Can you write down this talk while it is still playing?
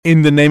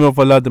In the name of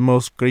Allah, the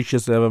most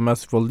gracious, ever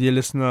merciful, dear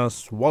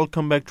listeners,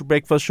 welcome back to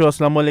Breakfast Show.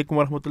 Assalamu alaikum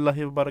wa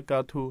rahmatullahi wa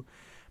barakatuh.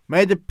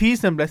 May the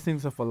peace and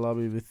blessings of Allah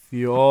be with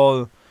you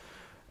all.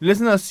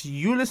 Listeners,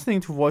 you listening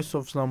to Voice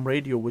of Islam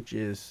Radio, which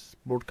is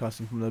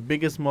broadcasting from the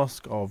biggest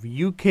mosque of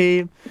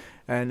UK.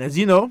 And as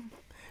you know,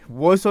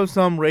 Voice of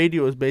Islam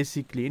Radio is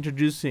basically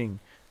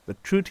introducing the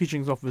true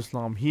teachings of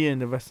Islam here in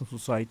the Western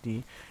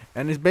society,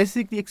 and is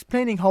basically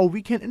explaining how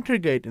we can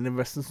integrate in the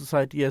Western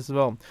society as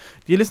well.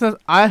 Dear listeners,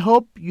 I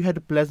hope you had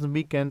a pleasant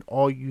weekend,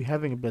 or you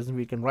having a pleasant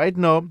weekend right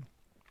now.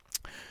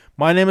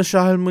 My name is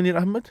Shahil,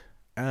 Munir, Ahmad,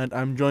 and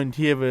I'm joined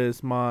here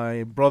with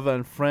my brother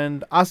and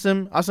friend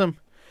Asim. Asim,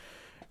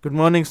 good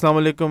morning,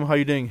 assalamu alaikum, how are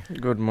you doing?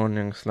 Good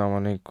morning,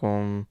 assalamu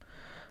alaikum.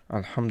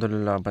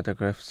 Alhamdulillah, by the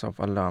grace of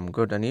Allah, I'm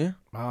good, and you?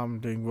 I'm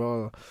doing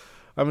well.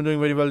 I'm doing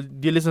very well.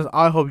 Dear listeners,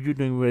 I hope you're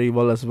doing very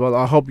well as well.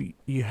 I hope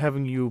you're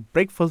having your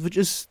breakfast, which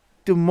is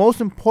the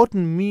most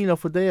important meal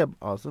of the day.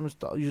 Awesome.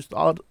 You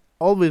start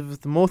always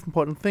with the most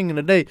important thing in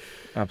the day.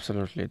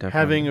 Absolutely, definitely.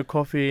 Having a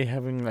coffee,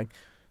 having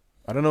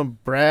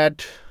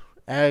bread,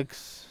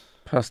 eggs.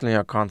 Personally,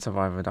 I can't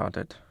survive without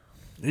it.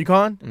 You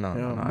can't? No.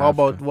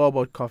 What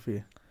about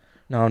coffee?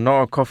 No,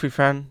 not a coffee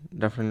fan.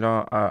 Definitely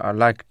not. I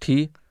like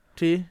tea.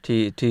 Tea?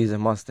 Tea is a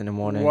must in the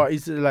morning. What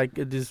is it like?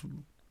 This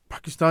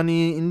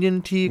Pakistani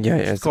Indian tea? Yeah,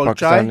 it's called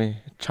Pakistani.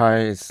 Chai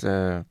is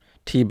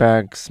tea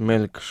bags,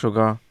 milk,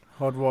 sugar.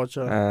 Hot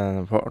water.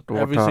 Hot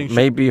water.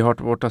 Maybe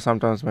hot water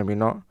sometimes, maybe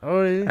not. Oh,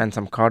 really? And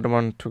some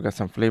cardamom to get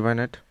some flavor in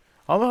it.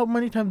 How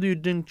many times do you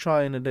drink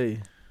chai in a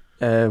day?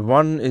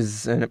 One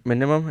is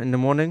minimum in the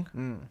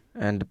morning,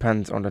 and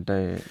depends on the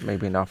day,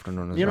 maybe in the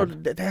afternoon as well. You know,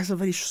 there's a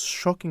very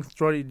shocking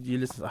story. You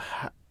listen,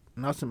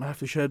 Nasim, I have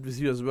to share it with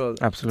you as well.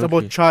 Absolutely. It's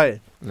about chai.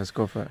 Let's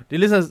go for it. The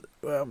listeners,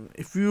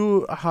 if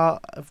you have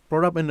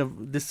brought up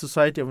in this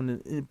society,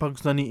 in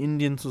Pakistani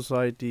Indian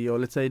society, or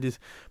let's say this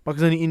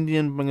Pakistani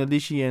Indian,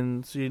 Bangladeshi,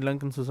 and Sri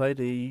Lankan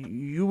society,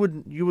 you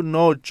would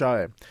know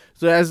chai.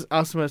 So as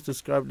Asim has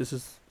described, this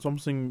is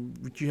something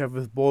which you have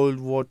with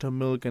boiled water,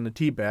 milk, and a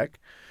tea bag,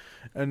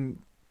 and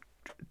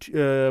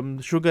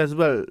sugar as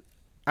well.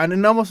 And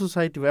in our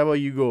society, wherever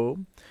you go,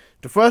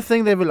 the first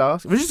thing they will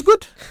ask, which is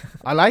good,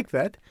 I like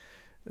that.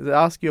 They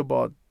ask you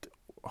about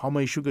how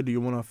much sugar do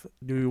you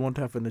want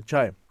to have in the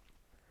chai.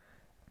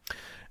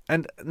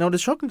 And now the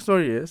shocking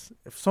story is,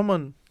 if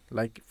someone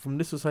like from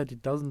this society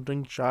doesn't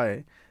drink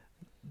chai,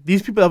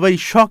 these people are very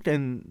shocked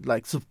and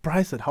like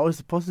surprised at how is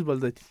it possible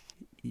that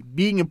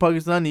being a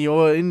Pakistani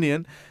or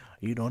Indian,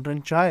 you don't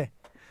drink chai.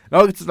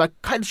 Now it's like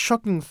kind of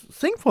shocking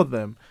thing for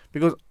them,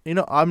 because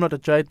I'm not a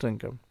chai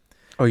drinker.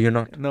 Oh, you're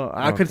not? No,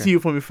 I can see you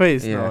from your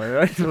face now,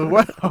 right?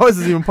 How is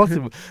this even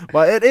possible?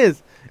 But it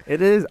is.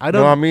 I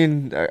don't. No, I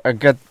mean, I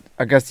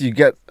guess you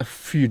get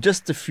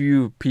just a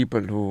few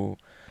people who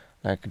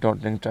like don't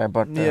drink chai,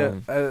 but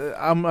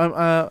I'm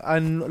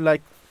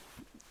like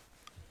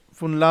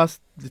from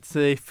last, let's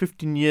say,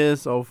 15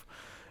 years of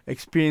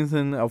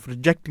experiencing of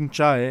rejecting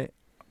chai,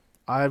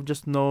 I've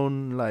just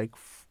known like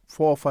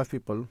 4 or 5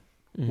 people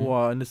who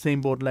are in the same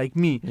boat like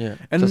me. Yeah,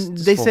 and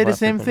just they say the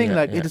same people,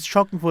 thing. It is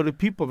shocking for the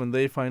people when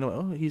they find out,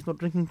 oh, he's not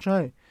drinking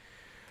chai,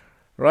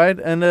 right?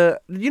 And now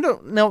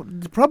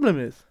the problem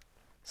is,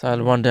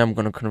 so one day I'm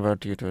going to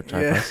convert you to a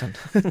chai person.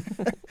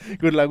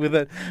 Good luck with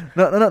that.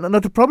 No.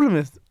 The problem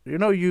is,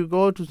 you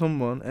go to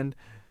someone and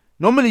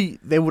normally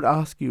they would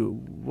ask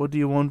you, what do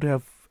you want to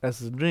have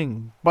as a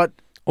drink? But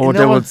or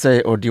they would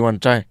say, oh, do you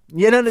want chai?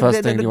 Yeah, no,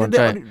 First thing, you want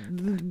chai?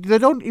 They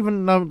don't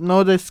even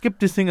now they skip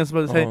this thing as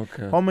well. They say,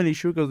 okay. How many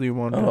sugars do you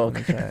want?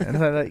 Okay. And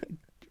I'm like,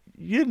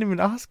 you didn't even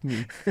ask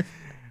me.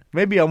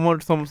 Maybe I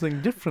want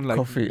something different, like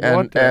coffee.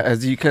 And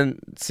as you can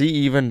see,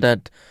 even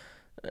that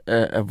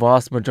a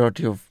vast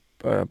majority of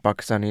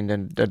Pakistani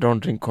Indian, they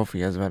don't drink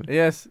coffee as well.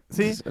 Yes,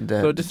 see,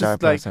 so this is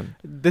person.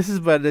 This is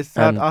where they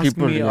start asking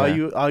people, me, are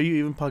you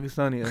even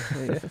Pakistani? I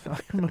say, yes, I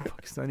am a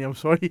Pakistani. I'm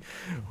sorry.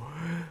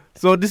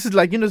 So this is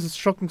like it's a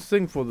shocking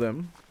thing for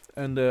them,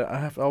 and I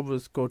have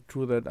always go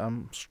through that.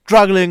 I'm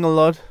struggling a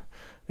lot,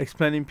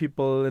 explaining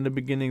people in the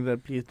beginning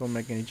that please don't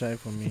make any chai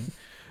for me.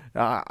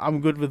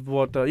 I'm good with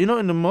water. In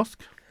the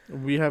mosque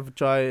we have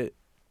chai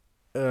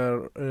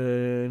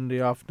in the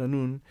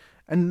afternoon.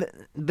 And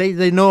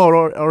they know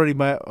already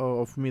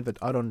of me that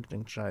I don't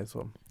drink chai,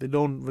 so they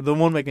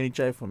won't make any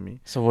chai for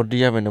me. So what do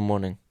you have in the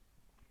morning?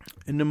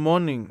 In the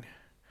morning,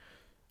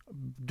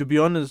 to be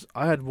honest,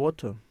 I had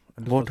water.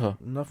 Water?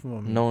 Enough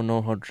for me.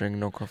 No hot drink,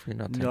 no coffee,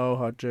 nothing. No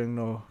hot drink,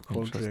 no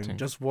cold drink,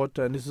 just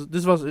water. And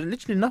this was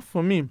literally enough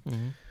for me.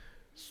 Mm-hmm.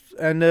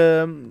 And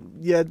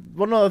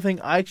one other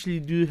thing, I actually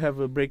do have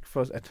a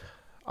breakfast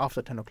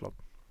after 10 o'clock,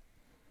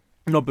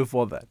 not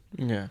before that.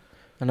 Yeah.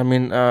 And I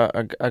mean,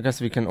 I guess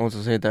we can also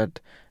say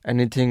that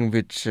anything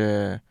which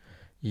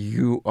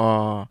you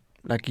are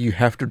like you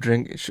have to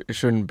drink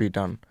shouldn't be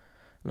done.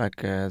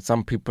 Like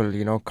some people,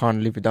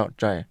 can't live without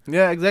chai.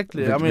 Yeah,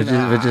 exactly.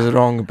 Which is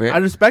wrong a bit. I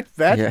respect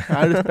that. Yeah.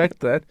 I respect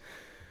that.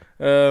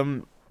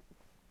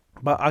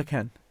 But I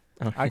can.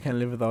 Okay. I can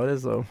live without it.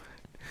 So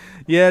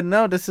Yeah,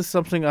 no, this is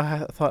something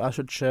I thought I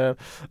should share.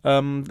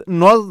 Not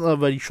a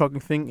very shocking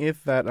thing is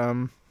that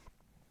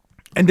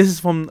and this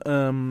is from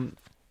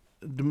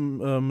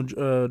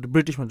the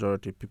British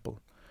majority people,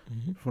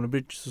 from the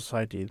British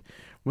society,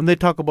 when they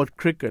talk about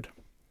cricket,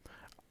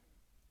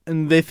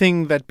 and they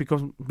think that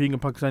because being a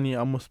Pakistani,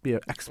 I must be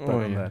an expert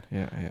on that.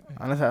 Yeah.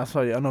 And I say,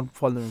 sorry, I'm not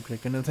following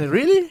cricket. And they say,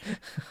 really?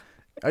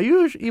 Are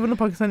you even a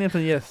Pakistani? I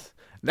say, yes.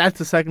 That's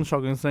the second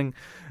shocking thing,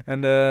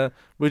 and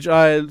which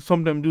I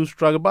sometimes do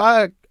struggle,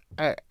 but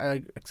I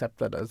accept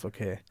that as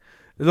okay.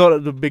 It's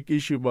not the big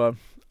issue, but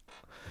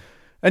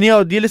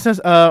anyhow, dear listeners,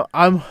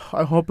 I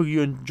hope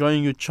you're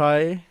enjoying your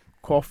chai,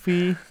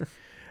 coffee.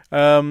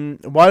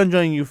 While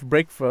enjoying your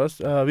breakfast,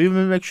 we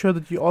will make sure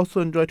that you also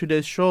enjoy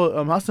today's show.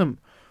 Asim,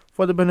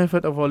 for the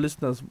benefit of our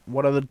listeners,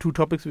 what are the two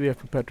topics we have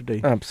prepared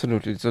today?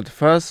 Absolutely. So the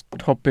first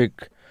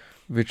topic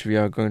which we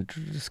are going to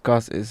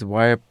discuss is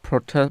why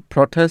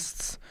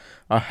protests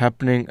are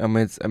happening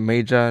amidst a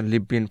major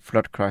Libyan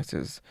flood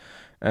crisis.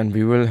 And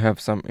we will have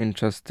some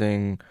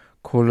interesting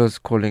callers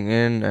calling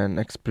in and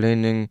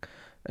explaining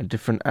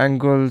different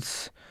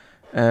angles.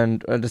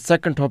 And the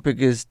second topic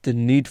is the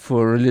need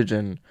for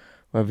religion,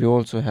 where we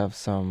also have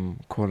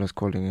some callers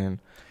calling in.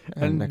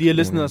 And dear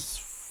listeners,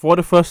 for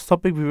the first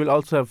topic, we will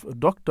also have a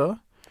doctor.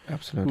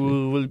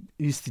 Absolutely.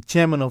 He's the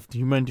chairman of the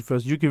Humanity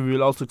First UK. We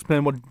will also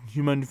explain what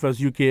Humanity First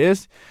UK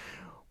is.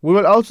 We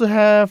will also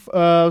have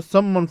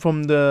someone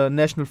from the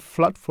National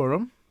Flood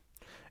Forum.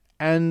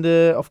 And,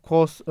 of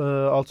course,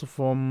 also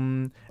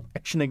from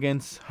Action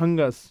Against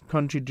Hunger's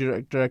country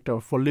director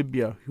for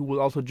Libya, who will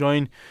also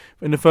join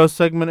in the first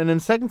segment. And in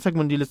the second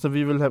segment, dear listener,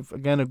 we will have,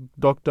 again, a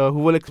doctor who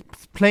will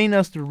explain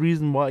us the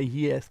reason why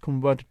he has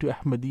converted to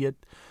Ahmadiyya,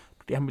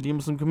 to the Ahmadiyya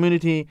Muslim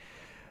community.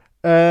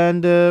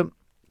 And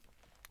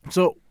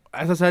so,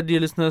 as I said, dear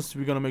listeners,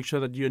 we're going to make sure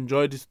that you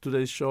enjoy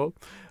today's show.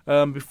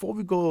 Before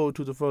we go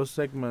to the first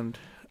segment,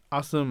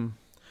 Asim,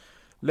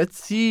 let's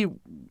see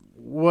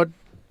what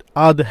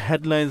are the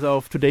headlines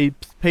of today's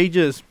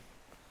pages.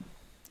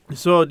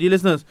 So, dear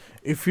listeners,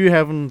 if you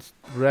haven't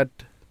read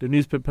the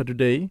newspaper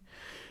today,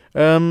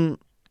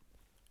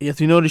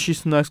 yes, you know Rishi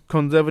Sunak's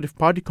Conservative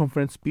Party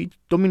conference speech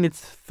dominates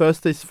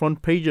Thursday's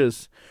front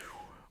pages,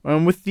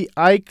 with the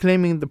eye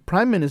claiming the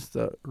Prime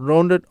Minister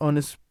rounded on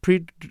his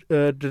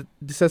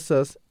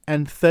predecessors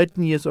and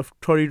 13 years of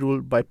Tory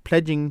rule by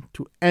pledging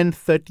to end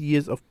 30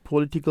 years of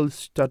political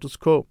status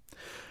quo.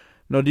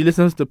 Now, dear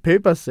listeners, the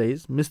paper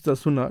says Mr.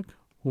 Sunak,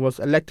 who was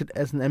elected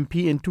as an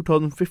MP in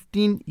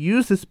 2015,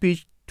 used his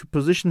speech to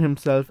position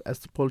himself as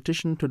the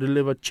politician to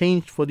deliver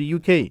change for the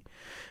UK,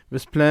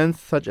 with plans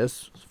such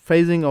as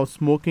phasing out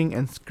smoking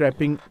and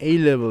scrapping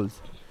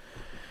A-levels.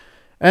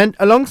 And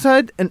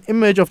alongside an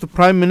image of the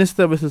Prime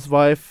Minister with his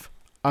wife,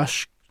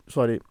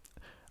 Akshata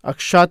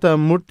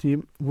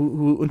Murthy,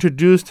 who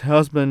introduced her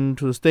husband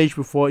to the stage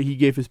before he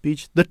gave his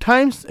speech, the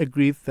Times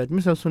agreed that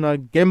Mr.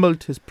 Sunak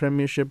gambled his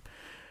premiership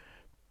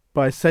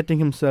by setting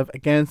himself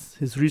against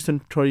his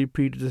recent Tory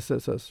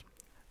predecessors.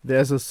 There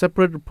is a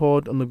separate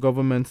report on the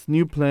government's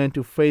new plan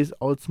to phase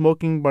out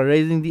smoking by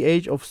raising the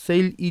age of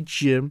sale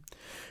each year,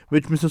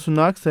 which Mr.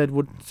 Sunak said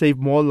would save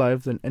more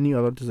lives than any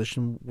other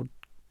decision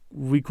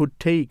we could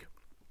take.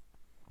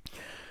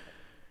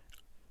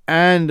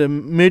 And the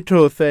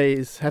Metro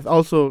says have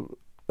also,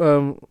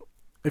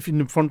 if in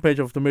the front page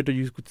of the Metro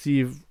you could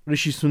see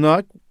Rishi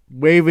Sunak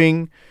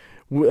waving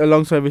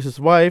alongside with his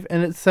wife,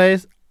 and it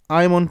says,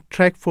 "I'm on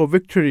track for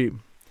victory."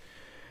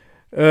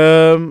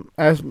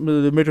 As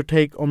the Metro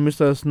take on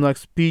Mr.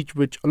 Sunak's speech,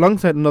 which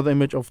alongside another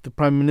image of the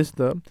Prime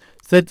Minister,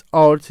 sets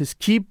out his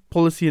key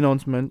policy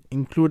announcement,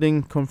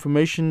 including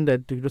confirmation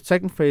that the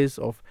second phase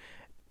of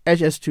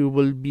HS2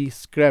 will be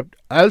scrapped.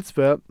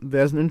 Elsewhere,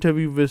 there's an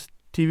interview with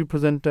TV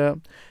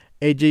presenter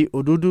AJ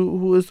Odudu,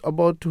 who is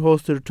about to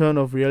host the return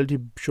of reality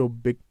show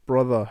Big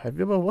Brother. Have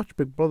you ever watched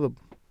Big Brother?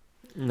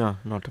 No,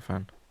 not a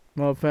fan.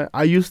 Not a fan.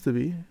 I used to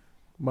be,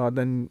 but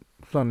then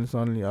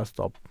suddenly I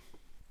stopped.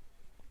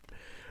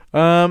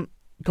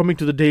 Coming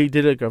to the Daily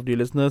Telegraph, dear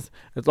listeners,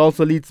 it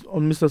also leads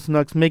on Mr.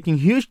 Sunak's making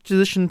huge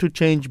decision to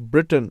change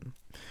Britain,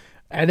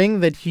 adding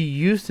that he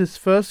used his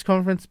first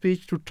conference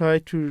speech to try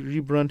to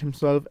rebrand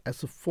himself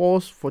as a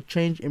force for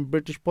change in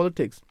British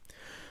politics.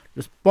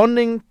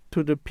 Responding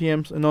to the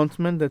PM's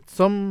announcement that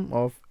some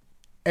of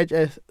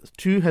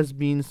HS2 has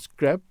been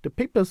scrapped, the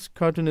paper's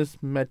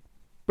cartoonist Matt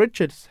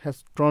Pritchett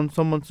has drawn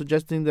someone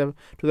suggesting to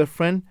their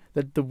friend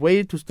that the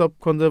way to stop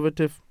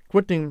Conservative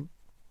quitting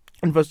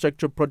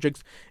infrastructure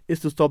projects is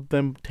to stop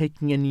them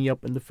taking any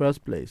up in the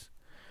first place.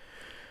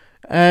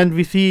 And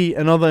we see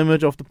another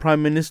image of the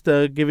Prime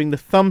Minister giving the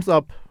thumbs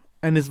up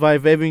and his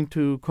wife waving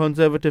to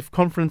Conservative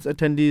conference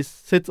attendees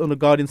sits on the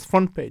Guardian's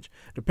front page.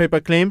 The paper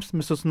claims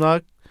Mr.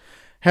 Sunak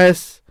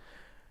has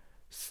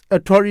started a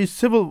Tory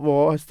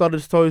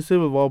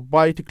civil war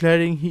by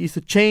declaring he is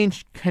a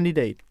change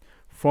candidate.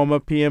 Former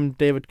PM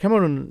David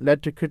Cameron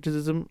led to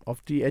criticism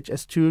of the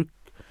HS2.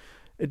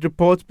 It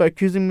reports by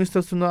accusing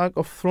Mr. Sunak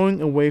of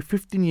throwing away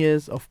 15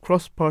 years of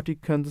cross-party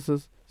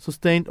consensus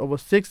sustained over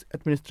 6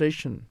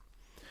 administrations.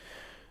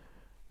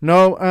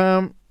 Now,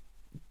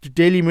 the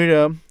Daily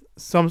Mirror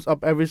sums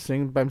up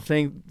everything by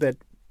saying that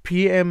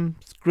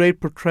PM's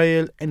great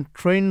portrayal and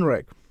train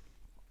wreck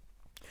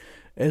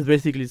is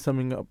basically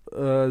summing up.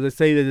 They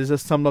say that they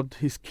just summed up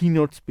his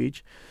keynote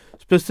speech,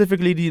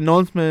 specifically the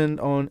announcement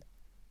on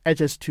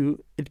HS2.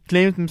 It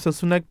claims Mr.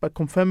 Sunak, by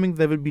confirming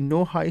there will be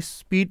no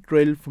high-speed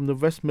rail from the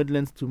West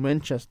Midlands to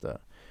Manchester,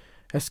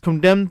 has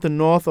condemned the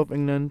north of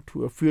England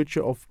to a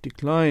future of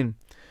decline.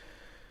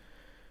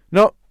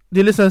 Now,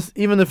 dear listeners,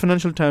 even the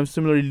Financial Times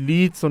similarly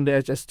leads on the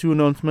HS2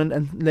 announcement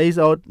and lays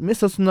out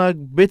Mr.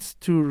 Sunak bids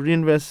to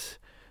reinvest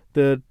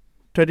the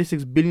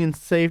 36 billion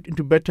saved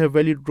into better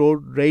valued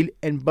road, rail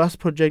and bus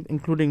projects,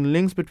 including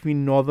links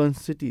between northern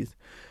cities.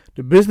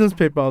 The business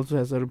paper also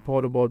has a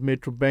report about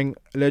Metro Bank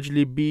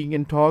allegedly being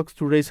in talks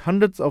to raise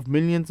hundreds of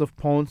millions of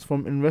pounds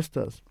from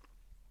investors.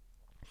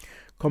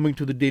 Coming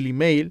to the Daily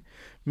Mail,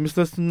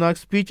 Mr.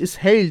 Sunak's speech is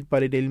hailed by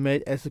the Daily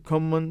Mail as a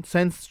common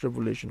sense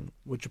revelation,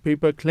 which a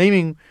paper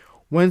claiming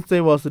Wednesday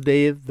was the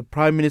day the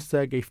Prime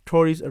Minister gave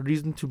Tories a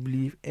reason to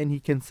believe and he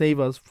can save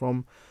us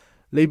from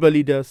Labour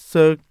leader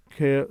Sir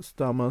Keir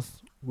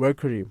Starmer's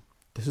workery.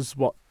 This is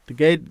what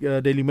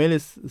the Daily Mail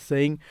is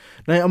saying.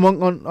 Now,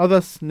 among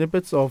other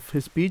snippets of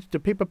his speech, the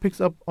paper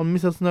picks up on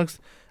Mr. Sunak's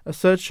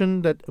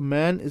assertion that a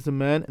man is a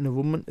man and a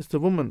woman is a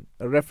woman,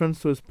 a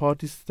reference to his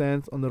party's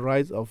stance on the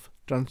rights of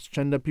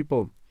transgender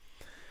people.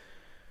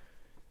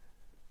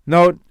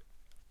 Now,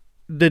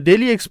 the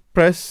Daily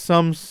Express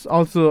sums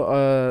out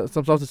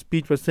the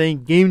speech by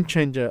saying game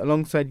changer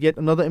alongside yet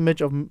another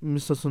image of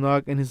Mr.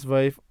 Sunak and his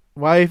wife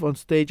on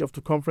stage of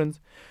the conference.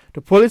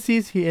 The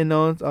policies he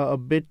announced are a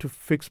bid to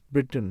fix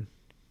Britain,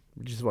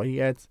 which is what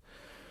he adds.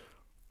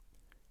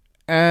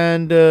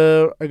 And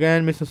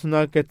again, Mr.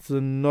 Sunak gets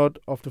a nod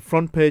off the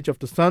front page of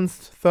the Sun's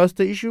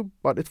Thursday issue,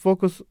 but its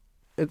focus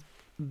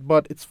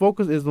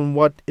is on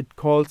what it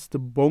calls the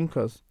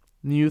bonkers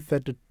news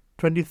that the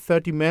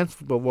 2030 Men's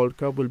Football World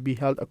Cup will be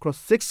held across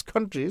 6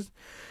 countries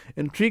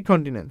in 3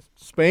 continents.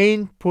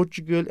 Spain,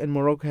 Portugal and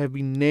Morocco have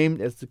been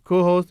named as the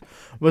co-hosts,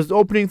 with the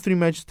opening 3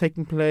 matches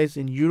taking place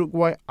in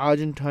Uruguay,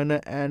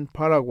 Argentina and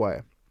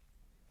Paraguay.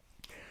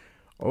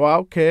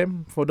 Well, okay,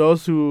 for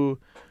those who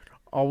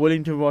are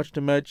willing to watch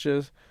the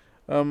matches,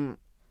 it's going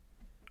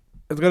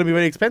to be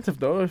very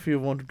expensive though if you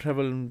want to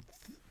travel in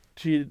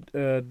 3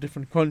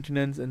 different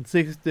continents and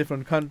 6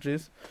 different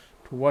countries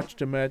to watch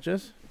the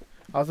matches.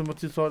 Asim,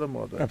 what's your thought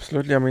about that?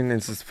 Absolutely. I mean,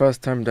 it's the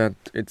first time that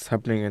it's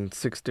happening in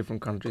 6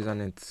 different countries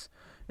and it's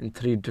in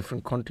 3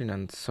 different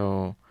continents.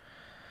 So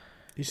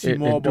you see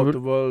more about the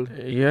world.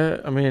 Yeah,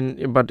 I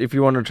mean, but if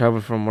you want to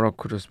travel from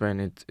Morocco to Spain,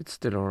 it's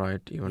still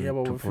alright. Even yeah,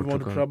 but to if Portugal. you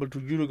want to travel to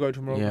Uruguay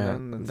to Morocco,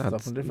 then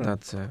that's something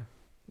different.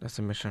 That's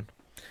a mission.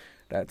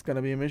 That's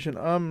gonna be a mission.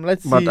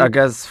 Let's see. But I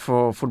guess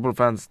for football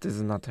fans, this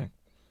is nothing.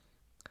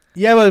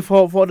 Yeah, well,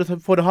 for the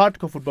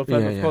hardcore football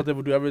fans, of course, they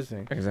would do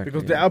everything. Exactly.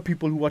 Because there are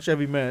people who watch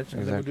every match,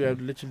 and they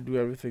would literally do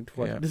everything to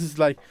watch. Yeah. This is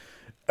like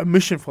a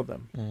mission for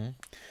them.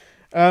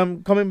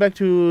 Mm-hmm. Coming back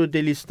to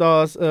Daily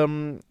Star's,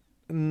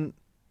 Daily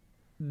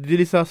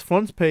Star's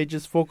front page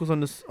is focused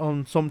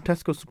on some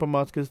Tesco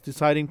supermarkets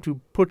deciding to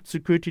put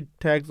security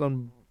tags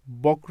on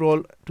bog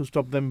roll to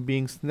stop them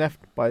being snaffed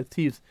by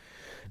thieves.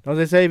 Now,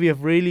 they say we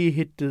have really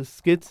hit the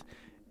skids,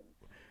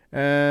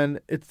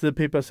 and it's the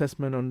paper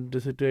assessment on the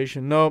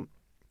situation. Now,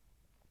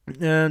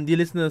 and dear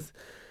listeners,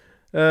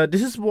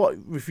 this is what,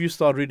 if you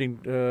start reading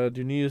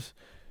the news,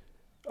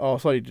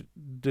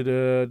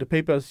 the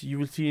papers, you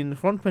will see in the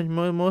front page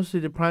mostly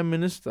the Prime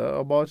Minister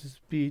about his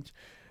speech.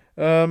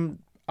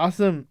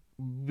 Asim,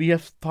 we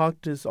have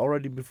talked this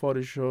already before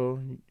the show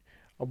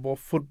about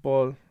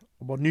football,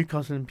 about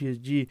Newcastle and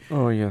PSG.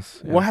 Oh yes.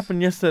 What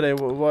happened yesterday?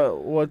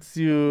 What's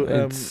you?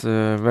 It's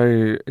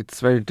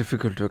very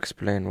difficult to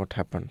explain what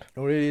happened.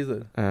 Oh, really, is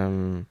it?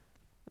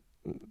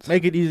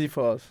 Make it easy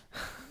for us.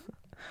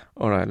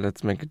 All right,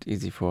 let's make it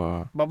easy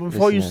for. But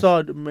before you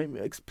start,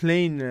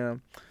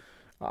 explain.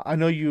 I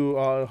know you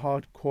are a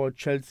hardcore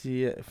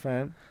Chelsea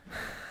fan,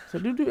 so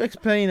do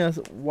explain us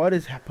what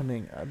is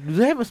happening. Do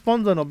they have a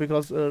sponsor now?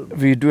 Because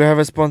we do have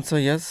a sponsor,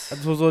 yes.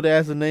 So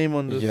there's a name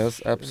on this.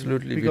 Yes,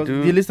 absolutely, because we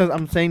do. The listeners,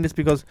 I'm saying this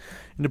because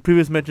in the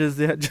previous matches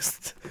they had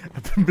just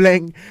a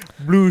blank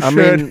blue shirt.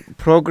 I mean,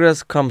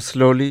 progress comes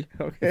slowly.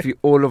 Okay. If you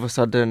all of a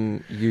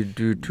sudden you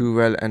do too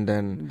well and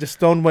then just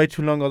don't wait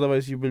too long,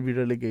 otherwise you will be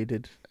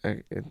relegated.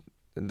 I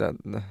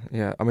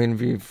mean,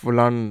 we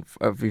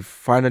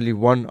finally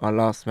won our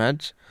last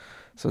match,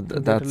 so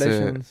that's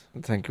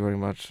thank you very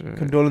much.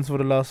 Condolence for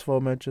the last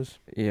 4 matches.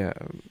 Yeah,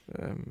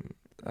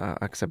 I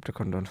accept the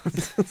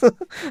condolence.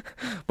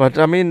 But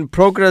I mean,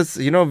 progress.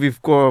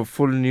 We've got a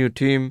full new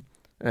team,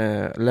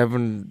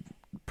 11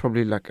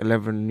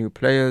 new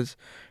players.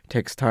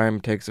 Takes time,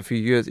 takes a few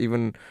years.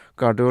 Even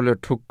Guardiola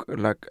took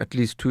like at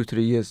least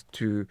 2-3 years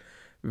to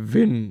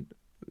win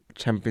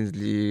Champions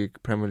League,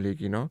 Premier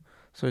League.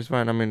 So it's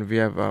fine. I mean, we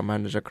have a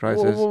manager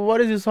crisis.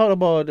 What is your thought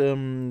about the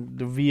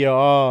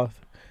VAR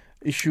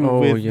issue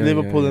with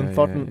Liverpool and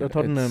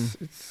Tottenham?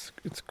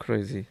 It's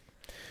crazy.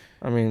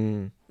 I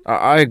mean,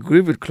 I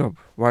agree with Klopp.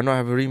 Why not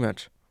have a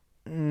rematch?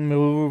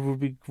 Would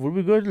be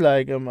good.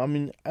 Like I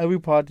mean, every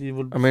party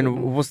would. I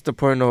mean, what's the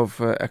point of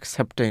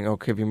accepting?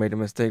 Okay, we made a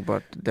mistake,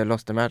 but they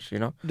lost the match. You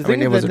know, The I thing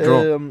mean, it is was a that,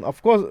 draw.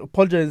 of course,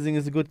 apologizing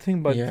is a good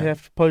thing, but Yeah. they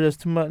have to apologize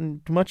too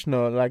much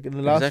now. Like in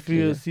the last Exactly,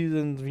 few yeah.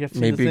 seasons, we have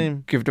seen Maybe the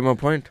same. give them a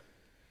point.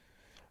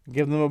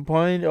 Give them a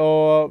point,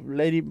 or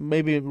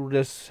maybe we'll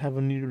just have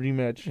a new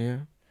rematch. Yeah,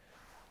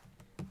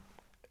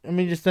 I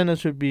mean, the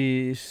standards should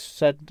be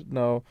set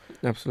now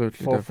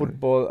absolutely. for definitely.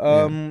 football.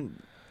 Yeah.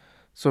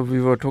 So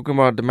we were talking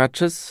about the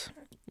matches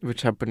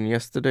which happened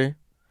yesterday.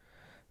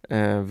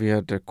 We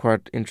had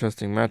quite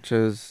interesting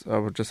matches. I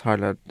would just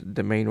highlight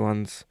the main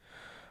ones.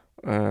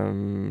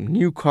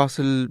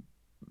 Newcastle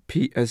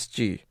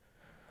PSG.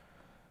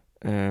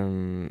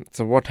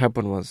 So what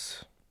happened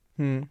was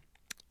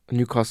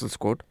Newcastle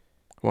scored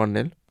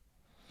 1-0.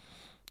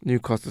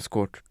 Newcastle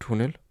scored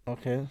 2-0.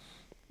 Okay.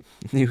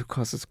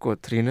 Newcastle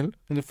scored 3-0.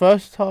 In the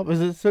first half,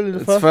 is it still in the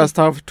It's first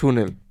half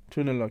 2-0.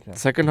 2-0, okay.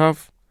 Second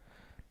half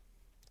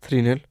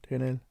 3-0.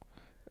 3-0.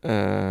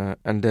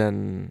 And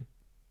then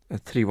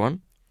 3-1.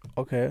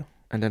 Okay.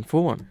 And then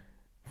 4-1.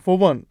 4-1.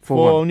 4-1.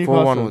 For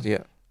Newcastle. 4-1 was,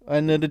 yeah.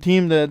 And the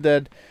team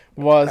that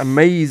was...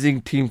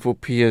 Amazing team for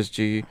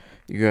PSG.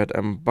 You had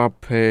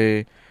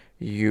Mbappe,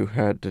 you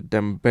had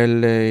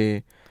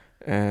Dembele,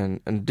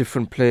 and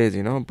different players,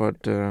 you know.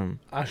 But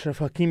Ashraf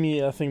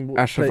Hakimi, I think.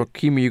 Ashraf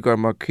Hakimi, you got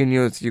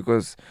Marquinhos, you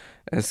got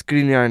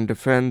Skriniar in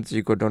defense,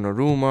 you got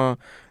Donnarumma,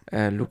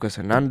 Lucas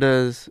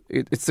Hernandez.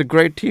 It's a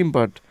great team,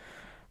 but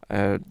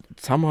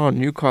somehow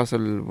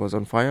Newcastle was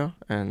on fire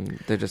and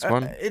they just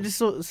won. It is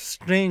so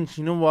strange.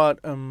 You know what?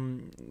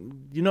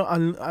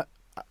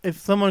 If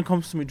someone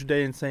comes to me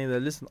today and saying that,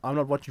 listen, I'm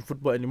not watching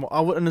football anymore,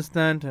 I would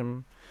understand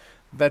him.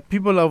 That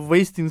people are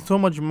wasting so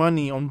much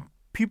money on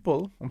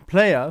people, on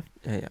players,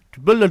 to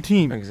build a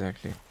team.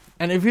 Exactly.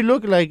 And if you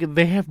look, like,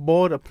 they have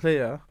bought a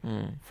player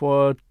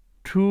for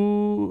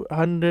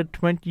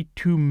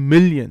 222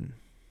 million.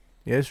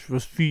 Yes, it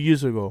was a few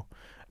years ago.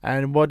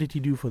 And what did he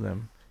do for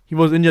them? He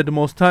was injured the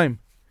most time.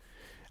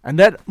 And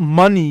that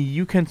money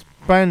you can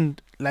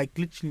spend, like,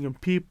 literally on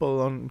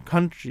people, on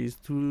countries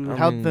to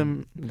help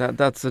them.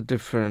 That's a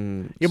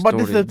different Yeah, but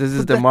story. This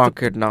is the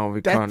market now.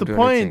 We can't do That's the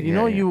point. anything. You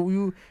know,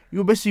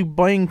 you're basically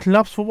buying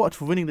clubs for what?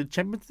 For winning the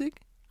Champions League?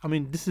 I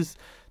mean, this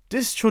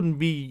shouldn't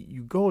be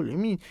your goal. I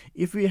mean,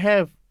 if we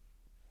have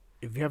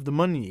the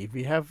money, if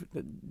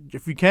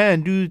we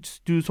can do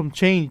some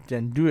change,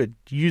 then do it.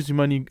 Use the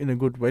money in a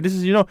good way. This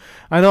is, you know,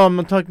 I know I'm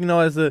not talking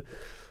now as a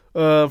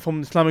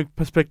from Islamic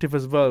perspective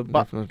as well,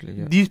 but definitely,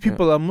 yeah. these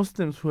people are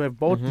Muslims who have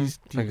bought these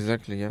teams.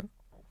 Exactly, yeah.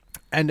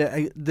 And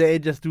they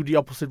just do the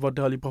opposite what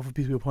the Holy Prophet,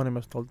 peace be upon him,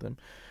 has told them.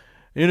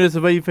 You know, it's a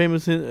very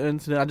famous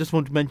incident. I just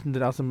want to mention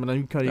that, Asim, and then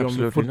you carry on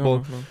with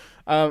football.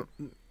 No.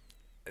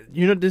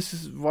 You know, this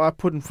is what I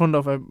put in front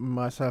of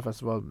myself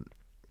as well.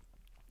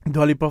 The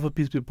Holy Prophet,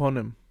 peace be upon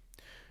him,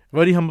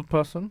 very humble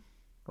person,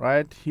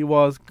 right? He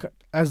was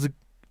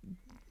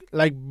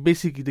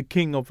basically the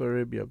king of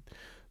Arabia.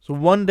 So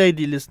one day,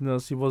 the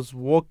listeners, he was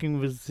walking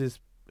with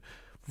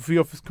three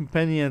of his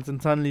companions,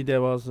 and suddenly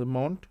there was a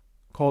mount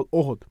called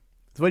Uhud.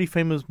 It's a very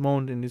famous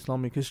mount in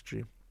Islamic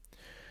history.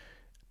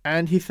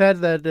 And he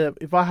said that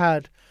if I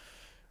had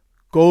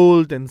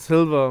gold and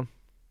silver,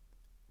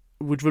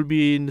 which will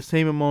be in the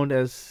same amount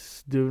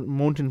as the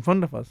mount in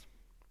front of us,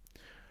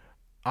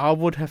 I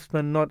would have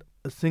spent not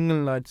a single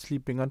night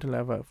sleeping until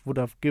I would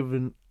have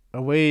given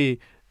away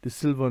the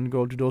silver and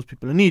gold to those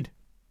people in need.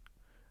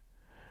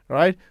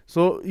 Right?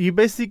 So he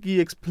basically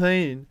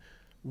explained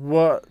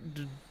what,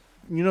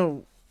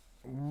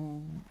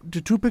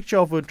 the true picture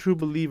of a true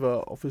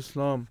believer of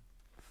Islam.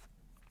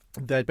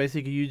 That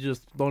basically you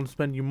just don't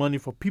spend your money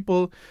for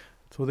people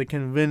so they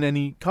can win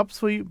any cups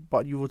for you,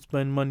 but you would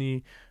spend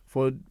money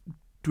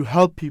to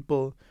help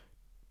people,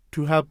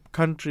 to help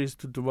countries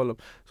to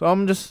develop. So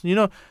I'm just,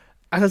 as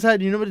I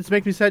said, what it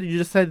makes me sad? You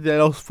just said that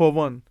I was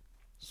 4-1.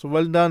 So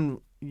well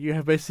done. You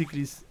have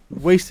basically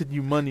wasted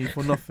your money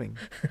for nothing.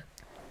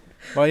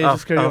 But yeah,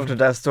 just carry after on.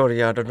 that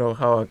story, I don't know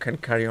how I can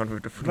carry on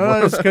with the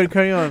football. No, just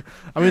carry on.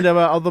 I mean, there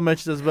were other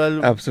matches as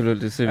well.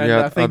 Absolutely. So and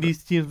I think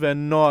these teams were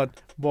not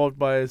bought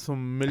by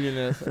some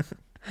millionaires.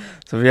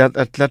 So we had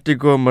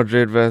Atletico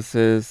Madrid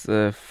versus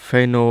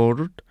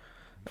Feyenoord.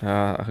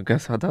 I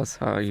guess that's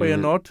how you...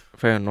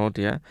 Feyenoord,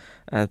 yeah.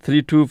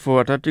 3-2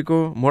 for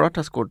Atletico.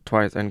 Morata scored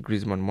twice and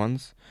Griezmann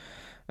once.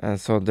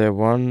 So they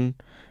won.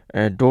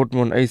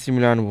 Dortmund AC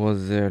Milan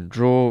was a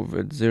draw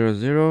with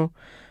 0-0.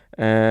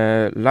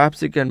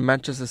 Leipzig and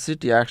Manchester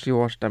City, I actually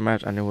watched the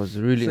match and it was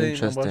really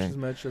interesting. I watched this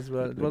match as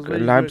well. It was very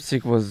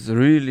Leipzig good. Was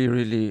really,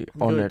 really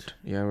on good. It.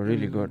 Yeah,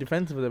 really good.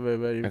 Defensively, they were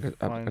very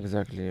fine.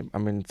 Exactly. I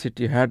mean,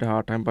 City had a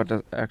hard time, but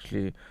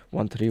actually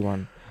won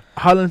 3-1.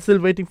 Haaland still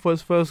waiting for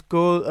his first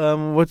goal.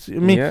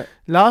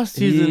 Last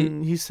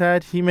season he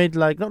said he made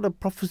not a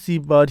prophecy,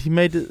 but he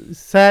made it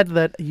said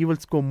that he will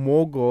score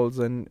more goals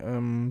than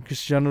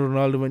Cristiano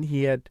Ronaldo when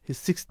he had his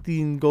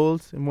 16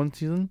 goals in one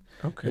season.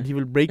 Okay. That he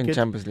will break in it.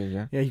 Champions League,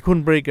 yeah. Yeah, he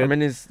couldn't break it. I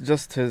mean, it's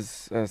just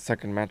his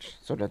second match,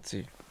 so let's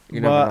see.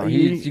 You never know.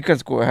 He can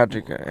score a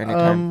hat-trick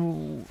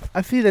anytime.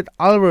 I feel that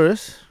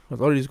Alvarez, He's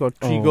already got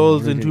 3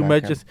 goals in 2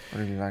 matches.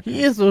 Really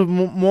He is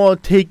more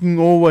taking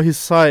over his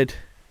side.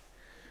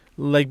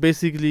 Like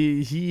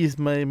basically, he is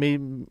the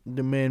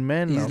main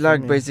man. He's now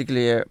like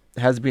basically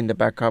has been the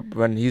backup.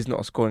 When he's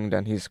not scoring,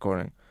 then he's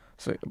scoring.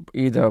 So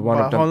either one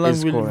of them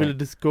is scoring. How long will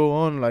this go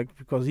on? Like,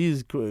 because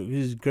he's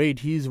great.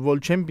 He's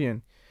world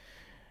champion,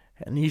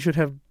 and he should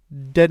have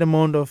that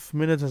amount of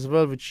minutes as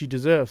well, which he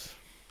deserves.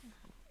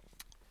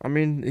 I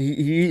mean,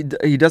 he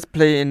does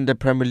play in the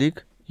Premier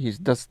League. He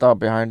does start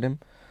behind him.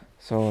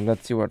 So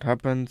let's see what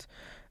happens.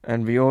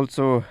 And we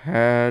also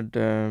had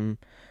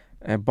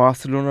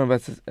Barcelona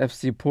versus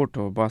FC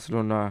Porto.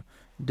 Barcelona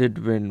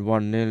did win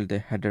 1-0. They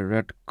had a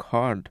red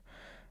card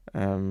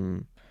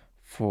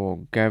for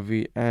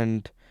Gavi,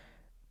 and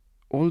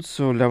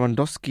also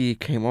Lewandowski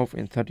came off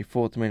in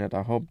 34th minute.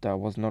 I hope that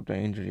was not an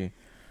injury,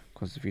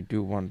 because we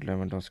do want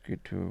Lewandowski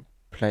to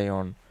play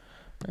on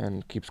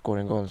and keep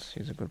scoring goals.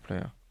 He's a good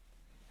player.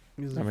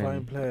 He's a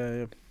fine player,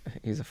 yeah.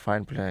 He's a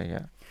fine player,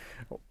 yeah.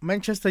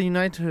 Manchester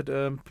United,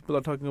 people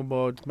are talking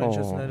about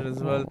Manchester United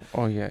as well.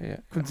 Oh, yeah.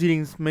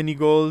 Conceding many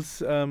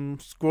goals,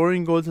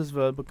 scoring goals as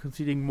well, but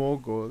conceding more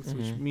goals,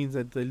 which means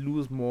that they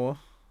lose more.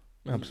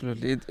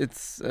 Absolutely.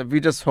 It's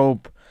we just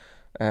hope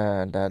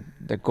that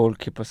the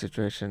goalkeeper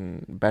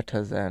situation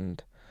betters,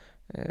 and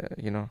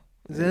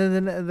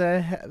Then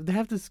they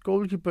have this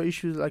goalkeeper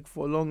issues like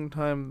for a long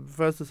time.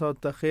 First they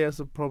thought De Gea is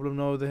a problem.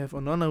 Now they have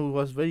Onana, who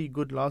was very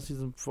good last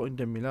season for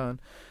Inter Milan.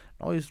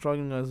 Now he's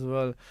struggling as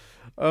well.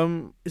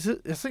 I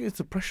think it's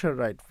a pressure,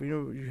 right?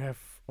 You have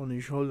on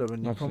your shoulder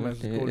when you come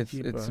as a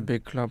goalkeeper. It's a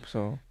big club,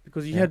 so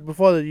because you had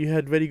before that, you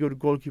had very good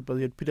goalkeepers.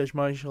 You had Peter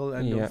Schmeichel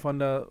and Van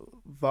der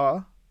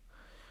Vaart,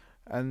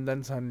 and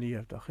then suddenly you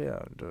have De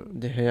Gea.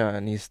 De Gea,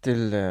 and he's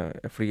still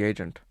a free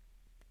agent.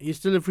 He's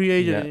still a free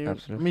agent. Yeah,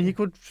 absolutely. I mean, he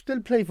could still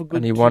play for good.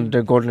 And he won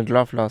the Golden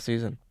Glove last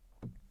season.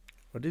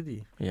 Or did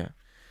he? Yeah.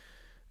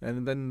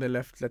 And then they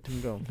let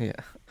him go. Yeah.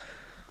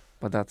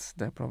 But that's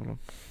their problem.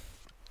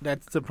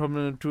 That's the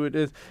problem to it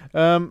is.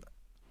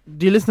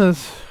 Dear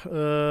listeners,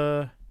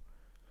 one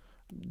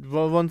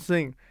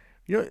thing.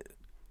 The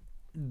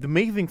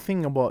amazing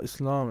thing about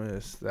Islam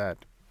is that,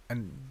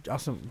 and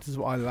Asim, this is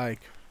what I like.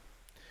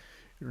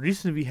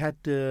 Recently we had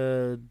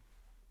the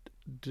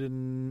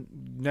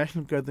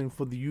national gathering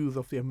for the youth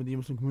of the Ahmadi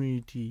Muslim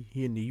community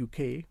here in the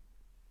UK,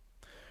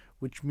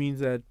 which means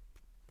that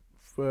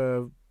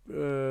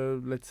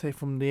let's say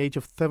from the age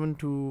of 7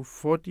 to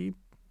 40,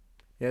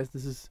 yes,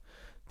 this is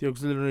the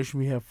auxiliary nation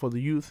we have for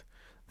the youth.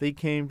 They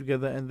came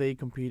together and they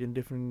compete in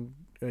different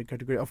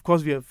categories. Of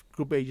course, we have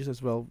group ages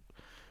as well,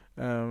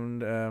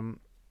 and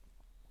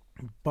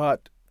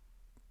but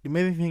the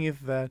main thing is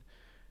that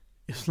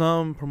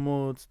Islam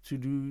promotes to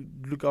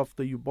look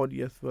after your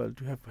body as well,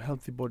 to have a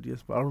healthy body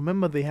as well. I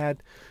remember they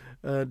had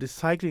the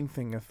cycling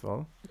thing as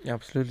well.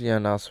 Absolutely,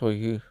 and I saw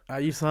you.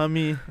 You saw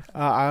me,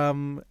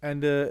 and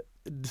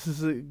this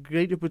is a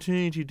great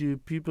opportunity to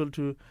people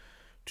to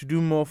do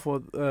more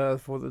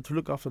to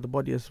look after the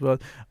body as well.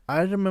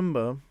 I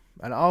remember,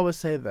 and I always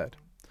say that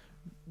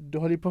the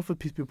Holy Prophet,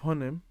 peace be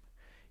upon him,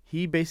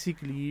 he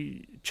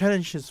basically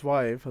challenged his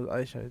wife,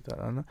 Aisha,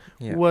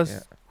 who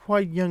was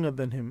quite younger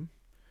than him,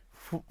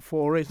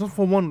 for a race, not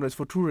for one race,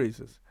 for 2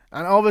 races.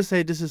 And I always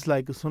say this is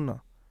like a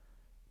sunnah,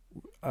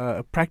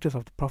 a practice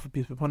of the Prophet,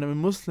 peace be upon him. A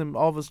Muslim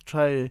always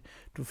try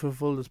to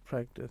fulfill this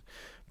practice,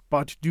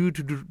 but due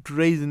to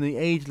raise in the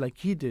age like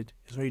he did,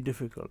 it's very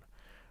difficult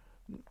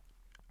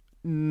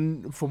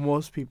for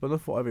most people,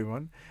 not for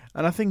everyone.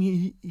 And I think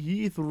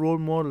he is a role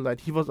model.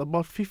 That he was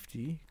about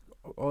 50,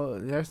 or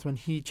that's when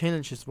he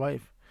challenged his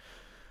wife,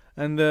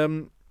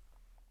 and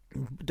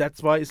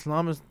that's why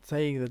Islam is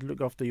saying that look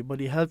after your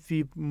body.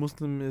 Healthy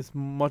Muslim is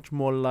much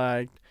more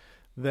liked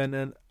than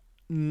a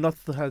not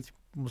so healthy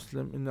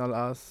Muslim in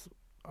Allah's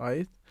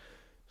eyes,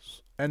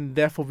 and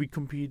therefore we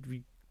compete.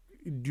 We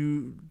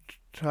do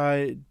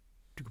try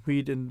to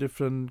compete in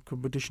different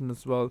competition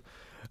as well.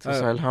 So,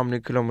 Sahil, how many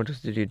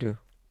kilometers did you do?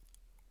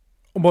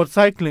 About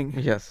cycling?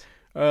 Yes.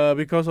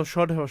 Because of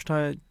shortage of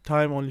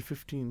time, only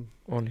 15.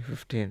 Only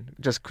 15,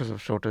 just because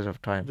of shortage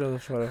of time. Just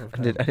of shortage of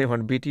time. Did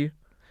anyone beat you?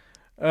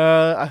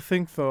 I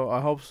think so.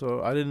 I hope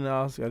so. I didn't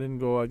ask. I didn't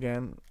go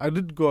again. I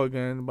did go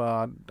again,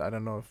 but I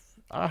don't know.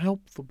 I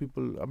hope for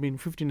people. I mean,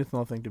 15 is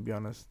nothing, to be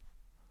honest.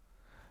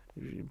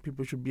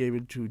 People should be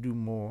able to do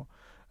more,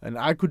 and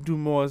I could do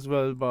more as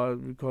well. But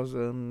because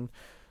the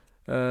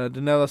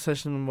another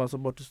session was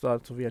about to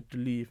start, so we had to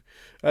leave.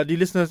 Dear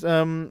listeners,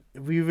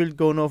 we will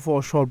go now for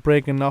a short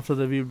break, and after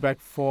that we'll be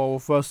back for our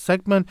first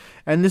segment.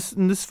 And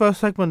in this first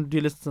segment,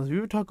 dear listeners, we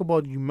will talk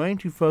about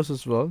Humanity First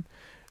as well.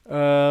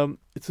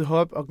 It's a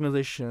help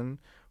organization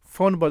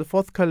founded by the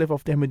 4th Caliph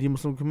of the Ahmadi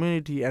Muslim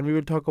community, and we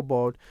will talk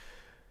about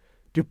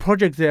the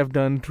projects they have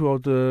done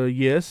throughout the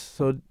years.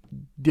 So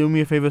do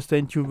me a favor,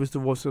 stay tuned with the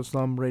Voice of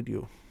Islam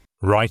Radio.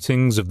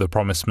 Writings of the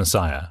Promised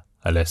Messiah,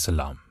 alayhi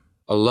salam.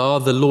 Allah,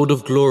 the Lord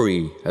of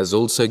Glory, has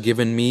also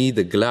given me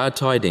the glad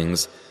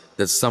tidings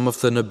that some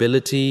of the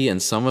nobility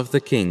and some of the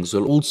kings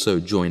will also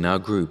join our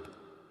group.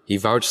 He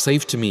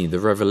vouchsafed to me the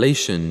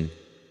revelation,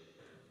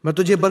 मैं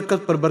तुझे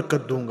बरकत पर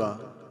बरकत दूंगा,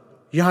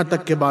 यहाँ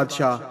तक के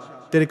बादशाह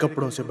तेरे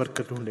कपड़ों से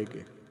बरकत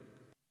ढूंढेंगे.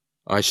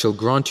 I shall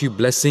grant you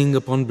blessing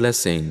upon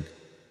blessing,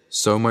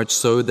 so much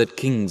so that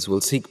kings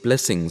will seek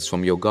blessings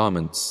from your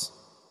garments.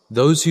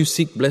 Those who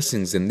seek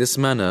blessings in this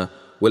manner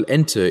will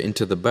enter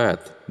into the Bai'at,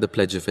 the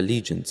pledge of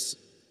allegiance.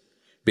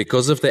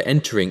 Because of their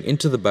entering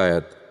into the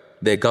Bai'at,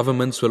 their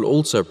governments will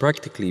also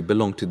practically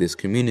belong to this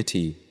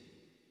community.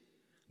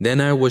 Then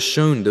I was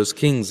shown those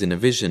kings in a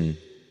vision.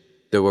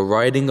 They were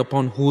riding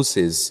upon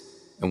horses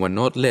and were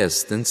not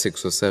less than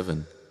 6 or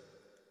 7.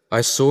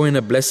 I saw in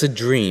a blessed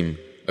dream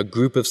a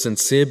group of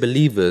sincere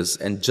believers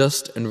and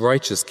just and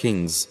righteous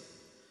kings,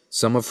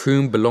 some of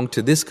whom belong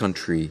to this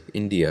country,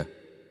 India,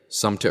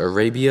 some to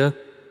Arabia,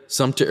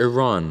 some to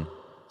Iran,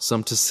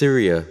 some to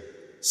Syria,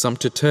 some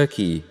to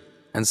Turkey,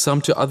 and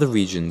some to other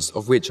regions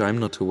of which I am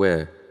not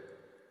aware.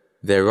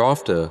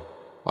 Thereafter,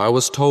 I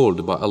was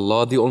told by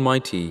Allah the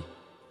Almighty,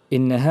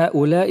 إن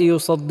هؤلاء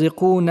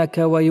يصدقونك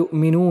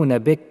ويؤمنون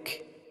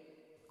بك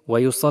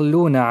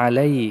ويصلون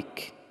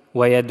عليك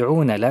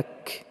ويدعون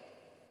لك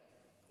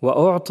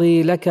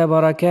وأعطي لك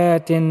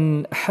بركات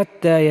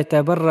حتى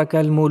يتبرك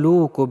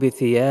الملوك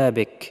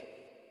بثيابك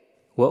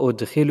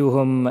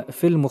وأدخلهم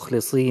في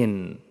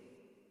المخلصين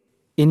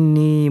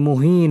إني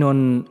مهين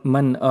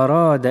من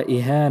أراد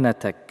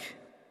إهانتك.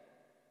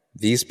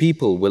 These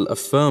people will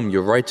affirm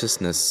your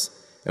righteousness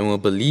and will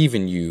believe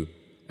in you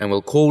and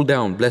will call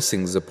down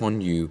blessings upon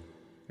you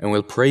and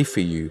will pray for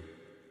you.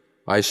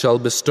 I shall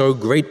bestow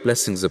great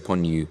blessings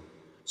upon you,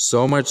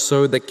 so much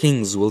so that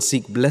kings will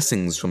seek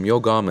blessings from your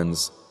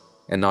garments,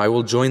 and I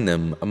will join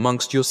them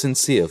amongst your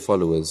sincere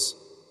followers.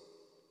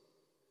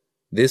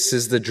 This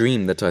is the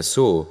dream that I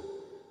saw,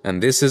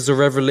 and this is the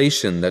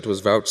revelation that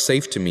was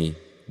vouchsafed to me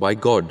by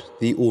God,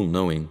 the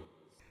All-Knowing.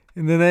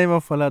 In the name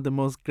of Allah, the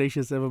most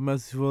gracious, ever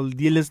merciful.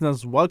 Dear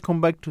listeners,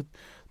 welcome back to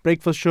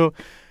Breakfast Show.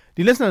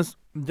 Dear listeners,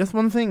 just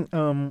one thing,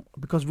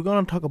 because we're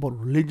going to talk about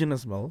religion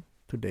as well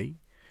today.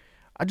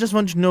 I just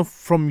want to know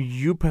from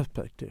your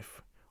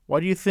perspective, why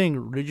do you think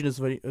religion is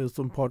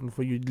so important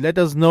for you? Let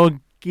us know.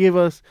 Give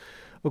us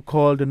a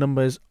call. The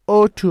number is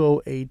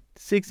 0208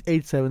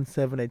 687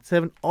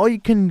 787, or you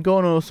can go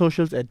on our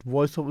socials at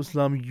Voice of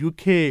Islam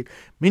UK.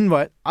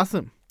 Meanwhile,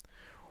 Asim,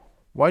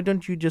 why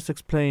don't you just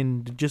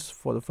explain the gist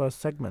for the first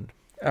segment?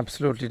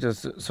 Absolutely.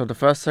 So the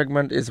first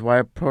segment is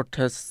why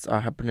protests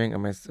are happening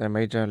amidst a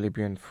major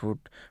Libyan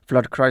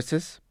flood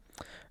crisis.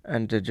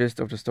 And the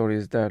gist of the story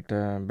is that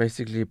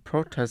basically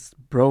protests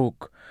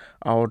broke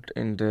out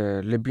in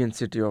the Libyan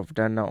city of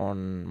Derna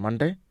on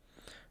Monday,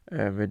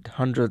 with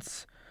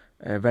hundreds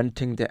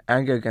venting their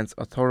anger against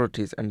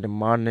authorities and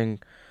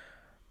demanding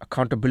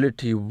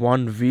accountability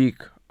 1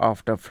 week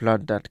after a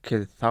flood that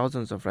killed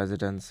thousands of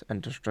residents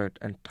and destroyed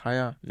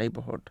entire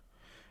neighborhood.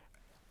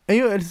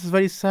 And it's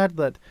very sad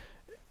that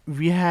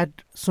we had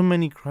so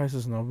many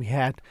crises now. We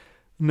had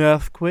an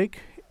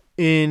earthquake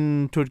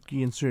in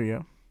Turkey and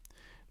Syria.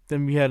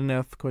 Then we had an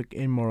earthquake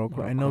in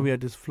Morocco. I know we had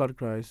this flood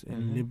crisis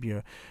in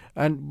Libya.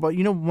 But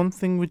one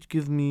thing which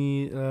gives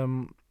me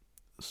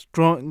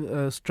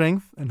strong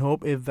strength and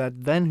hope is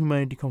that then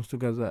humanity comes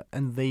together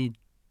and they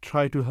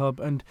try to help.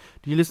 And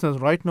dear listeners,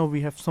 right now we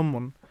have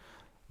someone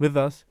with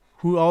us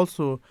who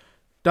also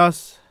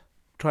does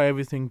try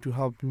everything to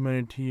help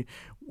humanity.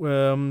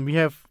 We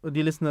have,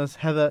 dear listeners,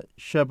 Heather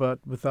Shepard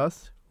with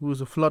us, who is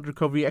a flood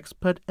recovery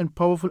expert and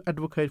powerful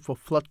advocate for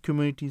flood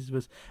communities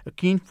with a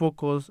keen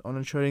focus on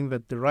ensuring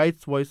that the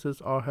rights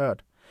voices are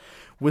heard.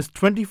 With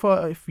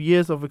 25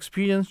 years of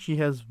experience, she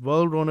has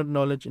well-rounded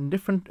knowledge in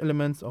different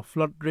elements of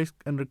flood risk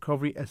and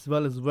recovery, as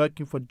well as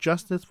working for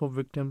justice for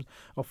victims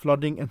of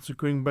flooding and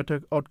securing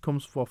better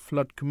outcomes for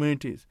flood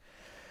communities.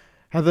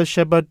 Heather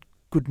Shepard,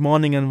 good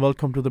morning and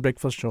welcome to the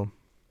Breakfast Show.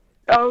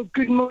 Oh,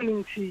 good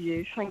morning to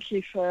you. Thank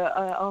you for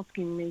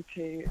asking me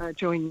to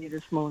join you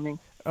this morning.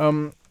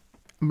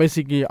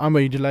 Basically, I'm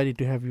very delighted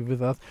to have you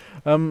with us.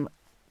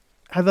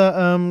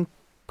 Heather,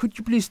 could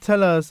you please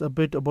tell us a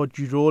bit about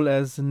your role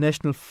as the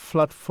National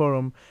Flood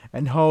Forum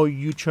and how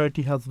your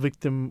charity helps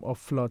victims of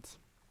floods?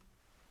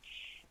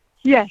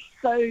 Yes,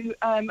 so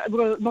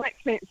my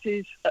experience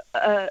is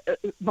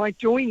my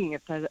joining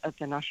of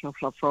the National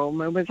Flood Forum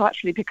was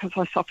actually because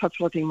I suffered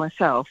flooding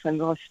myself,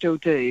 and I still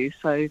do.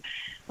 So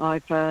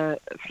I've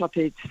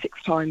flooded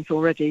 6 times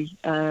already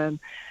in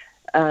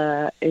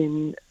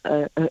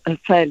a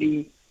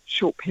fairly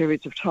short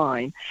periods of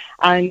time,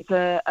 and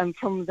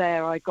from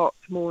there I got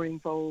more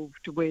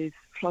involved with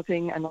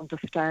flooding and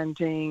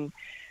understanding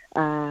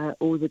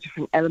all the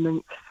different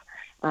elements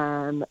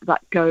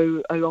that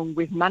go along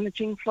with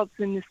managing floods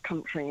in this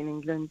country, in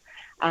England,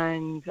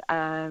 and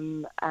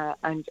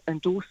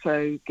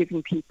also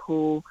giving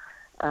people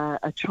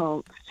a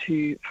chance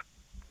to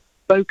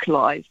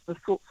vocalise the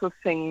sorts of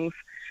things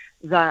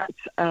that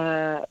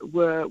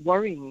were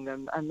worrying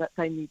them and that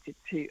they needed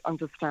to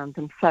understand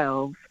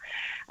themselves.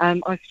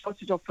 I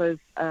started off as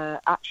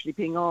actually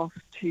being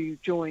asked to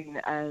join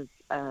as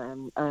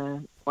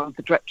one of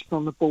the directors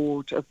on the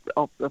board of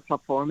the Flood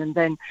Forum, and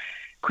then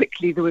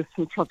quickly there was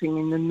some flooding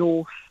in the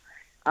north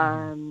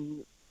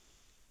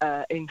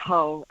in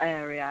Hull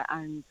area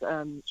and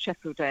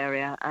Sheffield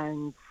area,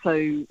 and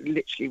so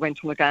literally went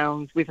on the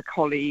ground with a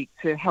colleague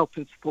to help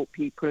and support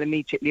people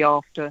immediately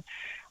after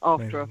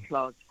a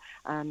flood,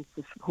 to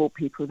support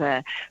people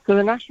there. So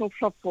the National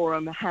Flood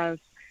Forum has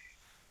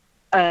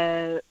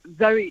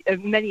very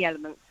many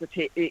elements that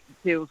it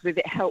deals with.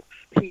 It helps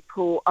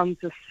people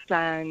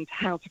understand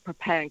how to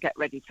prepare and get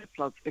ready for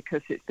floods,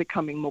 because it's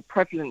becoming more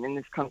prevalent in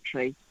this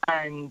country,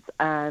 and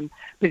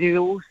but it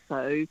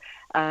also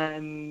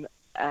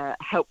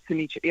helps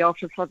immediately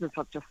after a flood, as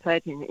I've just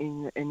said,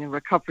 in a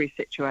recovery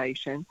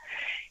situation.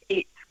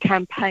 It's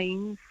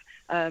campaigns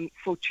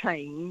for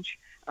change,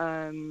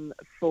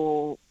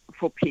 for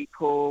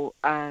people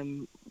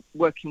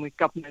working with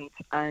government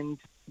and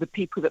the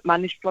people that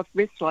manage flood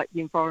risks, like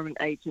the Environment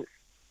Agency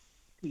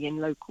and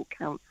local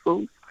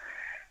councils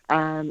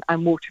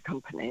and water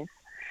companies.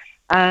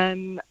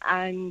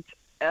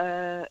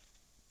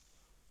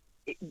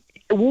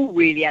 All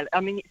really, I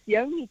mean, it's the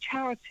only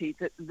charity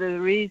that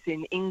there is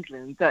in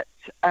England that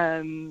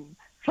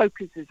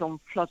focuses on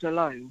flood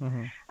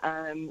alone.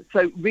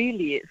 So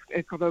really,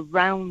 it's got a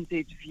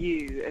rounded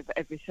view of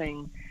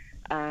everything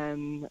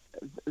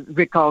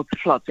regards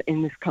flood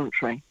in this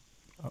country.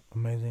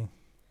 Amazing.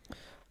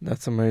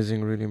 That's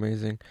amazing, really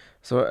amazing.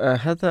 So,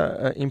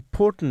 Heather,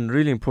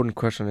 really important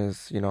question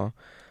is,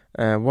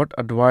 what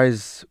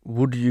advice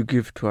would you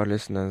give to our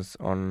listeners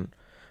on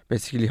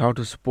basically how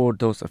to support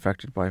those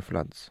affected by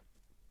floods?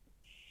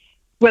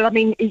 Well, I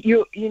mean,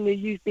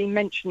 you've been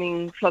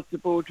mentioning floods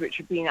abroad, which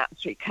have been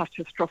absolutely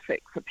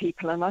catastrophic for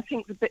people, and I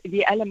think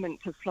the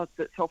element of flood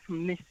that's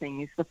often missing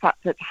is the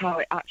fact that how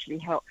it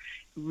actually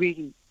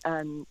really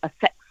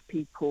affects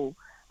people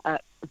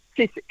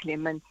physically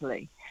and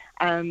mentally.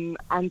 And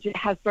it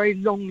has very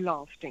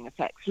long-lasting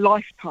effects,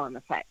 lifetime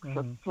effects,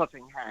 as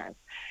flooding has.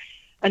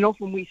 And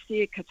often we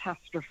see a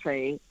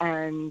catastrophe,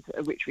 and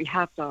which we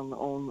have done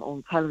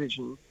on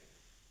television,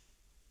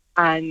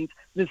 and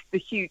there's the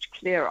huge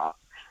clear-up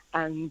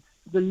and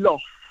the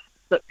loss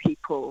that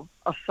people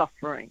are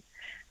suffering,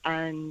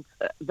 and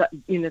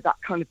that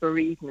kind of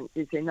bereavement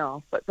is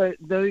enough. But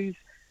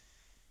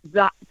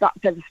that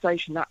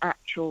devastation, that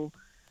actual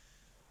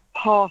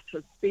part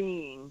of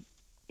being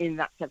in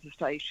that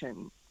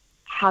devastation,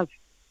 has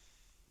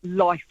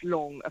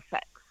lifelong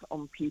effects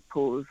on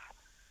people's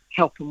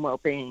health and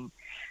well-being.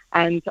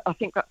 And I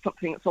think that's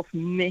something that's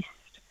often missed,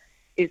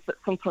 is that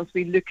sometimes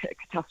we look at a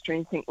catastrophe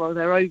and think, well,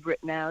 they're over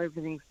it now,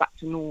 everything's back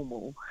to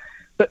normal.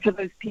 But for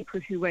those people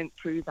who went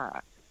through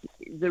that,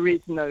 there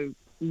is no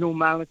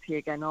normality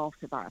again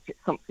after that. It's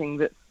something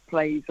that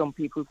plays on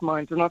people's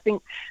minds. And I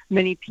think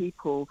many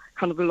people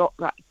kind of lock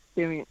that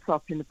experience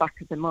up in the back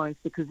of their minds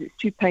because it's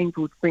too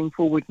painful to bring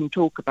forward and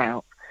talk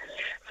about.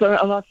 So,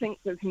 and I think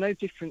there's no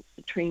difference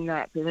between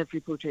that with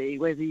everybody,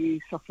 whether you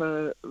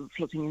suffer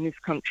flooding in this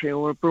country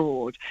or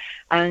abroad.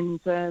 And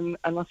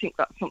I think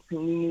that's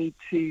something we need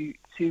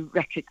to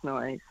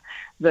recognise,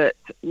 that,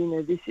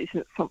 this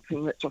isn't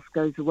something that just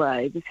goes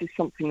away. This is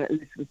something that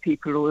lives with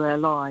people all their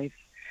lives.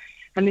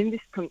 And in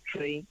this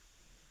country,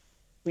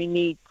 we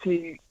need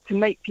to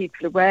make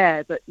people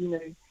aware that,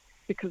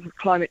 because of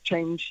climate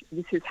change,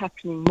 this is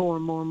happening more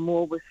and more and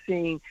more. We're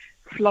seeing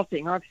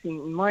flooding. I've seen,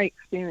 in my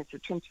experience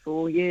of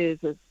 24 years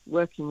of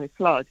working with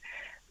flood,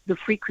 the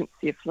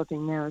frequency of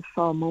flooding now is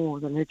far more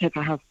than it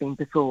ever has been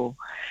before.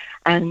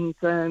 And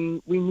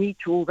we need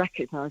to all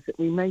recognise that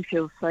we may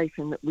feel safe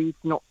and that we've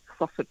not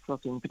suffered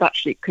flooding, but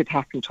actually it could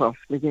happen to us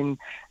within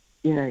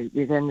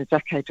a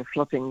decade of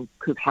flooding,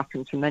 could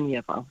happen to many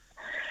of us.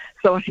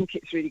 So I think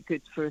it's really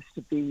good for us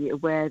to be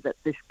aware that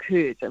this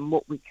could, and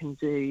what we can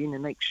do,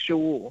 make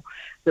sure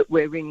that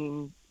we're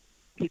ringing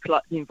people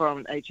like the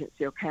Environment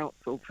Agency or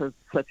Council for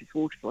surface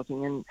water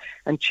flooding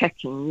and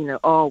checking,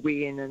 are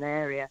we in an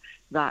area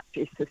that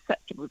is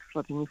susceptible to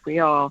flooding? If we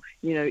are,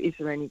 is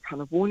there any kind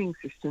of warning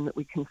system that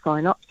we can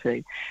sign up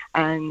to?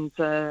 And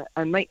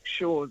make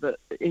sure that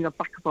in the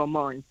back of our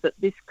minds that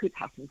this could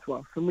happen to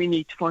us, and we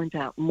need to find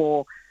out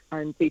more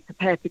and be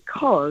prepared,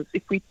 because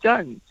if we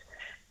don't,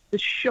 the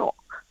shock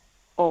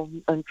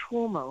and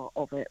trauma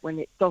of it when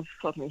it does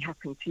suddenly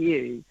happen to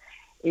you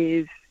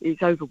is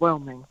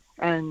overwhelming.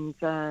 And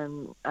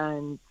the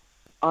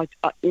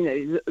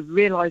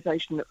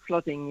realization that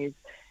flooding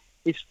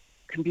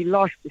can be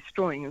life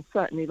destroying and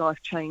certainly life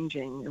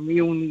changing, and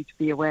we all need to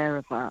be aware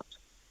of that.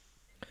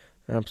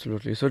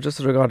 Absolutely. So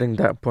just regarding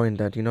that point,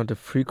 that the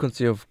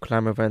frequency of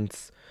climate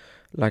events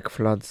like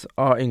floods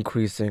are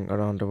increasing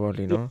around the world,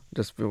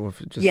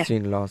 we've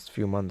seen last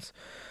few months.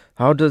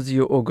 How does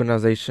your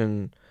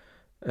organization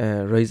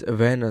raise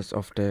awareness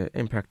of the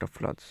impact of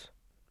floods?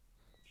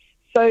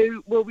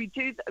 So, well, we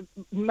do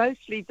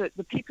mostly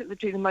the people that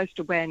do the most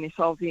awareness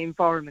are the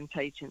Environment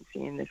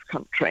Agency in this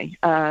country,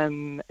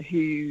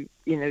 who,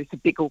 is a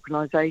big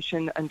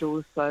organisation and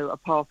also a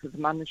part of the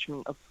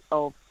management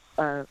of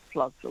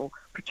floods, or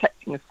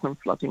protecting us from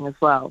flooding as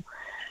well.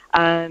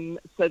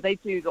 So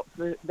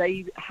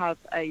they have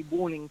a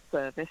warning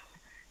service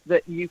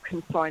that you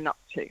can sign up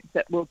to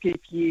that will give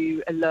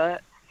you alerts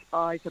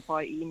either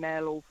by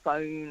email or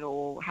phone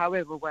or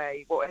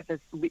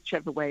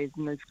whichever way is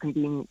most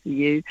convenient for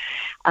you.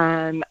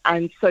 And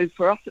so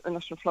for us at the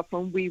National Flood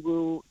Fund, we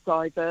will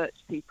divert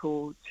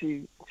people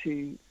to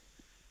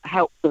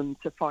help them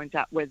to find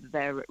out whether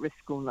they're at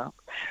risk or not.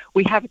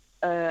 We have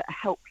a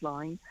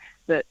helpline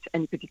that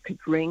anybody could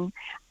ring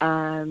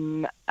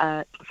to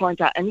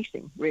find out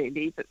anything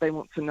really that they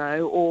want to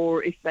know,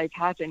 or if they've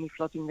had any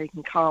flooding, they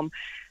can come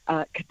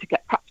to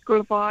get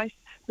practical advice,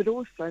 but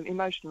also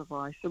emotional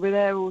advice. So we're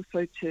there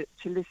also to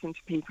listen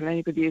to people.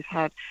 Anybody who's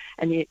had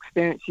any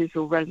experiences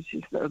or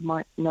relatives that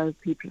might know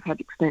people have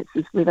had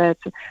experiences, we're there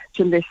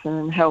to listen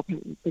and help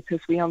because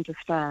we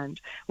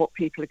understand what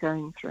people are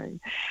going through.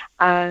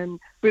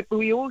 But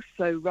we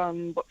also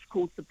run what's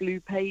called the Blue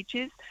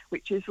Pages,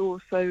 which is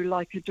also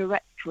like a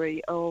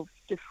directory of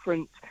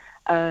different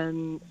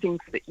things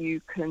that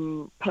you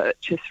can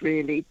purchase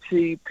really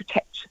to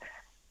protect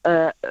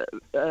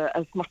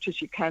as much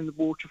as you can the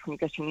water from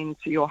getting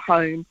into your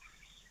home.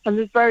 And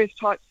there's various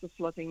types of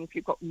flooding. If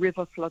you've got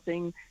river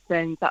flooding,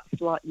 then that's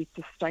likely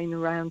to stain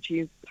around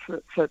you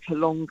for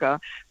longer.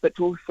 But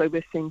also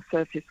we're seeing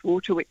surface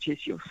water, which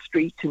is your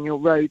street and your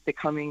road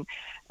becoming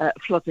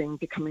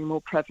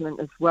more prevalent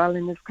as well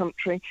in this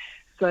country.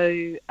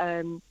 So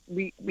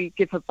we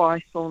give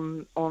advice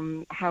on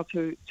how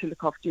to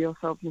look after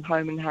yourself and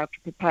home and how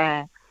to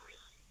prepare.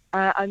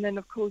 And then,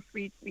 of course,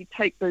 we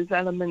take those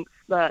elements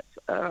that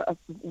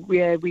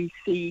where we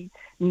see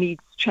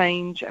needs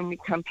change, and we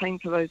campaign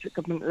for those at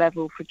government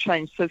level for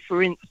change. So,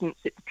 for instance,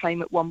 it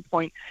became at one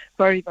point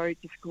very, very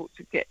difficult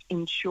to get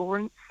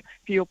insurance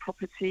for your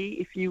property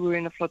if you were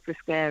in a flood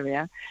risk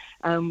area.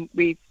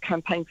 We've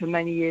campaigned for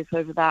many years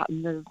over that,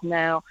 and there's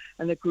now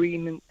an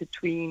agreement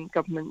between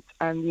government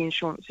and the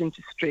insurance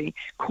industry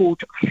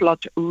called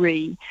Flood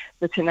Re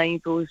that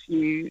enables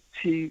you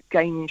to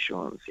gain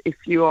insurance if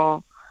you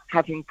are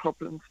having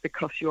problems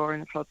because you are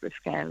in a flood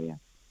risk area.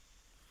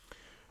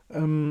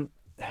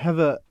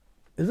 Heather,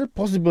 is it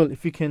possible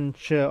if you can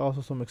share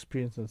also some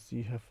experiences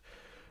you have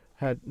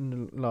had in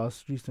the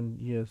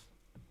recent years?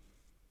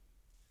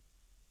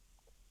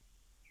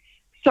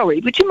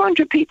 Sorry, would you mind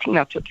repeating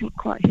that? I didn't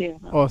quite hear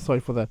that. Oh, sorry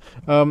for that.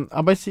 I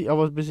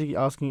was basically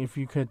asking if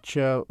you could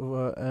share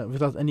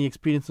with us any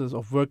experiences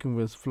of working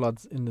with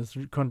floods in this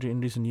country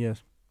in recent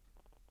years.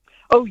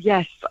 Oh,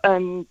 yes.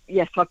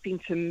 Yes, I've been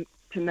to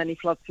many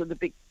floods. So the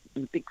big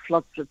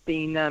floods have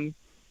been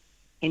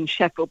in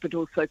Sheffield, but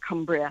also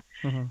Compier.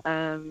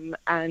 Mm-hmm.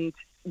 And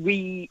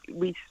we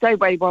stay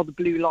away while the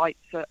blue lights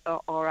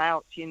are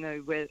out,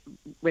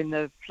 when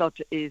the flood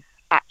is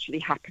actually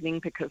happening,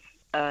 because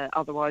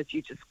otherwise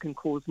you just can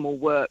cause more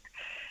work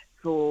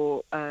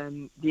for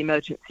the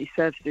emergency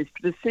services.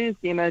 But as soon as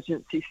the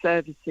emergency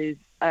services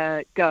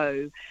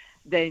go,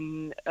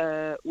 then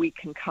we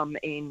can come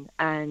in,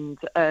 and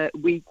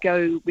we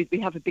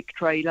have a big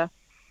trailer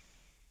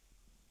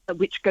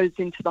which goes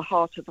into the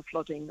heart of the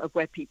flooding, of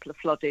where people are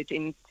flooded,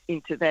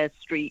 into their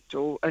street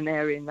or an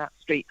area in that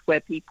street where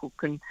people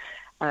can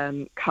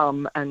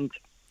come and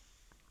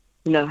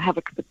have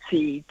a cup of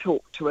tea,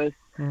 talk to us,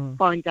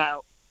 find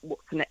out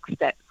what's the next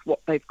steps, what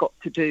they've got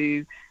to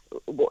do,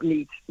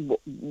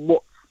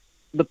 what's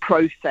the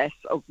process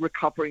of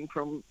recovering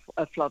from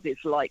a flood is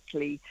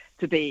likely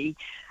to be.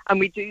 And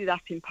we do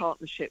that in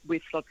partnership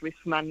with flood risk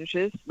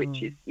managers,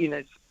 which is,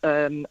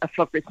 a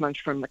flood risk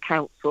manager from the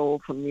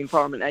council, from the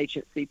Environment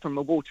Agency, from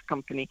a water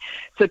company,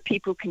 so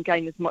people can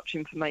gain as much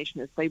information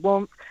as they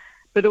want.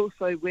 But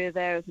also we're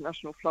there as a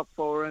National Flood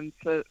Forum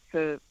for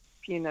that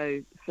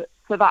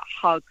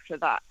hug, for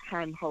that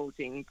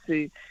hand-holding,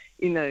 to,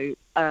 and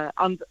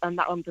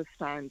that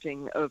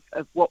understanding of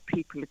what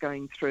people are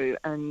going through,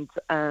 and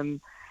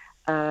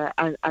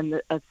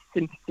a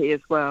sympathy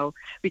as well.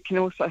 We can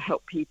also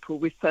help people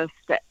with first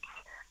steps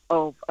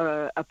of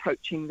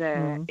approaching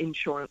their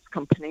insurance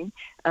company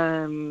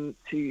to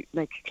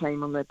make a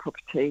claim on their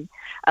property,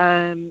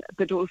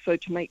 but also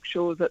to make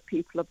sure that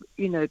people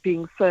are,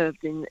 being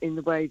served in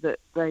the way that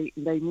they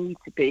need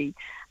to be.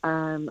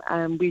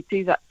 And we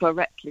do that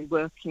directly,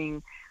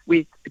 working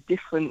with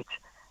different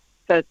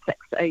third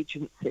sector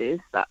agencies,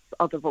 that's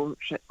other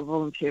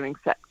volunteering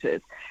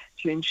sectors,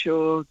 to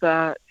ensure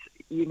that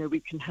we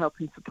can help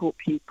and support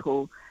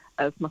people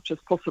as much as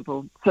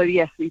possible. So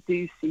yes, we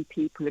do see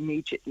people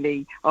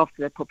immediately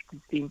after their property's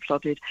been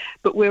flooded,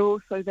 but we're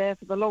also there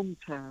for the long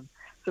term.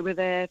 So we're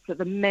there for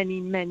the many,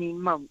 many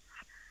months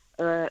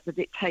that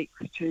it takes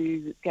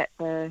to get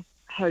their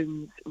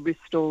homes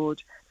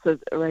restored, so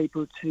that they're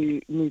able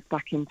to move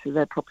back into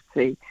their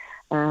property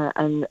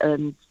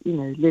and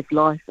live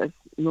life as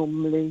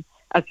normally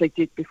as they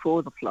did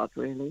before the flood,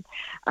 really.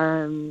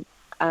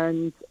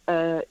 And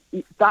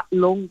that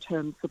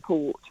long-term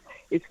support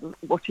is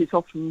what is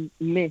often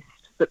missed,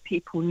 that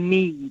people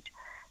need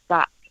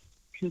that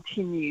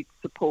continued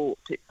support.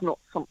 It's not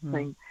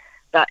something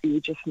that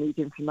you just need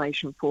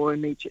information for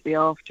immediately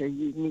after.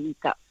 You need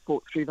that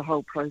support through the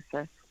whole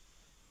process.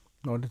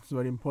 No, that's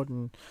very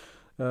important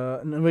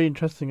and very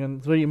interesting, and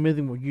it's very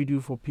amazing what you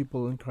do for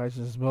people in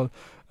crisis as well.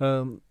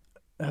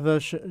 Heather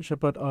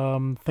Shepherd,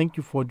 thank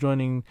you for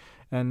joining,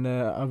 and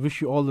I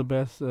wish you all the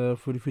best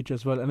for the future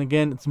as well. And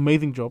again, it's an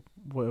amazing job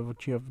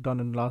what you have done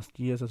in the last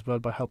years as well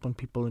by helping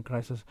people in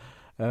crisis.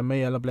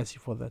 May Allah bless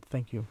you for that.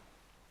 Thank you.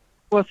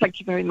 Well, thank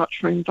you very much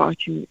for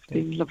inviting me. It's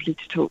been lovely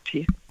to talk to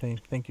you.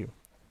 Thank you.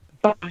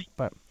 Bye.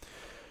 Bye.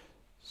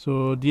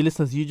 So, dear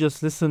listeners, you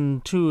just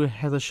listened to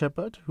Heather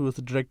Shepherd, who is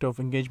the Director of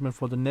Engagement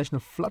for the National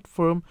Flood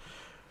Forum,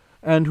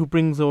 and who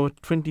brings over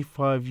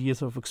 25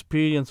 years of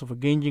experience of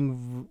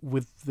engaging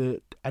with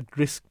the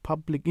at-risk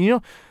public.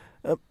 In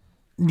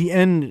the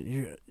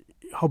end,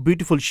 how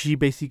beautiful she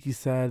basically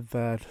said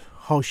that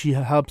how she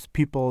helps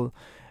people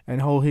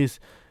and how his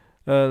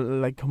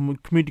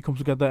community comes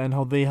together and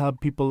how they help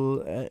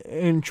people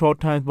in short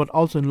time but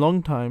also in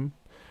long time.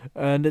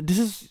 And this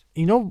is,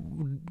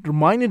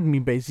 reminded me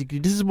basically,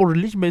 this is what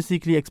religion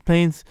basically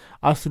explains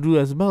us to do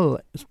as well,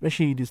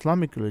 especially the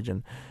Islamic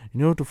religion,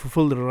 to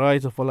fulfill the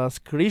rights of Allah's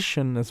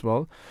creation as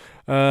well.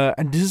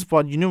 And this is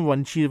what,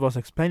 when she was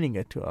explaining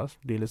it to us,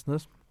 dear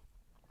listeners,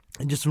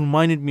 it just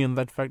reminded me on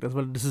that fact as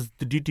well. This is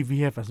the duty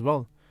we have as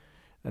well.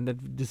 And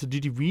that this is a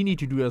duty we need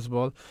to do as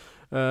well,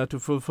 to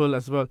fulfill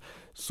as well.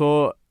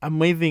 So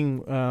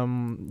amazing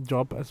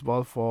job as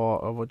well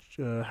for what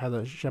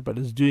Heather Shepherd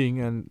is doing.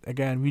 And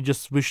again, we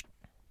just wish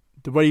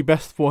the very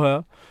best for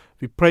her.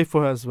 We pray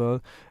for her as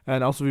well,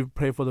 and also we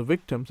pray for the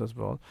victims as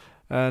well.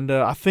 And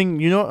I think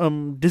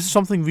this is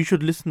something we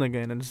should listen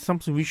again, and it's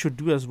something we should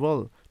do as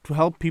well to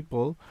help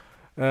people.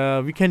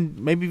 We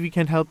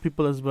can help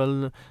people as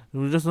well.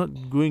 We're just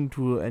not going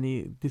to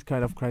this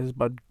kind of crisis,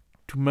 but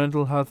to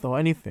mental health or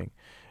anything,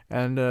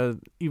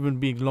 and even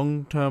being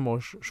long term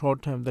or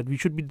short term, that we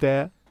should be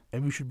there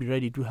and we should be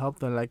ready to help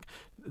them, like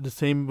the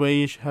same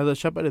way Heather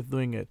Shepherd is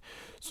doing it.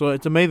 So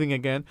it's amazing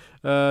again,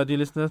 dear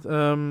listeners.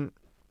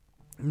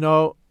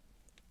 Now,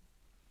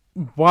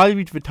 while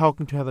we were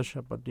talking to Heather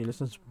Shepherd, dear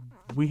listeners,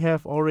 we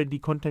have already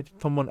contacted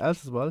someone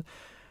else as well,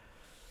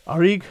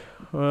 Areeg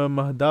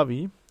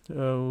Mahdawi,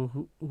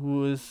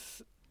 who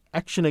is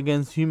Action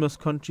Against Humus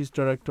Countries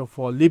Director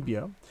for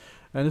Libya,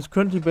 and is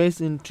currently based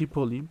in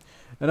Tripoli.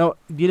 And now,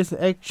 dear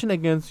listeners, Action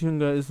Against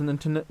Hunger is an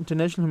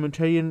international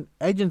humanitarian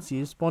agency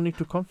responding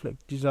to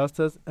conflict,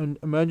 disasters, and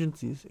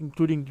emergencies,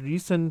 including the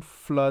recent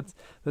floods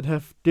that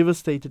have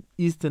devastated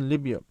eastern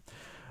Libya.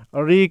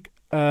 Areeg,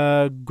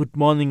 good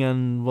morning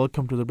and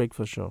welcome to the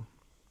Breakfast Show.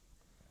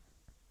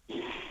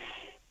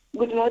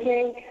 Good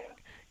morning.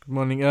 Good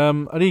morning.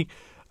 Areeg,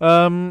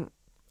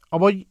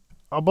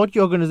 about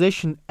your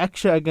organization,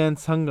 Action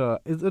Against Hunger,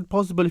 is it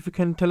possible if you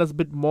can tell us a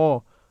bit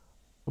more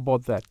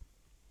about that?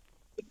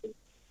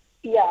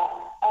 Yeah.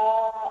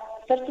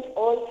 First of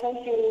all,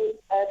 thank you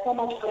so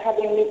much for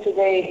having me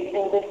today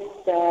in this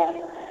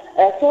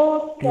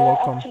talk. You're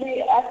welcome.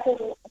 Actually, after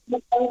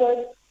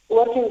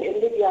working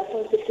in Libya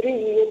since 3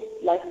 years,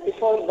 like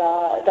before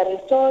the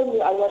rainstorm,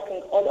 we are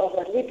working all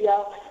over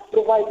Libya,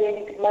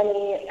 providing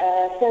many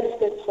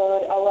services for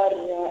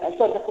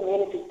the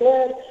communities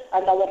there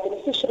and our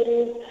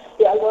beneficiaries.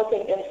 We are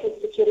working in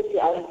food security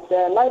and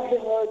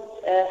livelihood,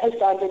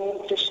 health and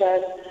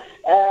nutrition,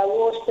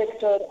 war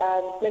sector,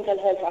 and mental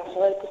health and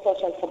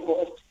social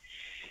support.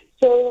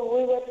 So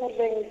we were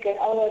serving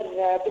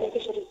our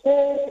beneficiaries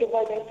there,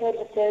 providing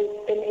services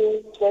in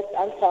east, west,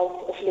 and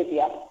south of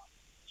Libya.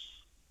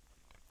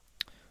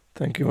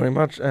 Thank you very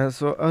much.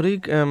 So,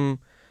 Areeg,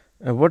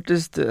 what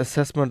is the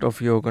assessment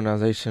of your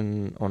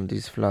organization on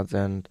these floods,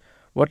 and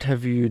what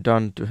have you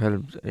done to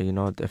help,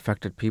 the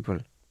affected people?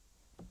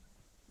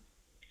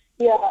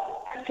 Yeah,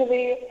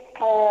 actually,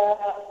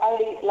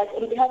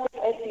 on behalf of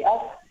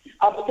ACF,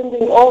 I'm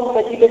sending all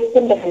the deepest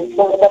sympathies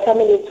for the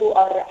families who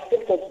are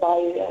affected by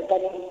the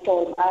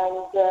rainstorm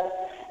and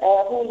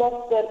who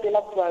lost their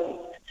beloved ones.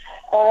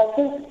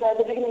 Since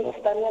the beginning of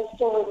the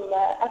rainstorm,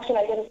 Action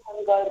Against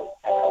Hunger,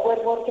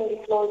 we're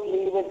working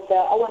closely with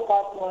our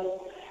partners,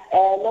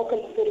 local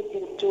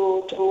authorities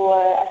to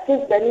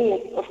assess the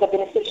needs of the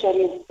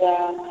beneficiaries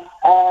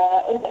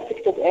in the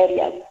affected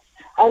areas.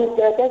 And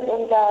based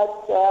on that,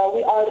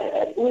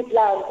 we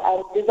planned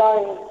and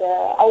designed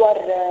our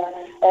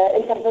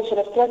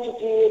intervention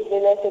strategy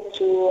related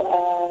to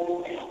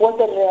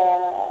water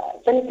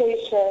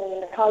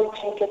sanitation,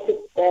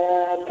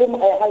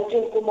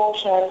 hygiene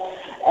promotion,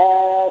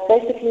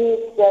 basically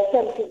the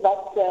services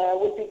that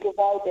will be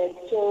provided.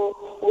 So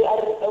we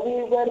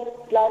were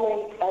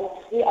planning, and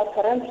we are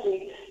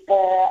currently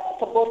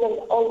supporting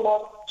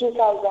almost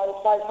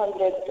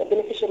 2,500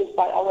 beneficiaries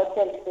by our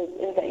services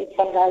in the East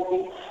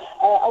Benghazi.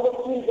 Our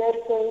team there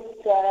since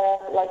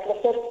the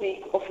first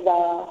week of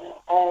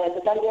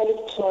the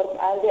Daniel storm,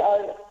 and they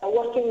are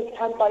working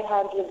hand by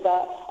hand with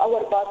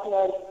our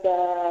partners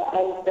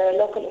and the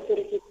local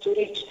authorities to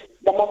reach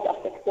the most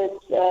affected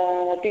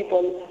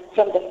people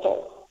from the storm.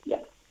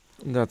 Yeah.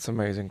 That's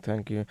amazing.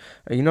 Thank you.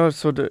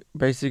 So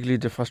basically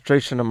the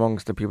frustration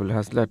amongst the people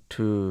has led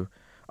to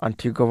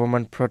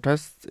anti-government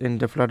protests in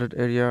the flooded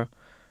area.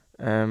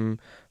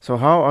 So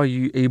how are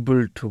you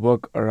able to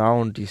work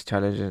around these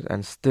challenges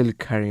and still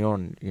carry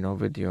on,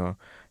 with your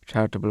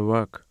charitable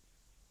work?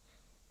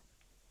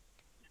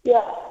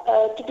 Yeah,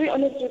 to be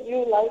honest with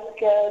you,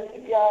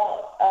 Libya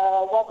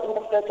was in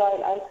the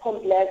fragile and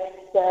complex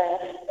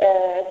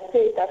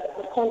state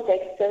and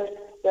context since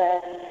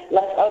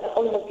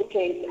almost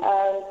decade,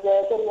 and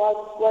there was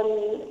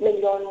 1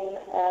 million,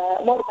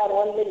 more than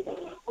 1 million,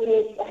 who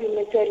needs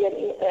humanitarian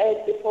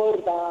aid before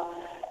the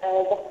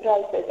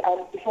crisis and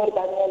before the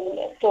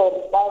Nile storm.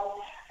 But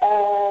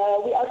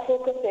we are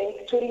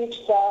focusing to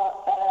reach the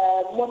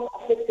most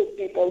affected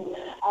people,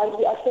 and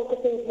we are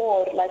focusing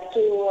more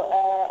to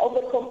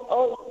overcome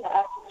all the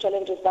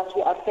challenges that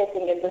we are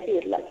facing in the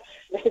field.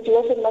 The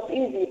situation is not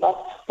easy,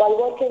 but by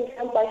working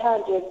hand by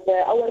hand with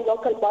our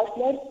local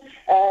partners,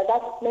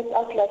 that makes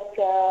us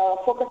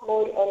focus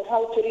more on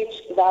how to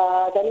reach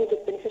the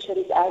needed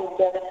beneficiaries and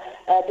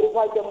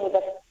provide them with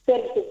the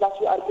services that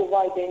we are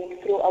providing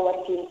through our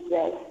teams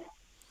there.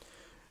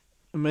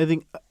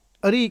 Amazing.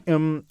 Areeg,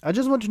 I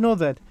just want to know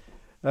that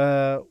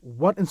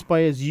what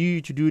inspires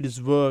you to do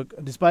this work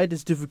despite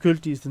its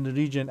difficulties in the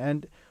region,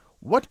 and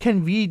what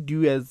can we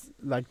do as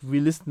we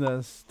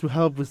listeners to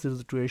help with the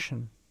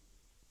situation?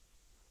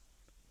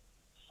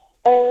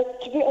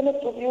 To be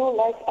honest with you, a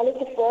lot of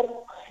work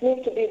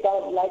needs to be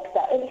done.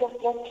 The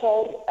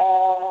infrastructure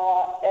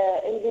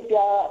in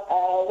Libya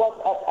was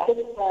a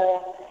bit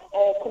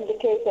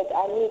complicated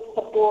and needs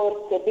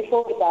support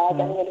before the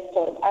Nile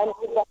storm. And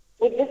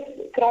with this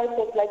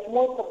crisis,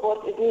 more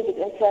support is needed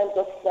in terms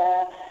of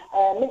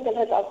mental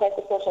health and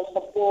psychosocial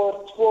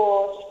support,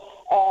 wash,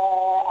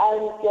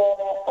 and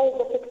all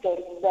the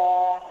sectors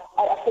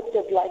are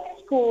affected,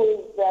 schools,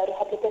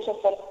 rehabilitation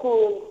for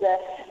schools,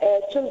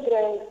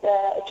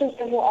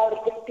 children who are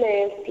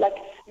displaced.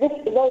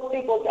 Those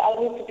people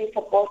need to be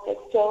supported.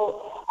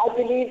 So I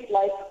believe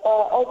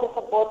all the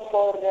support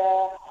for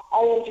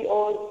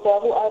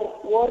INGOs who are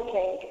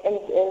working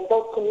in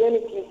those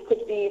communities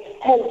could be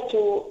helped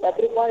to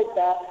provide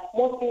the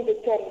most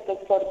needed services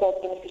for those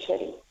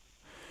beneficiaries.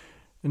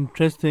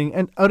 Interesting.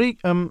 And Areeg,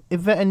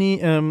 is there any?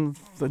 Do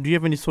you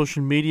have any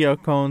social media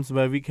accounts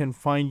where we can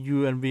find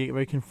you and where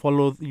we can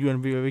follow you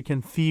and where we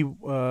can see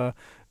the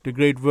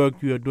great work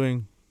you are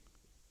doing?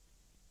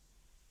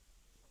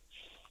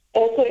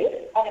 Sorry,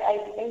 I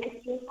didn't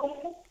get your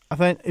question. I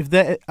think if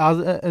there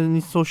are any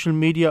social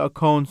media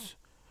accounts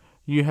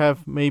you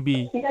have,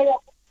 maybe. There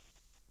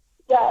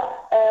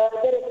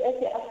is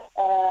ACF,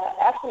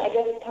 Action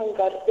Against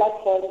Hunger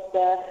platforms,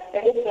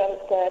 different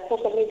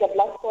social media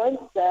platforms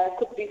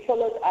could be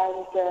followed,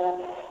 and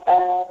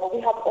we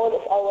have all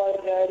of our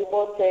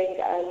reporting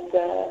and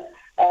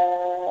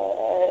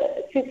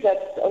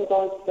features on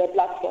those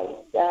platforms.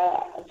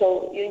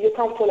 So you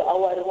can follow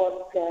our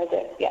work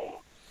there. Yeah.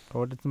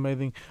 Oh, that's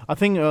amazing. I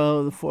think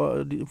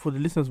for the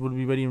listeners would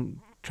be very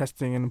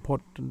interesting and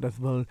important as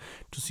well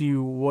to see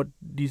what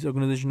these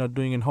organizations are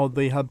doing and how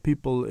they help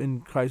people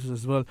in crisis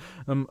as well.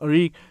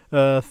 Areeg,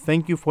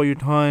 thank you for your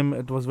time.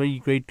 It was very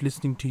great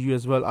listening to you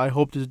as well. I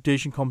hope the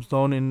situation comes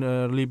down in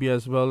Libya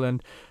as well,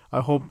 and I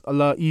hope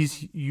Allah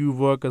ease you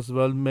work as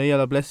well. May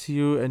Allah bless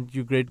you and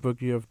your great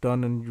work you have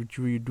done and which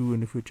you do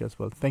in the future as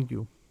well. Thank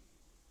you.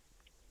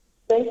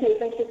 Thank you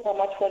so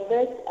much for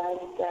this, and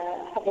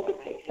have a good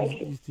day. Thank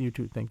you. You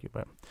too. Thank you.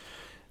 Bye.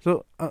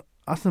 So,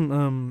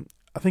 Asim,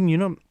 I think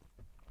the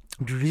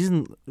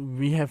reason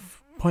we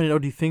have pointed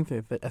out these things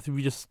that, as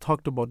we just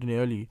talked about in the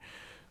early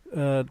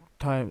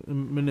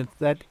minutes,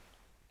 that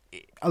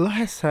Allah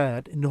has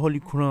said in the Holy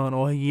Quran,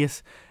 or He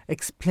has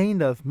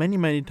explained us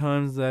many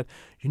times that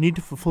you need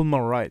to fulfill my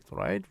rights,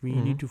 right? We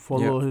need to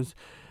follow His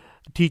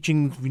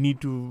teachings, we need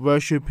to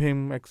worship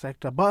Him,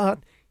 etc.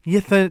 But He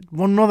has said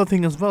one other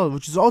thing as well,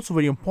 which is also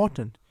very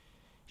important.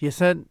 He has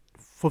said,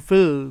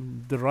 fulfill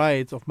the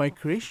rights of my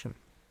creation.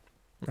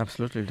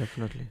 Absolutely,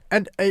 definitely.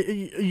 And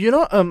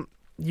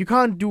you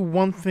can't do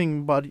one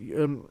thing, but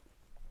you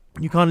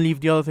can't leave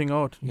the other thing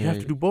out. You have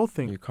to do both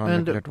things. You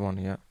can't neglect one.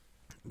 Yeah.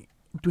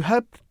 To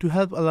help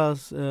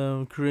Allah's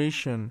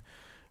creation,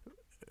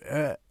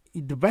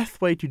 the best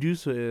way to do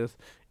so is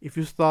if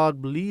you start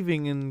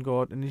believing in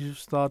God and if you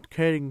start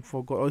caring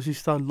for God, or if you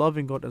start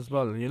loving God as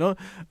well.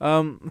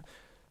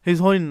 His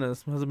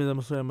Holiness,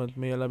 Muhammad,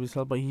 may Allah be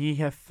salved, but he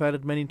has said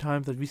it many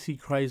times that we see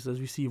crises,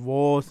 we see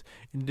wars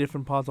in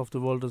different parts of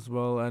the world as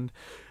well, and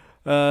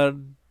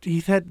he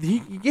said he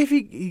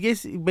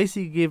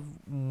basically gave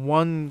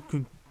one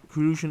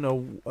conclusion or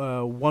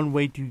one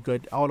way to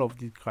get out of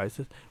this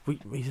crisis,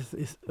 which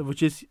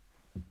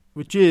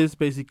is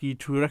basically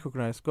to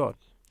recognize God.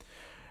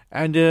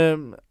 And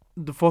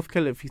the fourth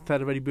caliph, he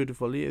said very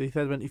beautifully. He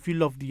said, if you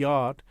love the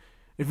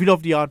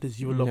artist,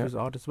 you will love his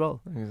art as well.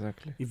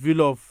 Exactly. If you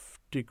love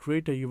the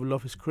creator, you will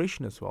love his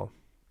creation as well.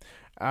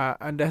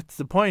 And that's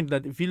the point,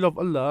 that if we love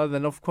Allah,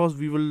 then of course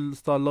we will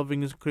start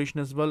loving His creation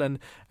as well. And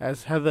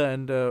as Heather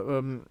and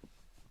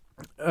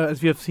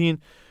as we have seen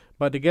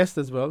by the guests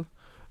as well,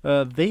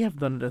 they have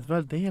done it as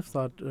well. They have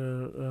started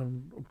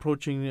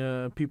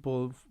approaching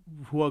people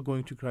who are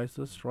going to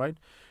crisis, right?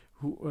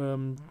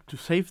 Who to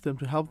save them,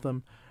 to help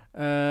them,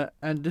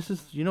 and this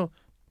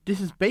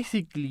is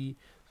basically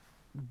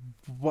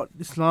what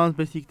Islam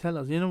basically tells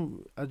us.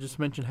 I just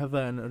mentioned Heather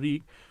and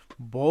Areeg,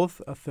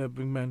 both are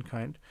serving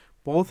mankind,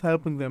 both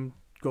helping them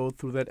go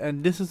through that.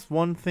 And this is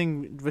one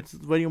thing which is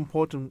very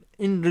important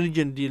in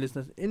religion, dear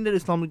listeners, in the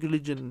Islamic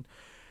religion.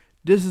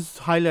 This is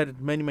highlighted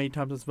many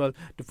times as well.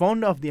 The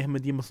founder of the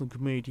Ahmadi Muslim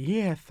community, he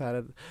has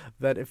said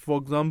that if, for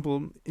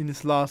example, in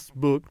his last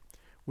book,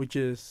 which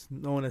is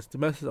known as The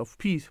Message of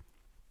Peace,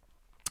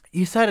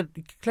 he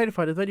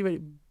clarified it very,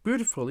 very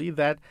beautifully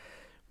that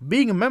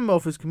being a member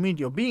of his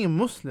community or being a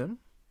Muslim,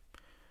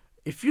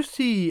 if you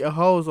see a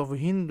house of a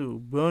Hindu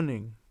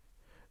burning,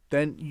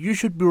 then you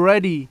should be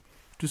ready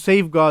to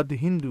safeguard the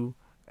Hindu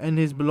and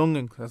his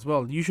belongings as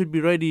well. You should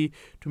be ready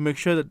to make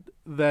sure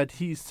that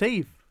he is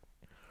safe.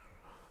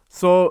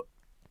 So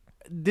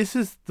this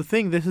is the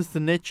thing, this is the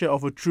nature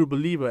of a true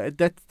believer.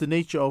 That's the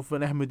nature of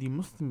an Ahmadi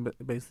Muslim,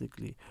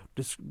 basically,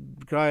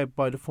 described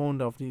by the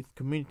founder of the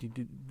community,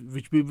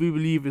 which we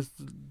believe is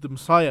the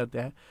Messiah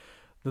there,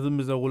 the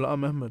Mirza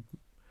Ghulam Ahmad.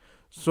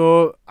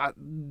 So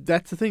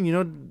that's the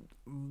thing,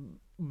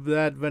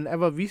 that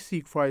whenever we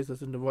see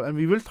crisis in the world, and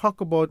we will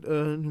talk about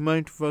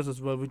Humanity First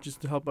as well, which is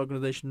the help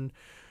organization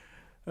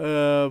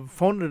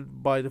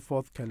founded by the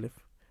fourth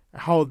caliph,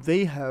 how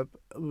they help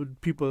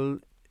people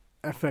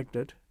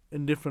affected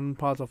in different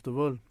parts of the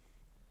world.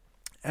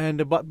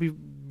 And but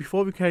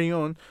before we carry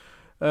on,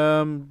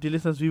 dear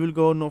listeners, we will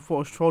go now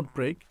for a short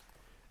break,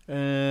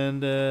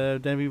 and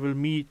then we will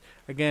meet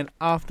again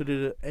after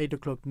the 8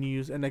 o'clock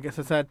news. And like I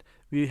said,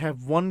 we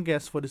have one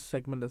guest for this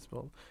segment as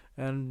well,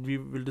 and we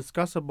will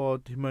discuss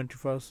about Humanity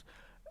First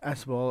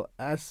as well,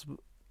 as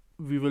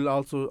we will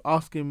also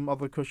ask him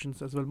other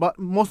questions as well. But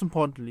most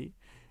importantly,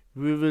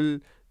 we will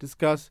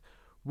discuss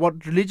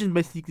what religion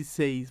basically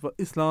says, what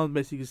Islam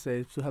basically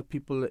says to help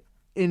people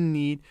in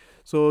need.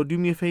 So do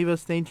me a favor,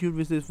 stay tuned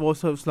with this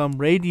Voice of Islam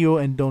radio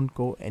and don't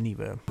go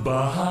anywhere.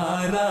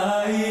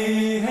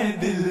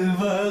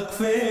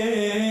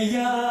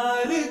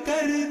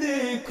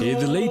 Hear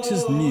the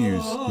latest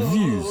news,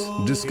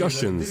 views,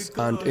 discussions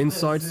and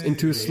insights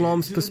into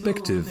Islam's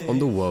perspective on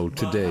the world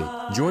today.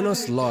 Join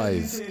us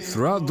live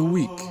throughout the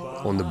week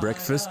on the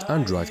breakfast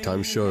and drive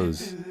time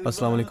shows.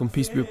 Assalamu alaikum,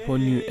 peace be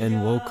upon you,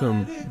 and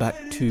welcome back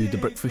to the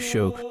breakfast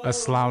show.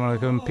 Assalamu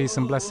alaikum, peace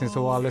and blessings to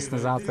all our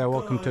listeners out there.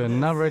 Welcome to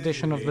another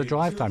edition of the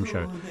Drive Time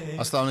Show.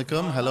 Assalamu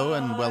alaikum, hello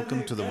and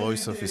welcome to the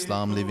Voice of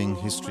Islam Living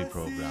History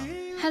program.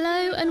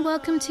 Hello and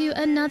welcome to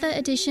another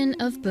edition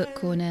of Book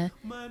Corner,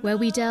 where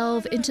we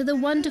delve into the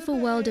wonderful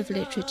world of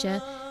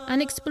literature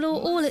and explore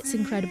all its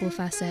incredible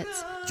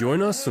facets.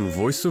 Join us on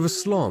Voice of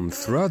Islam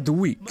throughout the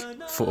week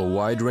for a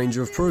wide range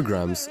of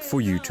programs for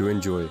you to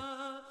enjoy.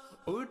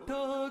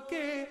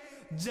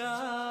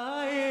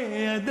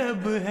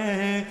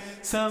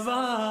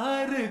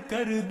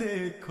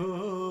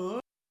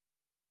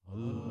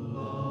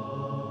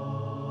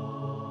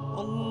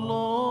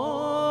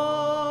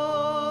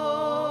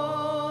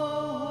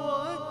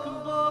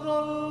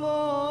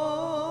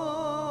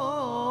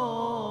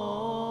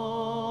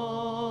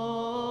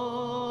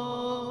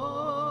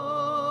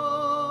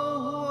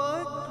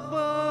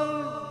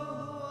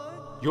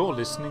 You're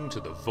listening to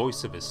the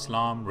Voice of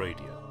Islam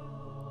radio,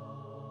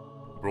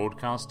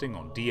 broadcasting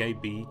on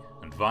DAB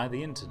and via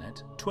the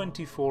internet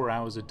 24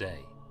 hours a day.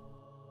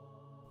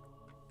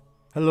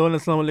 Hello and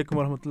assalamu alaikum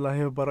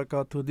warahmatullahi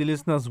wabarakatuh. Dear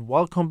listeners,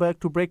 welcome back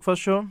to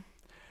Breakfast Show,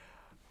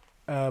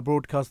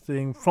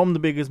 broadcasting from the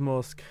biggest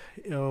mosque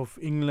of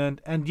England.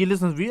 And dear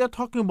listeners, we are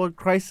talking about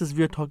crisis.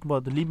 We are talking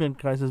about the Libyan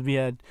crisis. We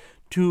had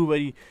two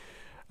very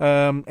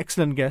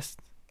excellent guests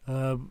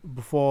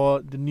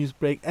before the news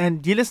break.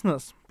 And dear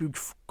listeners,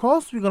 of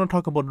course we're going to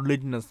talk about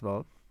religion as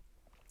well.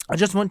 I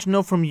just want to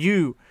know from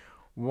you,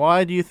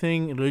 why do you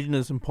think religion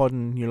is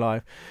important in your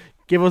life?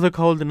 Give us a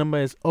call. The number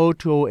is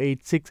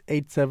 0208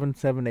 687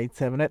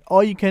 7878,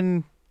 or you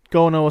can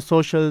go on our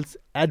socials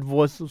at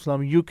Voice of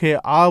Islam UK.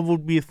 I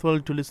would be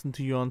thrilled to listen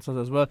to your answers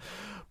as well.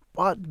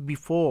 But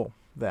before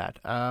that,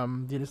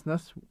 dear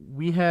listeners,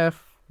 we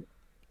have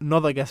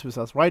another guest with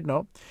us right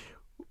now,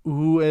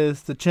 who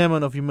is the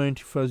chairman of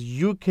Humanity First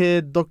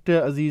UK,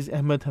 Dr. Aziz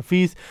Ahmad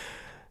Hafiz.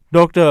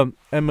 Dr.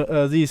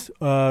 Aziz,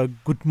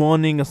 good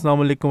morning.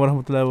 Assalamu alaikum wa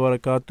rahmatullahi wa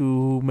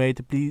barakatuh. May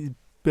the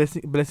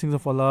blessings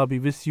of Allah be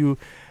with you,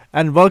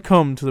 and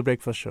welcome to the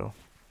Breakfast Show.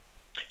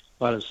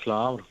 Wa alaikum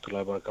assalam wa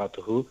rahmatullahi wa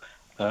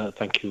barakatuh.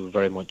 Thank you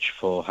very much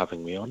for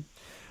having me on.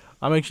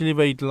 I'm actually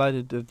very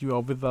delighted that you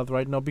are with us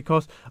right now,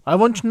 because I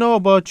want to know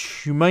about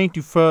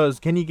Humanity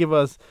First. Can you give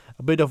us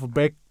a bit of a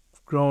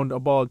background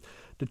about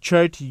the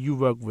charity you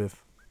work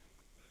with?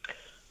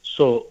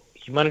 So,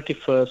 Humanity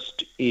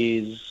First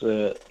is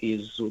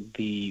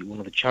one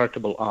of the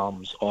charitable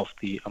arms of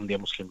the Ahmadiyya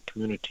Muslim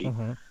community,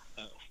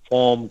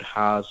 formed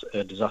as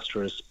a disaster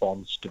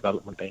response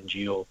development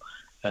NGO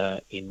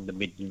in the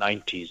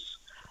mid-90s.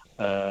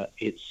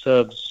 It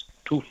serves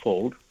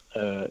twofold: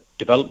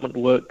 development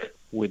work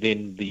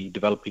within the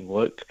developing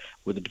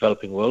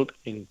world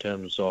in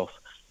terms of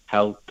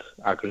health,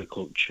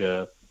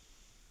 agriculture,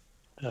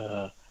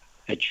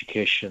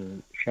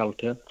 education,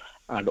 shelter,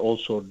 and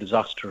also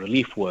disaster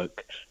relief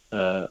work,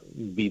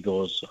 be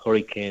those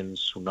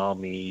hurricanes,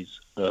 tsunamis,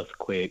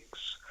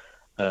 earthquakes,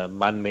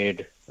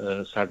 man-made,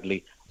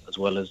 sadly, as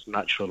well as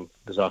natural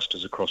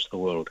disasters across the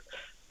world.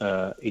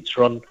 It's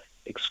run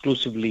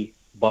exclusively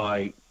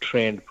by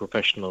trained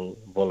professional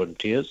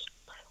volunteers.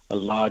 A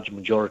large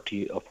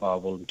majority of our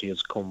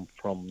volunteers come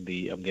from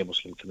the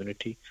Muslim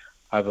community.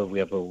 However, we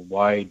have a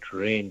wide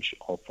range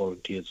of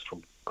volunteers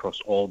from across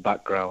all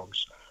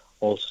backgrounds,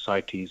 all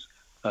societies,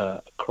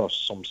 across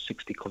some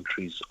 60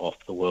 countries of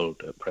the world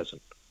at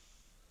present.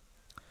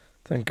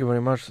 Thank you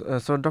very much.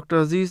 So, Dr.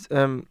 Aziz,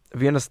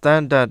 we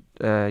understand that,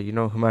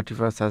 Humanity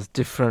First has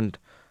different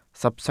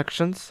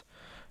subsections,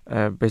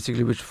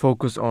 basically which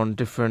focus on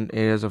different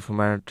areas of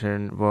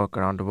humanitarian work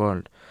around the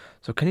world.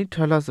 So can you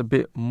tell us a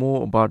bit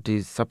more about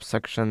these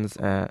subsections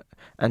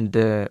and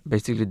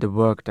basically the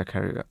work that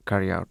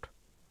carry out?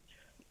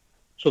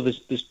 So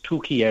there's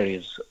two key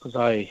areas. As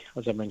I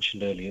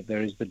mentioned earlier,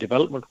 there is the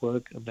development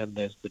work and then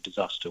there's the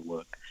disaster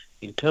work.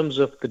 In terms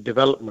of the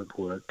development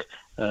work,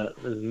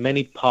 there's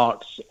many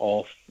parts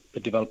of the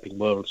developing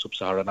world,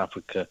 sub-Saharan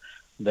Africa.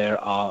 There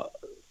are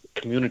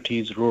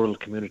communities, rural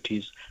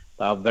communities,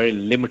 that have very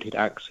limited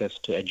access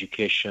to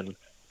education,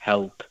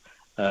 health,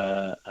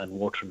 and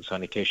water and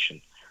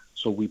sanitation.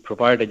 So we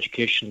provide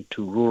education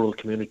to rural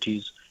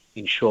communities,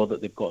 ensure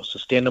that they've got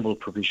sustainable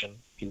provision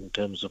in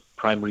terms of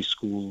primary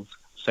schools,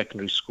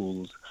 secondary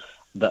schools,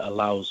 that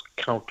allows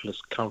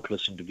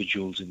countless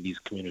individuals in these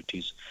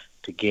communities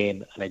to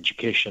gain an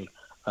education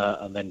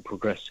and then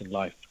progress in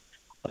life.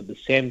 At the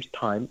same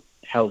time,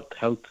 health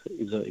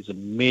is a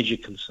major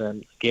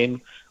concern, again,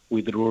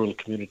 with the rural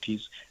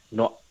communities,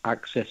 not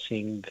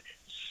accessing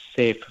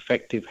safe,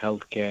 effective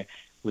healthcare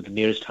with the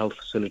nearest health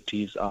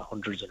facilities are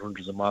hundreds and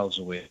hundreds of miles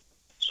away.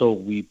 So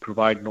we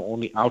provide not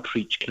only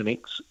outreach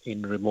clinics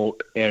in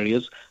remote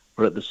areas,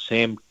 but at the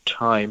same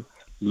time,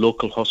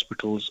 local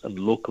hospitals and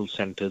local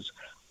centres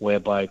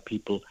whereby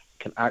people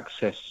can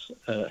access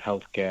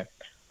healthcare.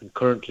 And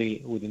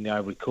currently within the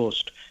Ivory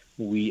Coast,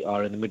 we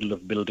are in the middle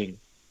of building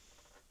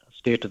a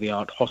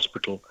state-of-the-art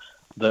hospital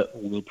that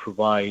will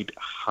provide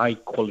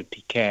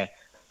high-quality care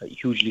at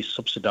hugely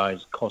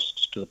subsidised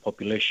costs to the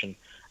population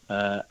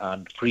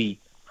and free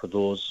for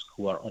those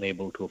who are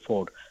unable to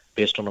afford,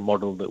 based on a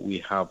model that we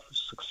have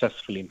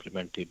successfully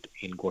implemented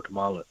in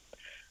Guatemala.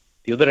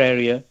 The other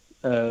area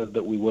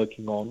that we're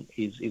working on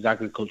is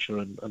agriculture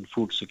and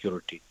food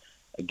security.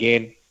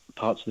 Again,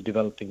 parts of the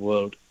developing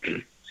world,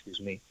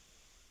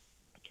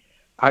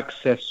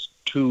 access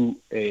to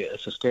a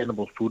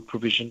sustainable food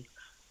provision,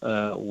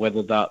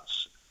 whether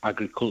that's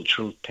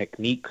agricultural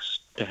techniques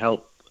to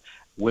help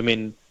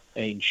women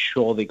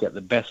ensure they get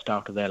the best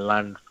out of their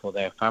land for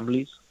their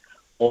families,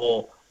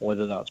 or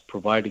whether that's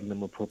providing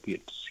them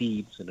appropriate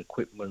seeds and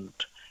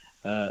equipment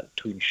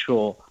to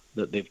ensure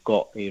that they've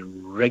got a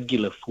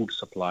regular food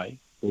supply,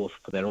 both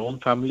for their own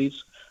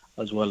families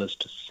as well as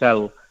to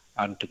sell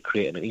and to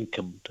create an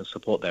income to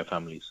support their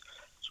families.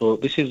 So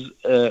this is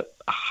a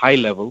high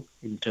level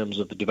in terms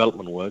of the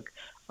development work.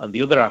 And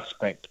the other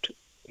aspect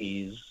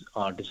is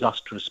our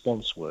disaster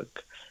response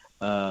work.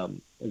 As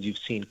you've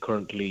seen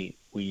currently,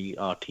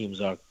 our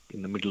teams are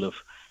in the middle of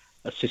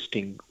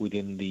assisting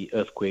within the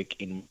earthquake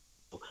in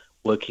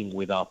working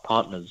with our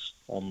partners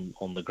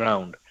on the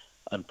ground,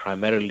 and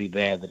primarily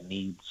there the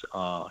needs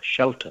are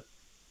shelter.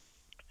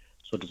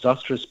 So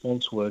disaster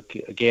response work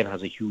again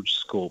has a huge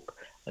scope,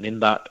 and in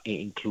that it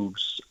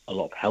includes a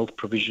lot of health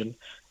provision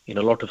in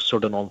a lot of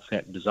sudden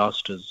onset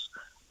disasters,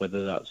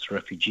 whether that's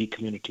refugee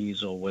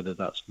communities or whether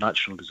that's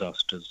natural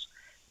disasters.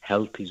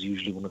 Health is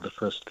usually one of the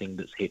first things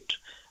that's hit,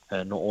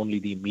 not only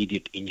the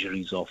immediate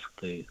injuries of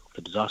the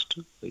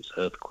disaster, it's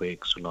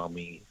earthquake,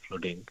 tsunami,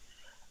 flooding,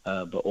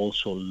 but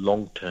also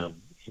long-term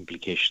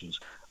implications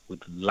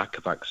with lack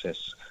of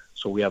access.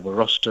 So we have a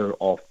roster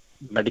of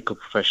medical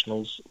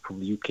professionals from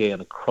the UK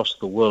and across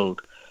the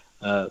world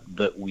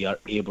that we are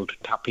able to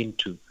tap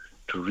into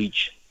to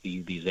reach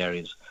these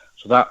areas.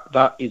 So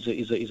that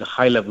is a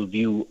high-level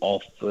view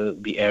of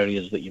the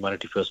areas that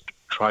Humanity First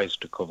tries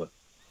to cover.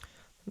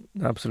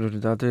 Absolutely,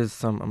 that is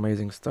some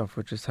amazing stuff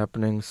which is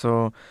happening.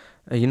 So,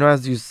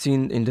 as you've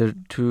seen in the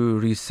two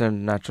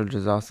recent natural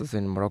disasters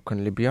in Morocco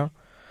and Libya,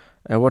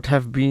 what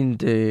have been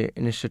the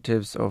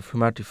initiatives of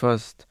Humanity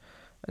First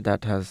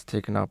that has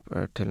taken up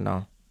till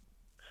now?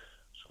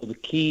 So the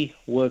key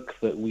work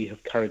that we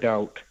have carried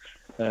out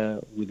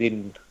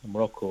within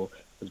Morocco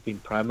has been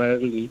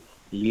primarily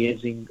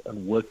liaising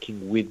and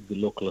working with the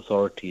local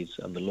authorities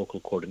and the local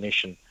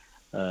coordination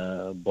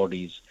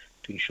bodies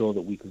to ensure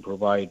that we can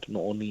provide not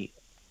only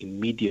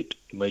immediate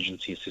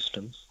emergency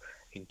assistance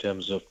in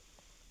terms of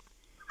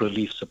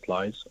relief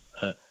supplies,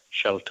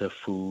 shelter,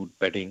 food,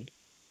 bedding,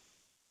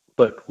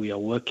 but we are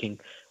working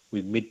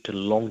with mid to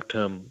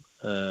long-term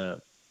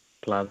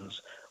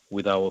plans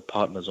with our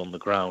partners on the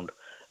ground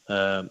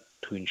to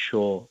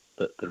ensure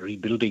that the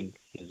rebuilding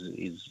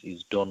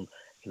is done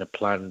in a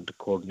planned,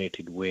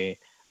 coordinated way,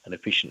 an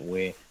efficient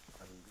way,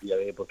 and we are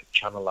able to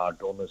channel our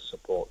donors'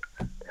 support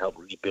to help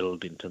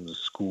rebuild in terms of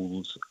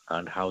schools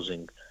and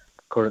housing.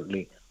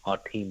 Currently, our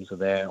teams are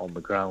there on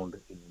the ground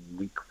in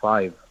week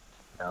 5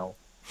 now,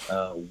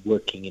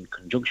 working in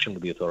conjunction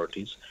with the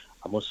authorities.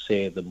 I must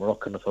say the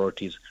Moroccan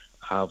authorities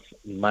have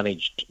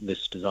managed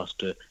this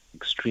disaster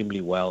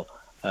extremely well.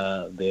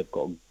 They've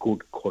got a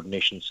good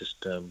coordination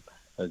system,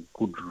 a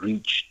good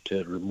reach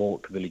to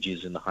remote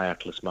villages in the high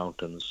Atlas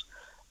Mountains,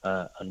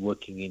 and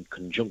working in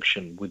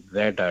conjunction with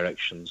their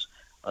directions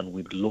and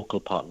with local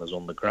partners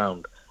on the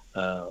ground.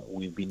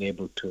 We've been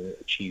able to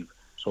achieve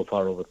so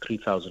far over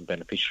 3,000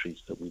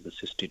 beneficiaries that we've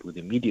assisted with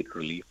immediate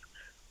relief,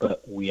 but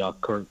we are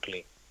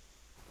currently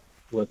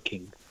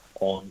working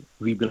on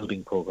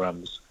rebuilding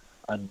programs.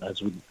 And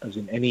as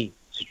in any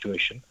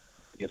situation,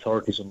 the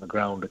authorities on the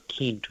ground are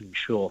keen to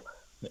ensure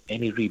that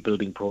any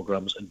rebuilding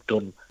programs are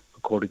done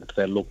according to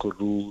their local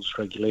rules,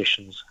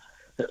 regulations,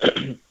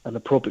 and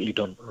appropriately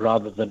done,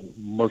 rather than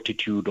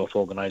multitude of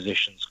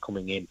organizations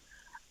coming in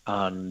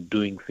and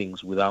doing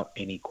things without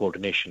any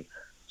coordination.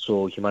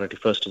 So Humanity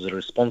First, as a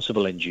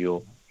responsible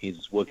NGO,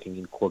 is working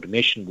in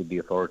coordination with the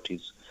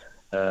authorities.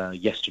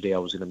 Yesterday I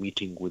was in a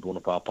meeting with one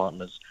of our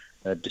partners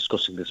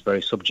discussing this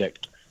very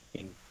subject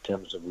in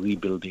terms of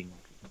rebuilding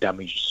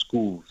damaged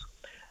schools.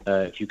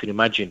 If you can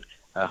imagine,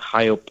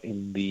 high up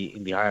in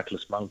the high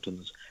Atlas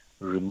Mountains,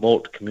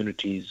 remote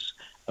communities,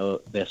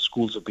 their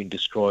schools have been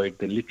destroyed.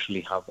 They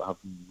literally have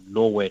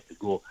nowhere to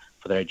go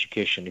for their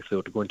education. If they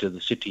were to go into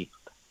the city,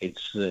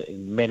 it's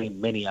in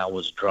many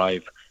hours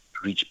drive to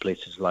reach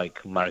places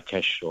like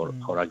Marrakesh or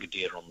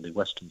Agadir on the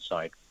western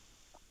side.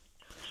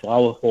 So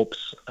our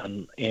hopes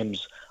and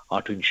aims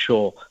are to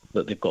ensure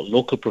that they've got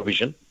local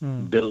provision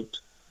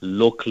built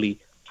locally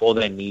for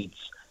their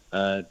needs,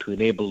 to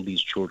enable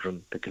these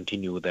children to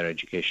continue with their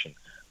education.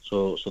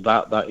 So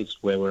that is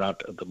where we're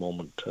at the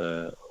moment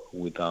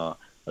with our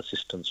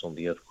assistance on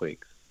the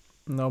earthquake.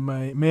 Now,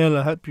 may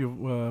Allah help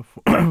you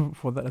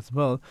for that as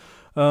well.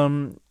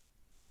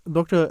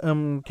 Doctor,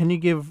 can you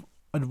give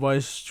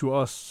advice to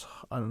us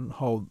on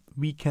how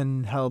we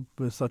can help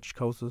with such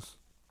causes?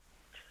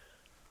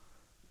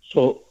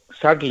 So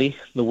sadly,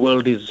 the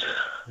world is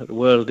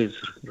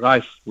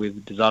rife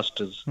with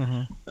disasters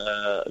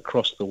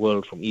across the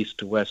world, from east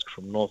to west,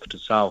 from north to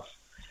south,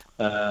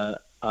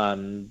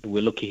 and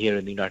we're lucky here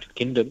in the United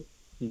Kingdom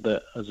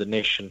that as a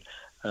nation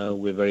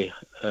we're very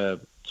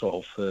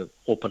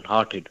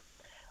open-hearted,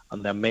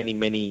 and there are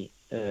many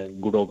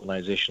good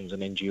organizations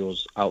and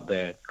NGOs out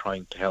there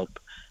trying to help.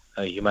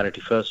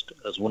 Humanity First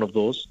as one of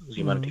those.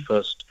 Humanity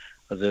First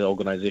as an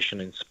organization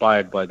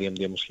inspired by the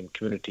Ahmadiyya Muslim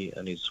community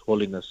and His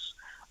Holiness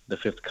the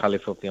fifth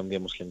Caliph of the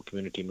Ahmadiyya Muslim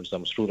community, Mirza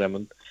Masroor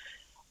Ahmad,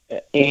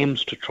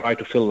 aims to try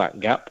to fill that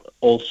gap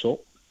also.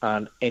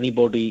 And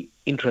anybody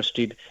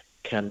interested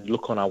can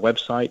look on our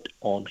website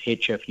on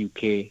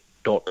hfuk.org,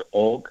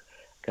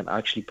 can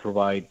actually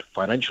provide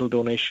financial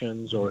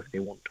donations, or if they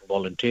want to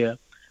volunteer.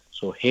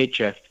 So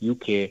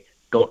hfuk.org,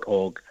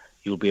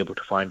 you'll be able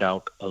to find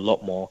out a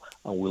lot more,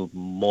 and we'll be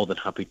more than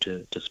happy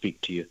to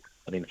speak to you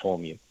and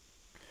inform you.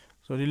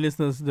 So the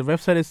listeners, the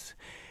website is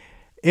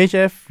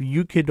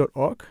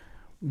hfuk.org,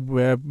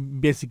 where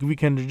basically we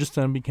can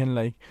register and we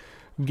can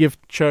give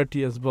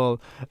charity as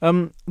well.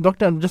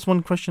 Doctor, just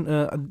one question.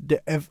 Are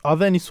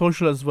there any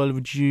social as well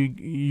which you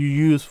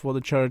use for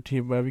the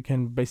charity, where we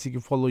can basically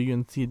follow you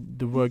and see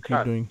the work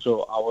you're doing?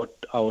 So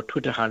our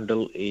Twitter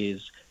handle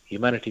is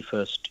Humanity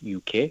First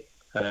UK,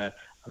 and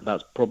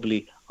that's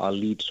probably our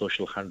lead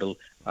social handle,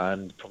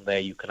 and from there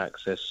you can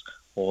access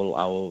all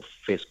our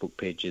Facebook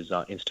pages,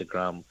 our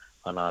Instagram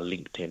and our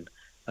LinkedIn.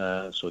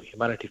 So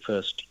Humanity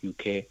First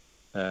UK,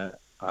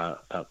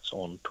 that's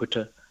on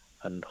Twitter,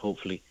 and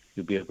hopefully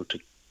you'll be able to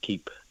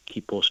keep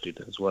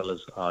posted, as well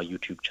as our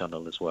YouTube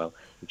channel as well,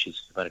 which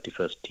is Humanity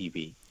First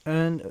TV.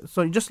 And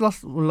so just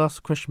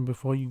last question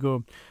before you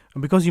go,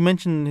 because you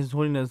mentioned His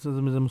Holiness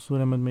Mirza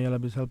Masroor Ahmad, may Allah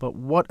be his help,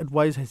 what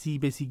advice has he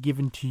basically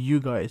given to you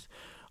guys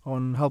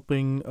on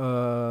helping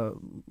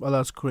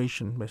Allah's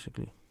creation,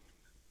 basically?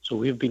 So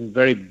we've been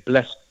very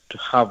blessed to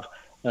have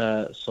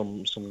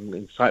some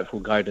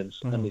insightful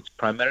guidance, and it's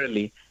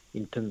primarily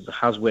in terms of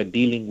how we're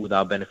dealing with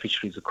our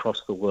beneficiaries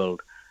across the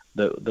world,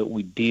 that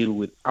we deal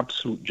with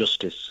absolute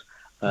justice.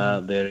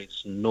 There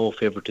is no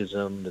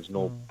favoritism, there's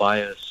no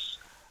bias.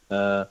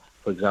 For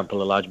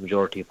example, a large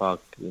majority of our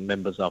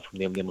members are from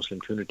the Ahmadiyya Muslim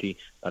community.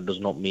 That does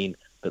not mean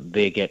that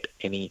they get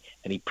any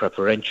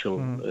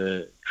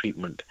preferential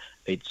treatment.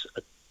 It's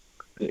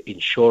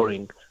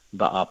ensuring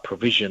that our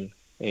provision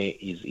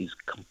is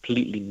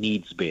completely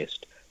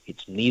needs-based.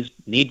 It's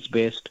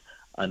needs-based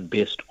and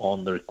based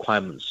on the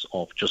requirements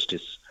of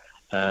justice,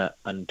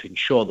 and to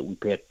ensure that we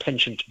pay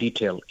attention to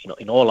detail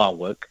in all our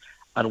work,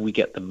 and we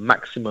get the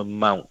maximum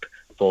amount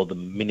for the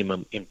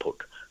minimum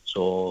input.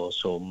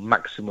 So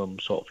maximum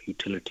sort of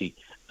utility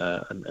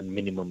and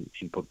minimum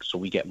input, so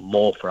we get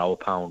more for our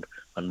pound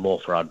and more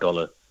for our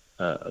dollar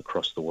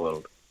across the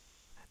world.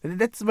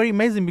 That's very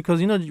amazing,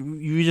 because you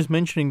were just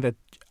mentioning that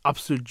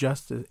absolute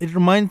justice. It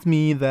reminds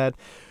me that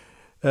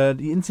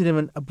the incident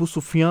when Abu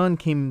Sufyan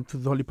came to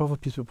the Holy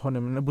Prophet, peace be upon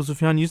him, and Abu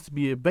Sufyan used to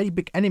be a very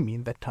big enemy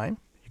in that time.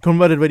 He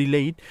converted very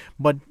late,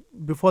 but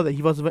before that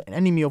he was an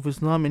enemy of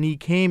Islam, and he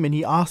came and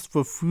he asked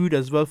for food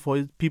as well for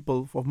his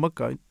people of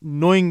Mecca,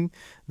 knowing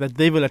that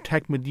they will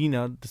attack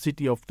Medina, the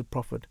city of the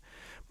Prophet.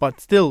 But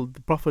still,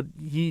 the Prophet,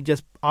 he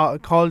just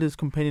called his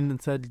companion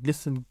and said,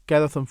 listen,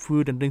 gather some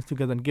food and drinks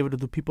together and give it to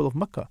the people of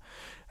Mecca.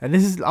 And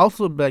this is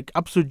also like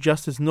absolute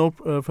justice, no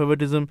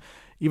favoritism,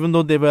 even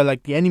though they were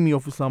like the enemy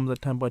of Islam at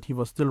that time, but he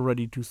was still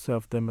ready to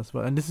serve them as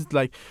well. And this is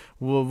like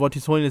what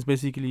His Holiness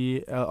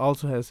basically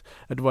also has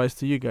advised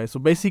to you guys.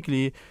 So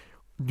basically,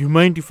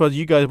 humanity first,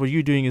 you guys, what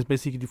you're doing is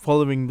basically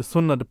following the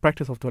sunnah, the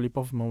practice of the Holy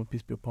Prophet Muhammad,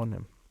 peace be upon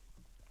him.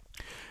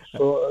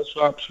 So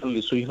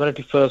absolutely. So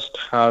Humanity First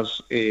has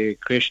a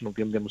creation of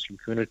the Muslim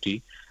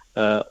community,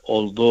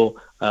 although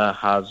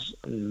has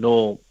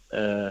no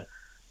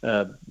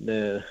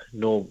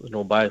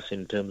bias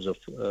in terms of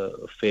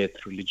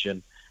faith,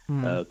 religion,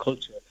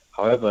 culture.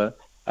 However,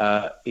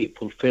 it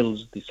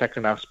fulfills the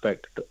second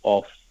aspect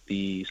of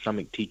the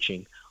Islamic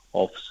teaching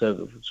of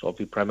service,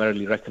 of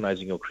primarily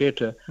recognizing your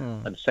Creator,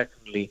 and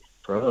secondly,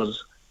 for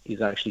us, is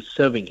actually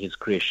serving His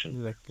creation.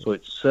 Exactly. So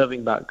it's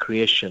serving that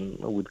creation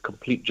with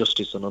complete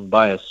justice and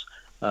unbias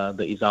that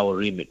is our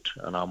remit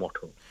and our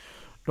motto.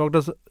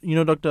 Dr.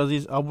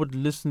 Aziz, I would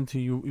listen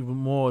to you even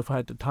more if I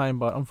had the time,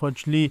 but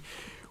unfortunately,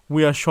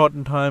 we are short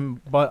in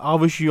time. But I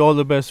wish you all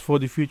the best for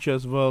the future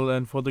as well,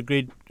 and for the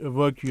great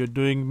work you're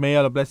doing. May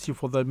Allah bless you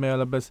for that. May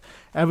Allah bless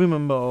every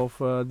member of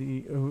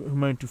the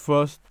Humanity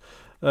First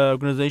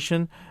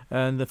organization,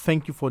 and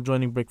thank you for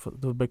joining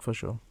the Breakfast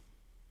Show.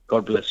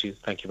 God bless you.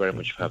 Thank you very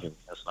much for having me.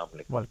 Assalamu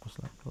alaikum. Wa alaikum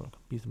assalam.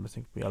 Peace and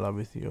blessings be Allah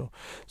with you.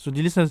 So,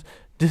 dear listeners,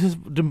 this is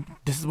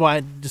why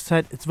I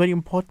decided it's very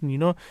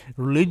important.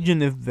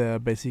 Religion is there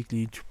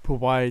basically to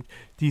provide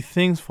these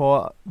things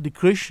for the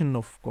creation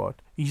of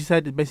God. He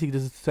said that basically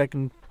this is the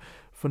second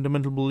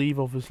fundamental belief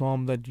of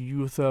Islam, that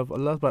you serve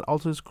Allah, but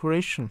also His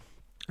creation.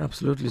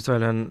 Absolutely,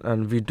 Sahil,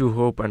 and we do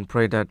hope and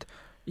pray that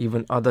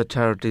even other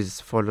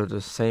charities follow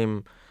the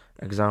same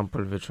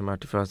example which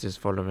Humanity First is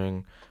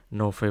following.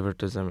 No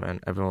favoritism,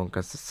 and everyone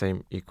gets the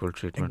same equal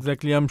treatment.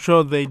 Exactly, I'm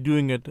sure they're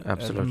doing it.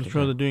 Absolutely, I'm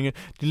sure they're doing it.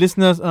 The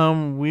listeners,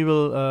 we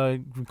will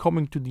be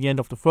coming to the end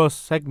of the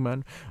first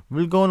segment.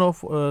 We'll go on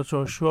off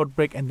to a short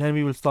break, and then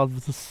we will start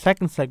with the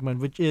second segment,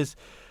 which is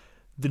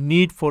the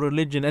need for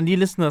religion. And the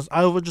listeners,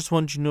 I would just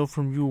want to know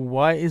from you,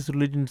 why is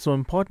religion so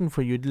important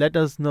for you? Let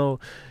us know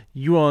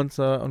your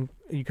answer.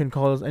 You can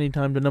call us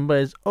anytime. The number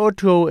is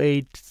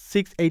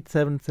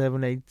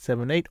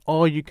 0208-687-7878,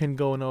 or you can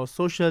go on our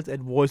socials at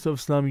Voice of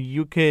Islam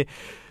UK.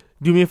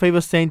 Do me a favor,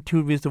 stay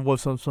tuned with the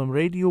Voice of Islam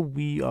Radio.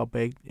 We are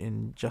back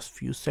in just a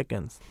few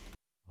seconds.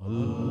 Allah,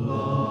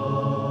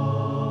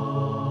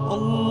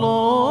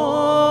 Allahu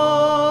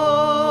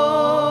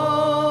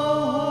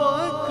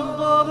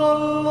Akbar,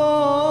 Allah.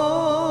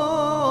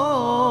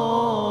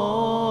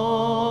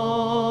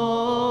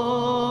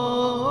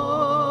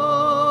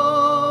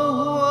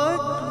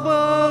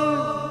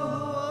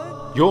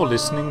 You're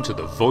listening to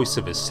the Voice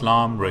of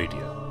Islam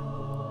Radio,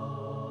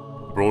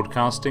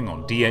 broadcasting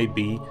on DAB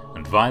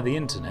and via the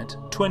internet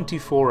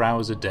 24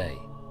 hours a day.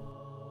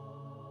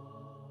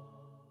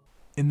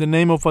 In the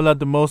name of Allah,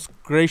 the most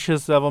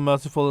gracious, ever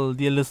merciful,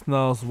 dear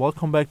listeners,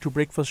 welcome back to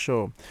Breakfast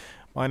Show.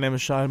 My name is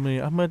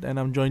Shahil Ahmad, and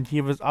I'm joined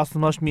here with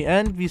Asim, Hashmi,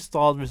 and we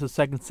start with the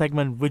second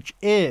segment, which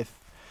is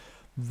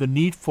the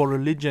need for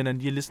religion.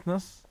 And dear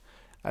listeners,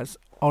 as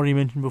already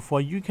mentioned before,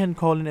 you can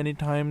call in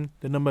anytime.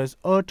 The number is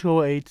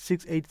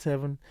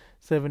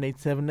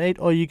 0208-687-7878,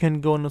 or you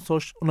can go on our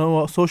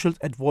socials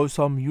at Voice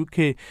of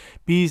UK.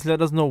 Please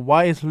let us know,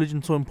 why is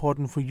religion so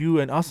important for you?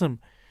 And Asim,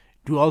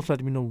 do also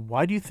let me know,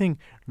 why do you think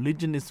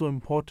religion is so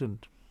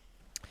important?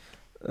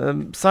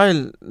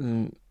 Sahil,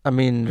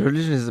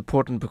 religion is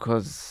important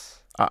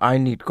because I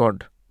need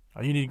God.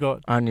 You need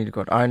God? I need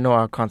God. I know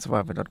I can't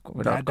survive without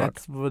God.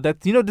 That's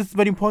this is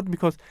very important,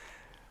 because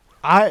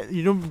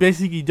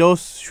basically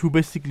those who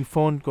basically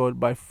found God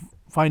by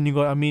finding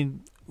God,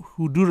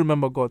 who do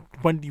remember God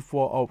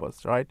 24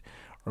 hours, right?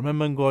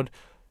 Remembering God,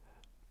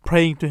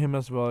 praying to Him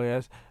as well,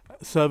 yes,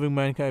 serving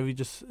mankind. We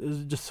just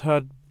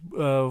heard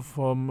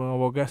from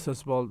our guests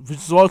as well, which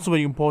is also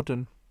very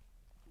important.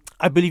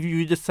 I believe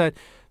you just said,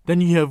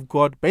 then you have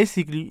God.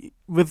 Basically,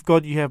 with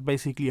God, you have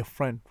basically a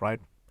friend, right?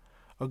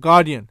 A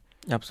guardian.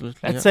 Absolutely.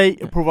 Let's say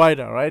a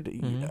provider, right?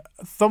 Mm-hmm.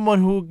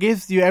 Someone who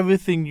gives you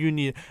everything you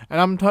need. And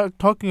I'm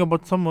talking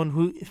about someone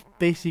who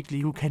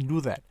can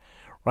do that,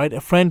 right? A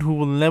friend who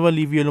will never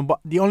leave you alone. But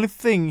the only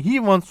thing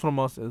he wants from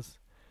us is,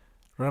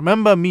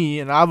 remember me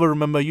and I will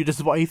remember you. This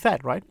is what he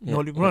said, right? Yeah,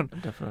 Holy Quran.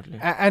 Yeah, definitely.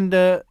 And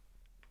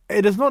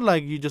it is not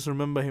like you just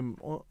remember him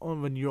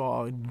when you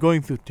are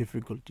going through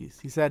difficulties.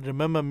 He said,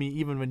 remember me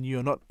even when you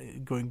are not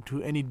going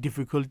through any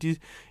difficulties.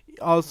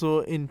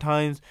 Also in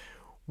times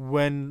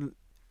when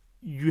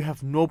you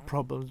have no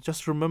problems,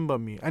 just remember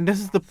me. And this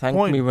is the point.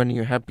 Thank me when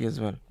you're happy as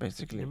well,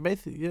 basically.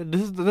 Yeah,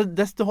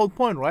 that's the whole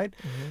point, right?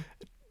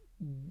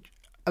 Mm-hmm.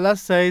 Allah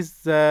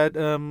says that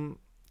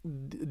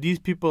these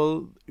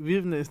people,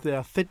 even if they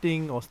are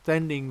sitting or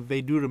standing,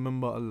 they do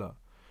remember Allah.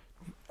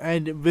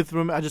 And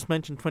I just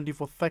mentioned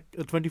 24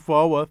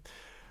 hours,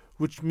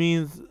 which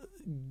means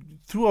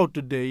throughout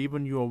the day,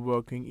 even you are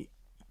working,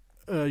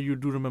 you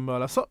do remember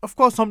Allah. So, of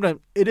course, sometimes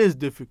it is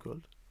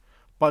difficult.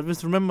 But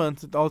with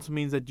remembrance, it also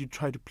means that you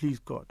try to please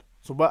God.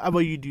 So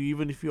whatever you do,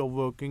 even if you are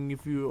working,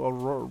 if you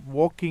are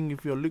walking,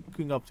 if you are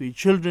looking after your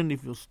children,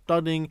 if you're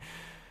studying,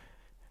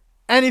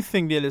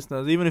 anything, dear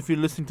listeners, even if you're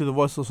listening to the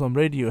Voice of Islam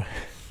radio,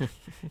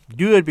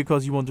 do it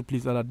because you want to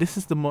please Allah. This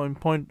is the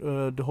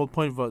whole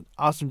point of what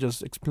Asim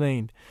just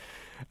explained.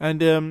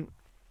 And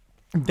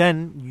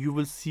then you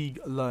will see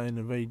Allah in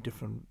a very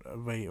different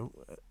way,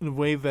 in a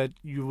way that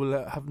you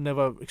will have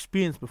never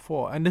experienced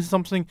before. And this is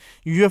something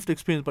you have to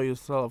experience by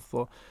yourself.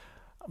 So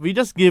we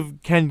just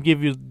can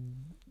give you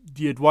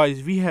the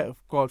advice we have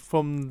got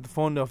from the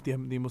founder of the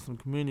Muslim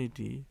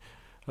community,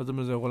 Hazrat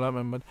Mirza Ghulam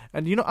Ahmad.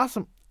 And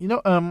Asim,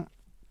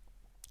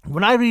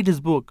 when I read his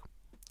book,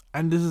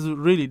 and this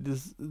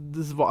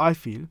is what I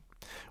feel,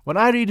 when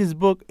I read his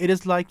book, it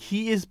is like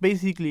he is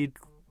basically,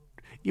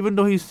 even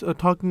though he's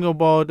talking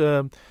about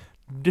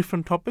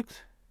different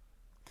topics,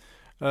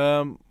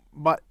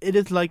 but it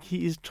is like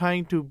he is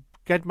trying to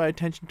get my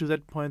attention to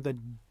that point that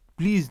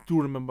please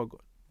do remember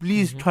God.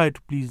 Please try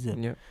to please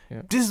Him. Yeah.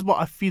 This is what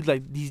I feel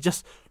like. He's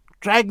just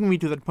dragging me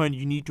to that point.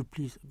 You need to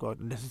please God,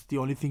 and this is the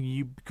only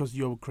thing because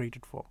you were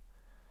created for.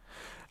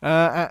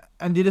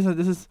 And this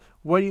is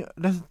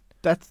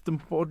that's the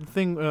important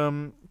thing.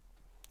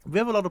 We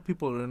have a lot of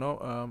people,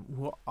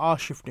 who are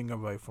shifting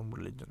away from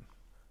religion,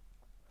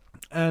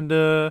 and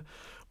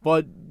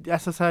but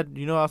as I said,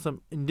 Asim,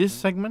 in this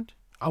segment,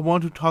 I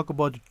want to talk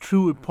about the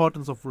true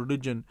importance of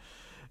religion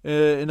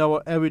in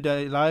our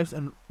everyday lives,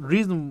 and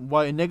reason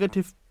why a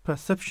negative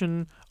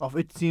perception of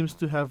it seems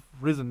to have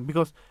risen,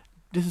 because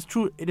this is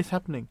true, it is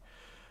happening,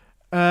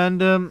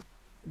 and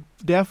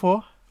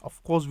therefore,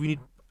 of course, we need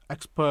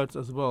experts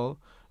as well,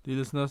 the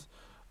listeners.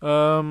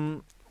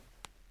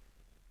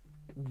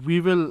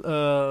 We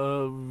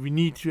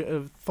need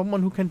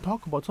someone who can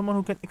talk about, someone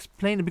who can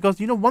explain it, because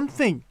one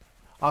thing,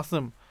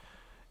 Asim,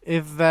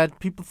 is that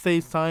people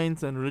say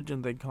science and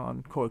religion, they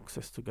can't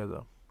coexist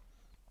together.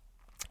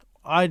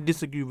 I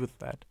disagree with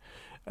that.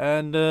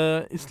 And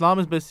Islam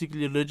is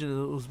basically a religion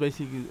who's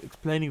basically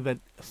explaining that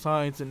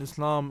science and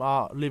Islam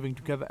are living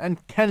together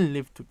and can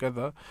live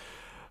together.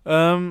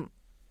 Dear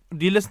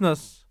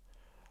listeners,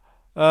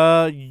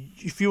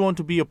 if you want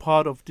to be a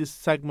part of this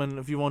segment,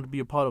 if you want to be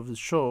a part of this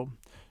show,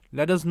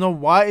 let us know,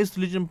 why is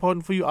religion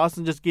important for you.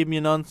 Asim just gave me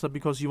an answer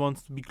because he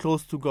wants to be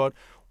close to God.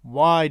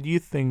 Why do you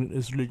think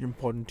is religion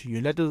important to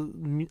you? Let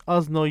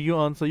us know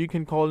your answer. You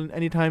can call in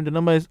anytime. The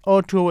number is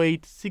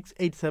 0208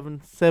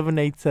 687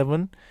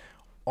 787.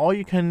 Or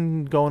you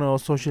can go on our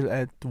social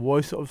at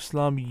Voice of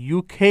Islam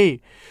UK.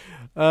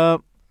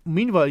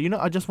 Meanwhile,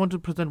 I just want to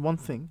present one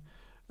thing.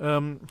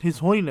 His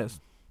Holiness,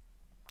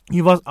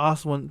 he was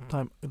asked one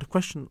time, the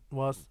question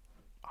was,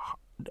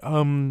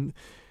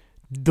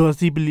 does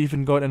he believe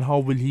in God, and how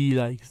will he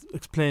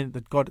explain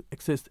that God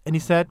exists? And he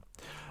said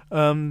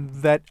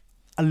that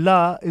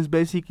God is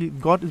basically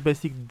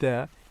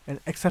there and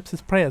accepts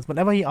his prayers.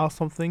 Whenever he asks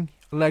something,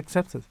 Allah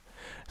accepts it.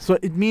 So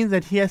it means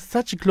that he has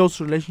such a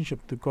close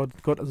relationship to God.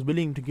 God is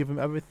willing to give him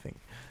everything.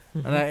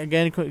 And I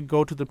again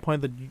go to the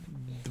point that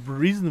the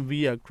reason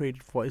we are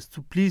created for is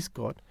to please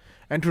God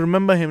and to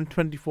remember Him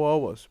 24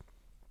 hours.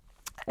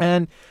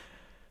 And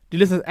the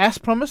listeners, as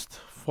promised,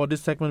 for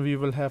this segment we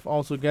will have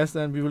also guests,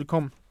 and we will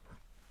come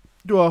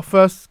to our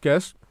first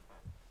guest.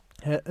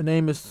 Her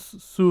name is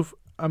Suf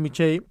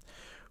Amichay,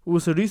 who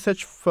is a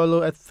research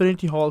fellow at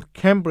Trinity Hall,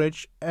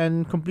 Cambridge,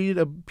 and completed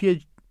a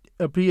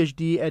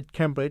PhD at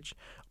Cambridge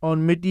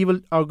on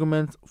medieval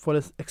arguments for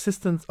the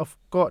existence of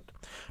God.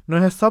 Now,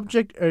 her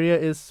subject area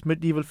is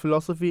medieval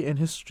philosophy and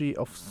history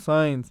of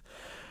science.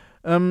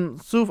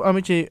 Suf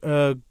Amichay,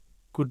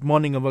 good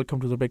morning and welcome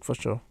to the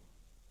Breakfast Show.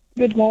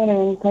 Good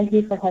morning. Thank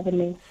you for having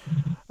me.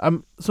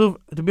 So,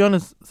 to be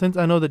honest, since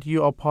I know that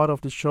you are part of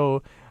the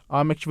show,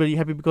 I'm actually very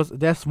happy because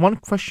there's one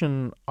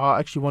question I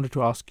actually wanted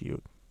to ask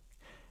you.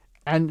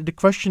 And the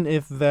question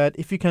is that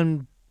if you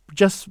can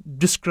just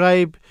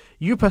describe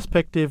your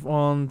perspective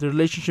on the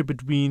relationship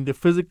between the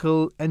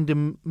physical and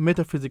the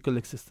metaphysical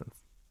existence.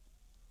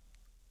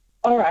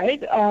 All right.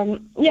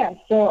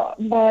 So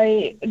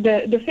by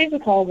the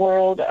physical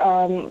world,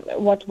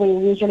 what we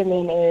usually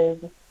mean is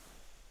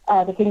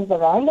the things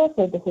around us,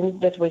 or the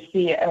things that we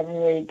see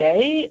every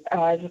day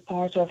as a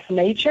part of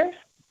nature.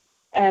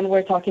 And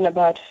we're talking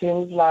about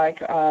things like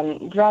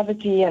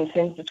gravity and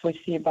things that we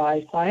see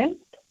by science.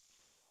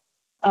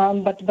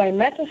 But by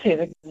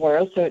metaphysics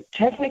world, so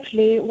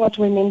technically what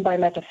we mean by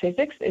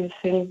metaphysics is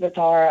things that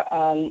are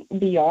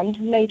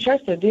beyond nature.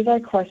 So these are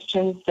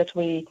questions that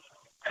we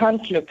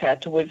can't look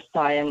at with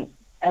science.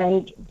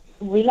 And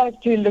we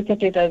like to look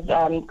at it as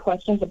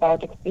questions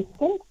about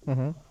existence.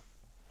 Mm-hmm.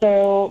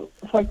 So,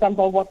 for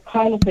example, what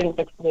kind of things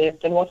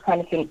exist and what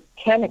kind of things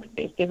can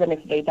exist, even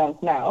if they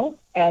don't now,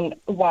 and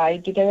why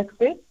do they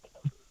exist?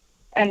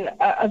 And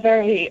a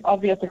very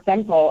obvious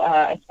example,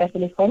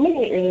 especially for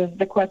me, is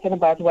the question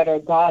about whether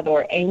God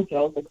or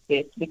angels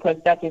exist, because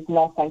that is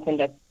not something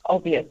that's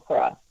obvious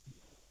for us.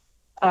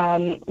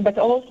 But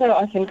also,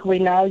 I think we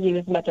now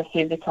use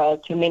metaphysical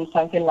to mean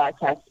something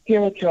like a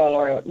spiritual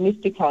or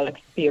mystical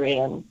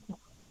experience.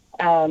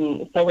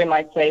 So we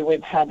might say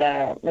we've had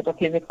a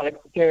metaphysical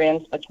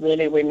experience, but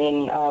really we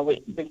mean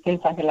we've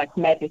seen something like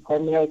magic or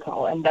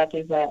miracle, and that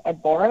is a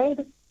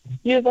borrowed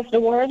use of the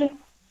word.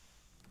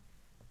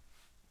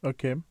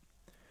 Okay.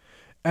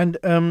 And,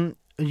 in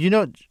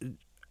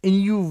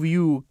your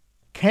view,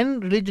 can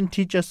religion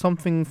teach us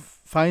something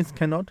science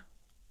cannot?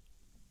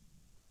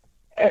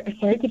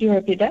 Sorry, could you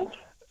repeat that?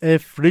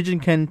 If religion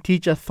can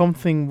teach us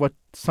something what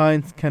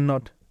science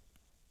cannot?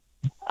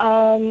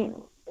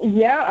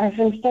 Yeah, I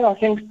think so. I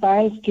think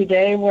science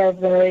today, we're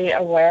very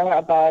aware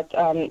about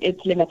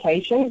its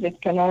limitations.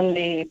 It can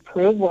only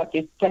prove what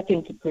it's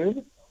getting to prove.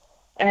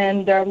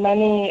 And there are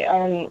many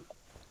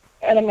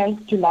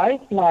elements to life,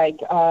 like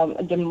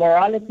the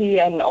morality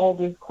and all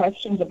these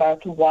questions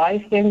about why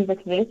things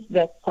exist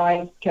that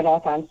science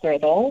cannot answer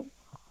at all.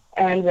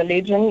 And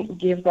religion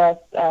gives us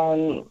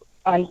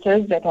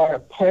answers that are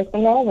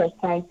personal, where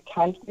science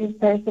can't give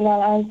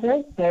personal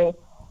answers. So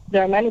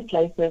there are many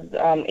places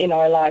in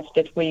our lives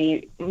that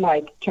we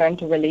might turn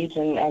to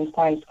religion and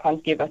science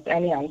can't give us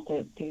any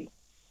answers to.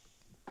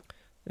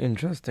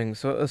 Interesting.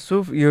 So,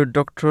 Suf, your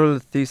doctoral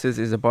thesis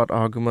is about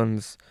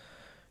arguments,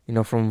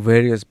 from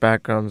various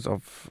backgrounds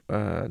of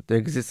the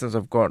existence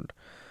of God.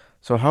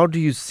 So how do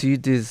you see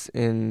this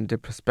in the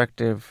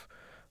perspective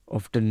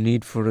of the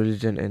need for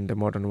religion in the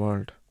modern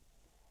world?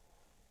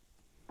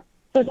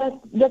 So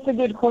that's a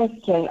good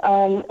question.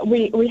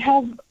 We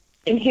have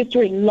in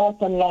history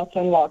lots and lots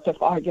and lots of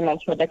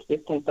arguments for the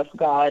existence of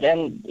God,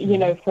 and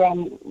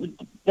from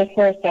the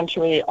first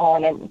century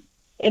on.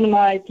 In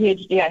my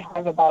PhD, I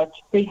have about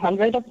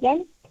 300 of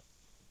them,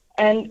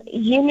 and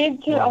you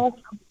need to ask,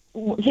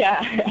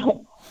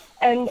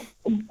 And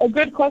a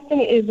good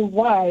question is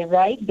why,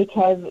 right?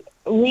 Because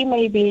we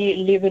may be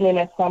living in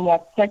a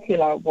somewhat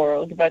secular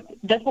world, but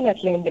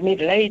definitely in the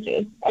Middle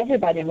Ages,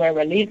 everybody were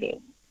religious.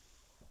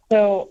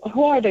 So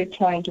who are they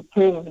trying to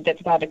prove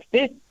that God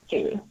exists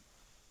to?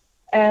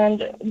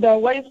 And there are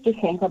ways to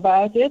think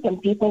about it,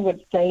 and people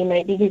would say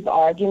maybe these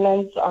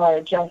arguments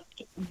are just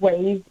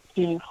ways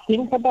to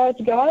think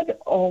about God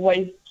or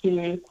ways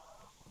to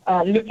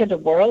look at the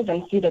world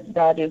and see that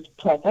God is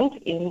present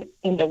in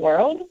the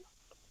world.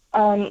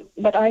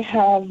 But I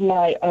have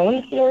my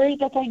own theory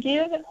that I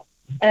give,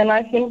 and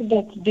I think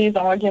that these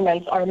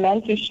arguments are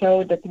meant to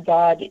show that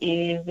God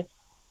is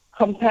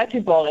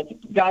compatible,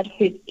 that God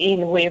fits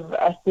in with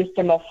a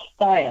system of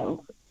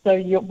science. So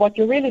what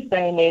you're really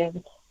saying is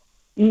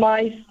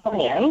my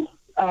science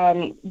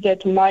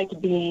that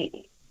might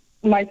be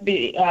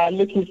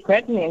looking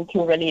threatening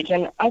to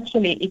religion,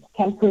 actually it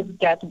can prove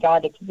that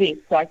God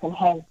exists. So I can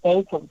have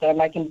both of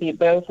them. I can be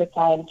both a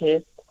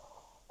scientist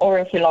or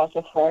a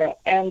philosopher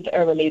and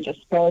a religious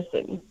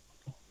person.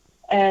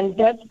 And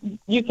that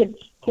you could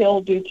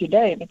still do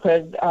today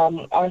because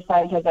our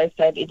science, as I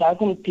said, it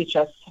doesn't teach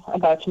us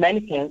about many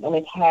things, and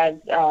it has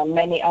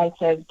many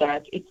answers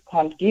that it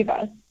can't give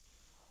us.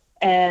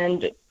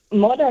 And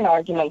modern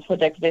arguments for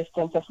the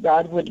existence of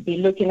God would be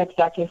looking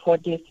exactly for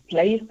these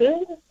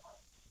places.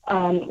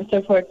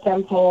 So, for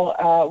example,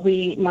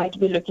 we might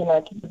be looking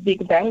at the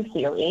Big Bang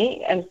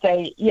Theory and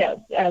say, yes,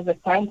 as a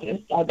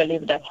scientist, I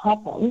believe that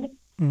happened.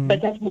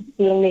 But that would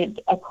still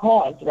need a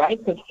cause, right?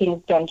 Because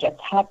things don't just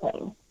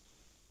happen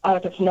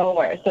out of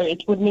nowhere. So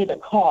it would need a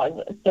cause.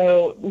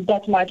 So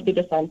that might be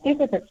the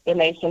scientific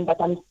explanation, but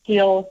I'm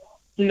still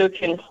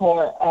looking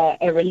for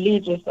a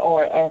religious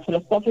or a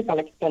philosophical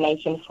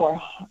explanation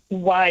for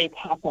why it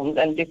happened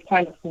and this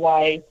kind of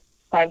why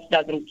science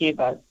doesn't give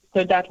us.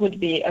 So that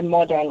would be a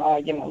modern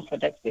argument for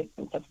the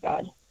existence of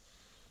God.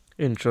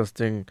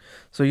 Interesting.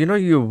 So,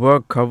 your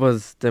work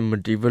covers the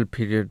medieval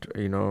period,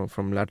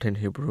 from Latin,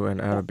 Hebrew,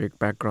 and Arabic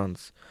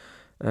backgrounds.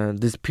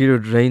 This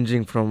period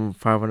ranging from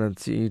 500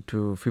 CE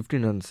to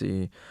 1500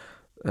 CE,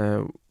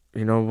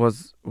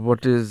 was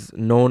what is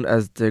known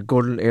as the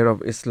golden era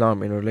of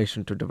Islam in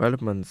relation to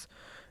developments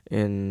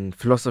in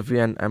philosophy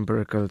and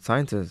empirical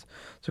sciences.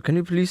 So, can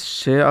you please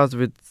share us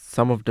with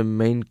some of the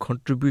main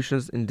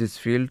contributions in this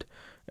field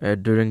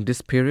during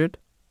this period?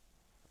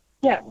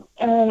 Yeah,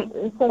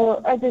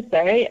 so as you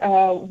say,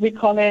 we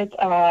call it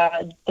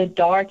the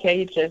Dark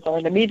Ages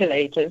or the Middle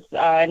Ages,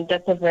 and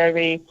that's a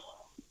very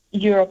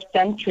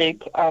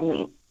Europe-centric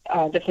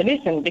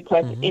definition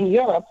because in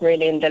Europe,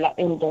 really, in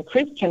the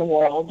Christian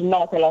world,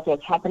 not a lot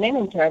was happening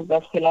in terms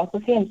of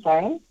philosophy and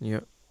science.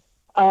 Yeah.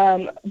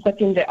 But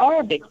in the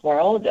Arabic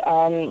world,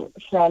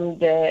 from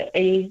the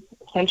 8th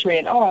century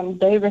and on,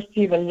 they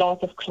receive a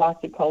lot of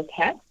classical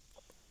texts.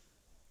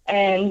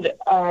 And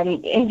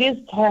in these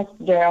texts,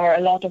 there are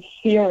a lot of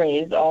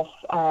theories of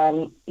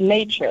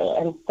nature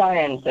and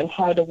science and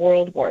how the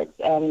world works,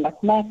 and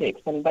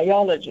mathematics and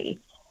biology.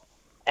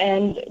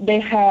 And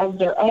they have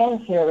their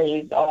own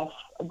theories of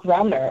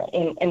grammar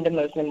in the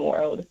Muslim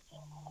world.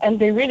 And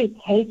they really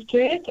take to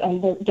it,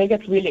 and they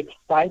get really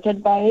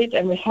excited by it.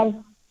 And we have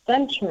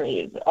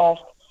centuries of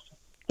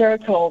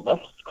circles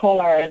of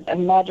scholars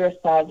and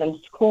madrasas and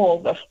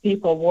schools of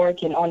people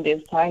working on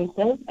these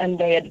sciences, and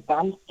they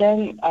advance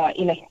them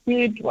in a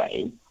huge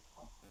way.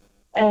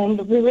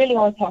 And we really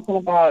are talking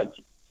about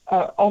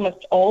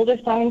almost all the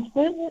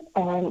sciences.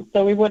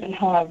 So we wouldn't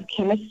have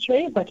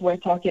chemistry, but we're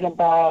talking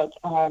about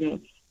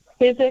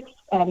physics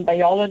and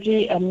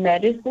biology and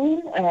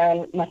medicine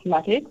and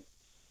mathematics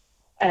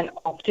and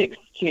optics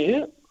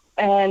too.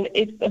 And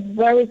it's a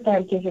very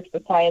scientific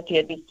society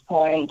at this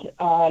point.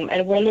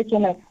 And we're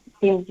looking at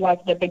things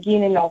like the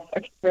beginning of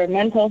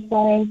experimental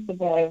science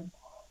with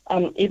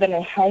even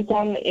a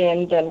Haytham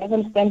in the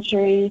 11th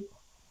century,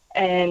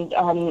 and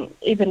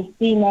even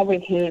Sina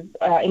with his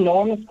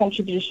enormous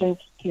contributions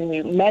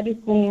to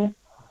medicine.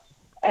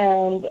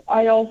 And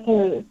I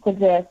also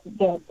suggest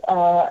that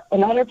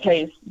another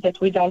place that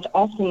we don't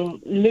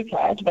often look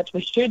at, but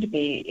we should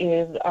be,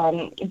 is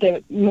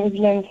the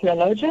Muslim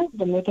theologians,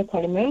 the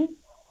Mutakallimun,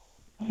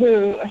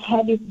 who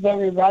had this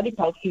very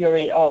radical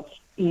theory of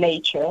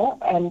nature,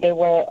 and they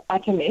were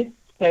atomists,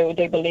 so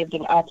they believed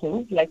in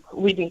atoms like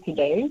we do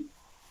today,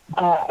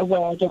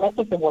 where the rest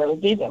of the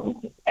world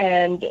didn't.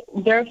 And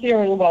their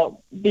theory,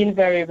 well, being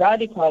very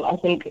radical, I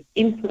think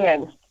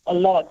influenced a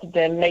lot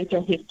the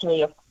later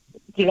history of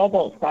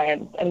global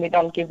science, and we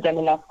don't give them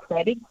enough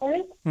credit for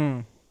it.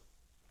 No.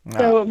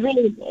 So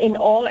really, in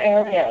all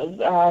areas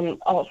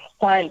of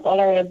science, all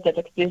areas that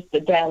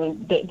existed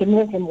then, the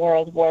Muslim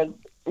world was,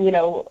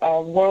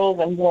 worlds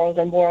and worlds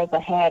and worlds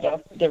ahead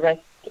of the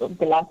rest of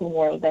the Latin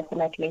world,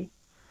 definitely.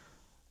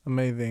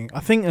 Amazing.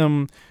 I think,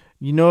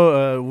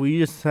 we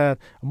just said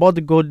about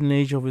the golden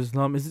age of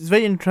Islam. It's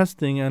very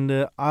interesting,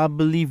 and I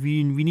believe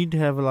we need to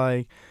have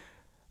like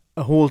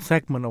a whole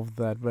segment of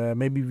that, where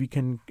maybe we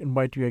can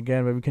invite you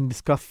again, where we can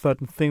discuss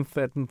certain things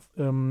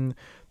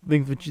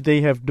which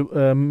they have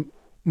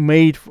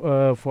made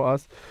for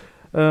us.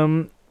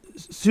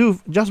 So,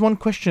 just one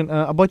question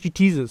about your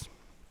thesis.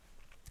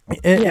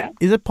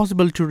 Is it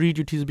possible to read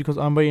your thesis? Because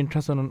I'm very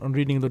interested on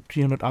reading the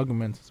 300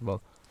 arguments as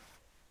well.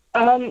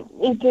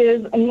 It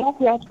is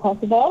not yet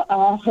possible.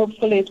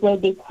 Hopefully it will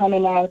be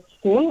coming out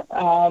soon,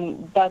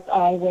 but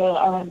I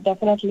will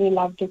definitely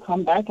love to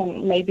come back,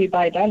 and maybe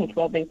by then it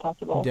will be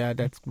possible. Yeah,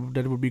 that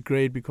would be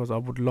great, because I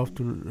would love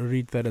to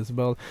read that as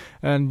well.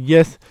 And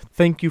yes,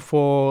 thank you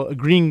for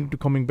agreeing to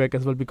coming back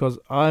as well, because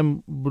I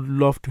would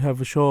love to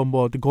have a show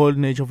about the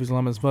golden age of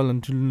Islam as well,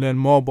 and to learn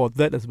more about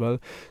that as well.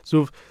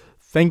 So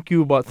thank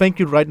you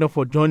right now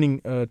for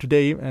joining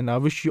today, and I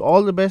wish you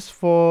all the best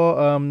for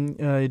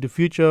the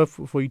future,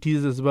 for your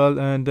thesis as well,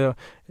 and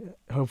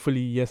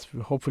hopefully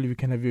we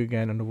can have you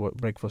again on the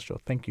breakfast show.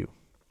 Thank you.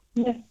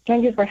 Yes,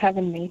 thank you for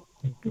having me.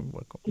 You're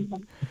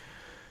welcome.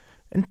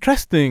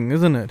 Interesting,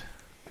 isn't it?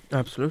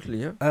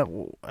 Absolutely,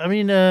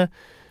 yeah.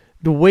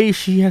 The way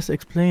she has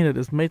explained it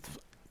has made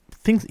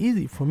things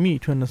easy for me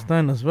to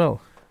understand as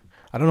well.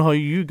 I don't know how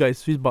you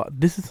guys feel, but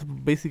this is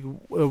basically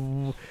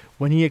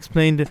when he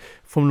explained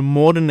from the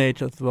modern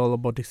age as well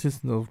about the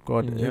existence of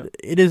God. Yeah.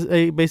 It is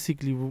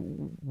basically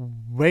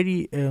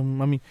very,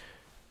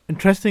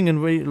 interesting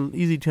and very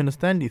easy to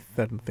understand this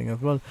certain thing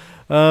as well.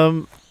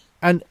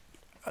 And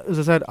as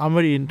I said, I'm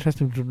very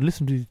interested to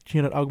listen to these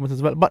 300 arguments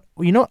as well. But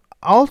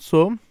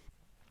also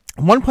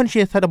one point she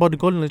has said about the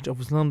golden age of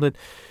Islam, that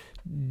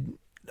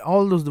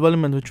all those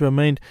developments which were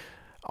made,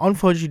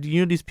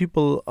 unfortunately, these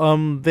people,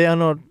 they are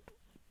not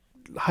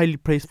highly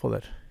praised for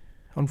that,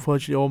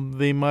 unfortunately, or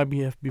they might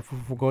have been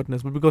forgotten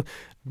as well, because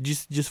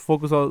just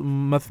focus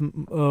on math.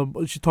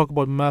 She talk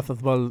about math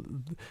as well,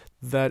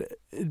 that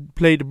it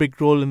played a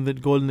big role in the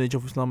golden age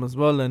of Islam as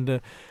well,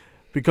 and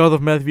because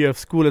of math we have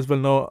school as well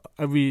now.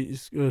 Every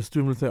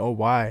student will say, "Oh,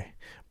 why?"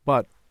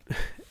 But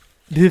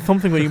this is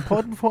something very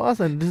important for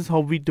us, and this is how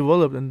we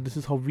developed, and this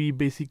is how we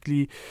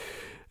basically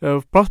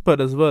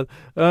prospered as well.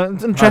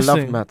 It's interesting.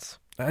 I love maths.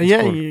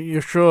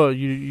 You're sure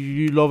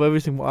you love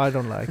everything what I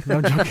don't like. No,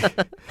 I'm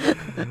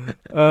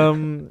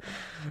joking.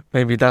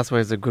 Maybe that's why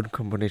it's a good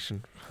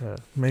combination.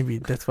 Maybe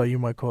that's why you're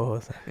my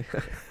co-host.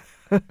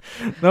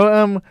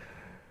 No,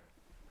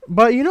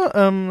 but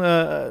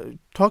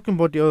talking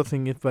about the other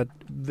thing is that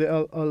there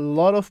are a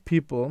lot of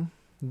people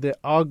that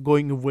are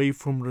going away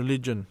from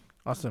religion.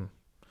 Asim.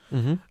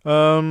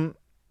 Mm-hmm.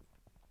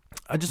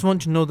 I just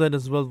want to know that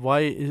as well.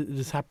 Why is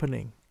this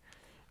happening?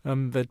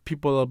 That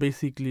people are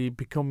basically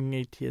becoming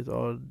atheists,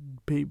 or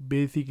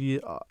basically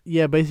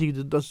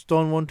just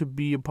don't want to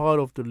be a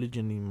part of the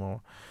religion anymore.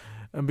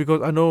 And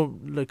because I know,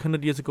 like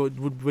 100 years ago, it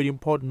would be very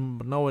important,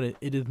 but now it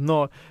is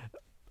not.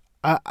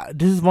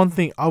 This is one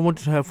thing I want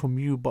to have from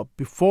you, but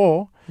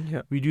before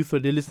we do so,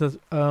 dear listeners,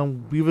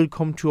 we will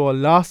come to our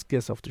last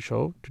guest of the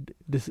show.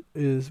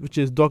 Which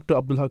is Dr.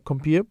 Abdulhaq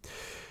Compier,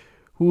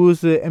 who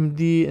is a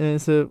MD and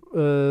is a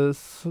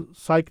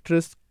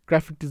psychiatrist,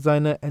 graphic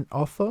designer, and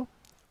author.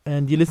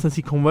 And dear listeners,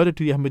 he converted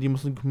to the Ahmadi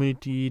Muslim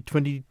community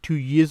 22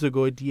 years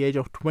ago at the age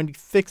of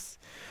 26.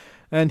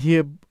 And he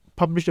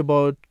published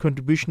about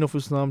contribution of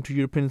Islam to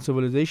European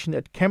civilization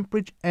at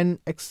Cambridge and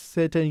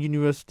Exeter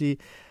University,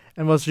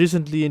 and was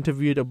recently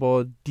interviewed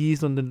about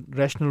these on the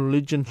Rational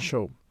Religion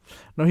show.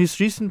 Now, his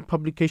recent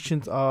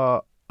publications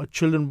are a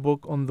children's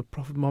book on the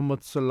Prophet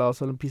Muhammad Sallallahu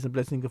Alaihi Wasallam, peace and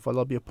blessings of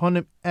Allah be upon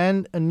him,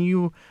 and a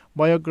new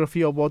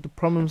biography about the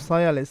Prophet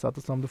Messiah,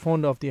 the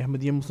founder of the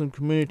Ahmadiyya Muslim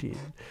community.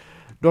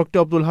 Dr.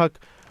 Abdulhaq,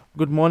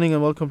 Good morning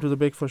and welcome to the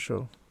Breakfast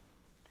Show.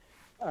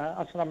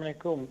 Assalamu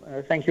alaikum.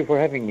 Thank you for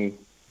having me.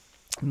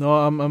 No,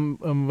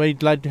 I'm very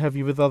glad to have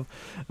you with us.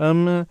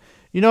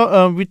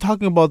 We're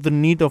talking about the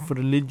need of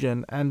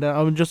religion, and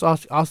I would just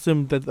ask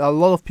them that a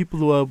lot of people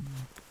who are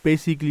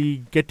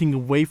basically getting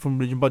away from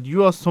religion, but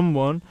you are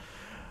someone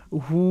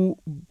who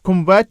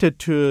converted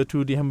to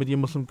the Ahmadiyya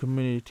Muslim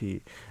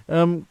community.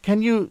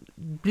 Can you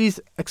please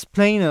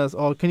explain us,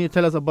 or can you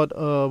tell us about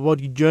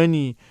your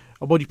journey,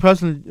 about your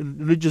personal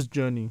religious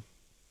journey?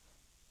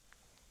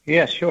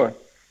 Yeah, sure.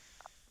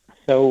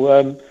 So,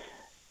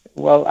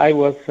 I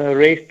was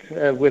raised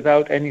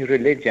without any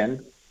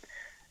religion.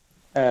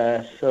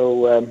 I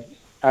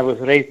was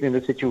raised in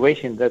the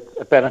situation that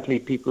apparently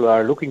people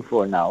are looking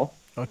for now.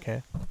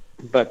 Okay.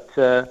 But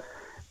I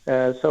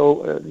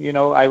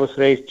was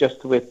raised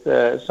just with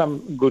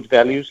some good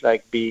values,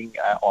 like being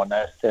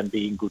honest and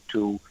being good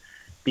to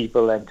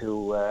people and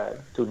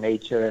to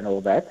nature and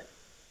all that.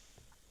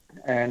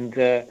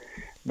 And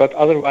but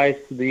otherwise,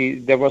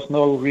 there was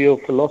no real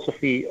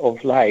philosophy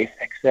of life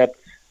except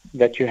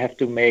that you have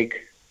to make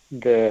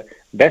the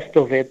best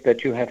of it,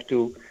 that you have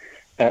to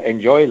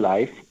enjoy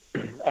life.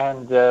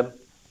 And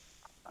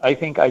I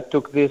think I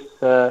took this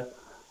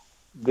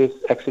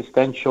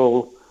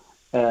existential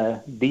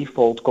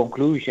default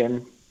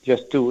conclusion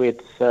just to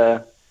its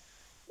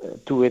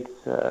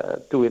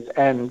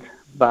end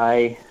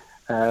by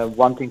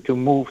wanting to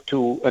move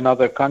to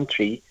another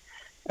country.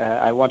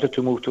 I wanted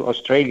to move to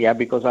Australia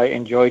because I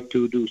enjoyed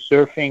to do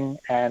surfing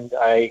and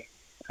I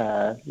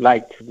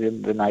liked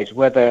the nice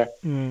weather.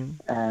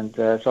 And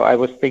so I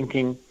was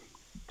thinking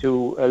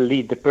to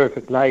lead the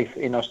perfect life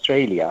in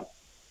Australia.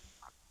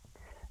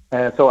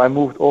 So I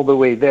moved all the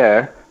way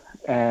there,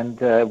 and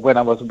when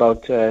I was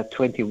about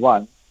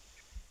 21,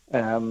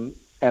 and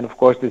of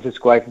course this is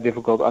quite a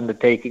difficult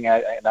undertaking,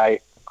 and I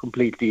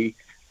completely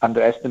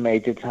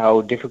underestimated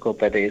how difficult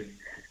that is.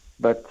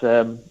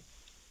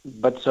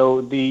 But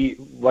so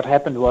what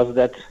happened was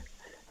that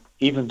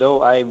even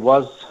though I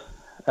was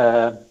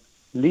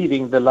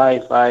leading the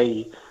life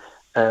I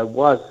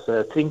was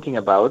thinking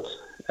about,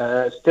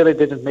 still it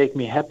didn't make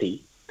me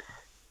happy,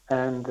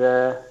 and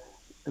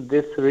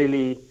this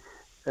really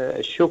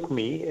shook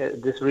me.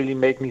 This really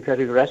made me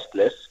very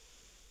restless,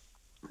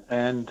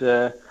 and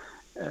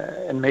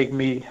made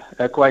me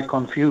quite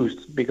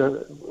confused,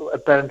 because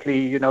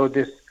apparently,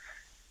 this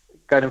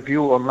kind of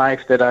view on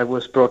life that I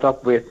was brought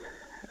up with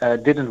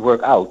didn't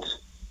work out.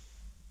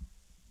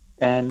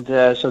 And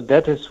so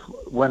that is,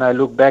 when I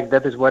look back,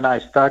 that is when I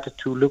started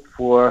to look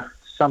for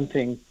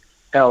something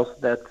else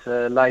that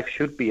life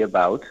should be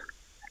about.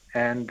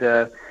 And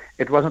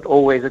it wasn't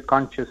always a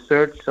conscious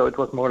search, so it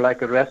was more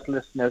like a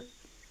restlessness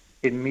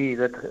in me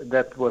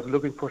that was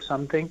looking for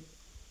something.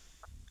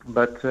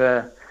 But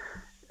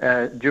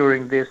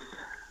during this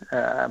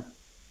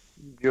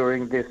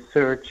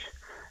search,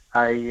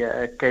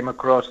 I came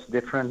across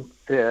different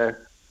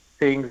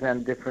things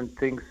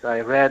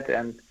I read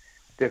and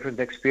different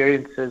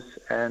experiences,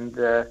 and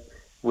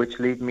which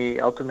lead me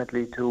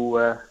ultimately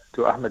to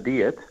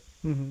Ahmadiyyat.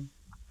 Mm-hmm.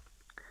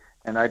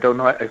 And I don't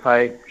know if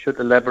I should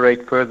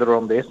elaborate further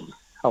on this,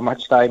 how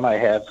much time I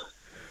have.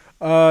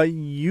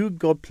 You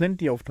got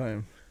plenty of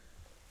time.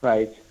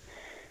 Right.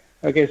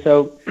 Okay,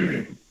 so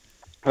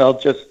well,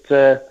 just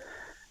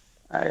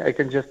I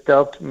can just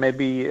tell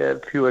maybe a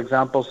few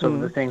examples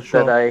of the things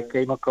that I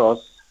came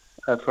across.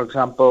 For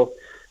example,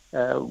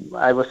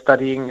 I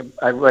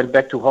went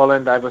back to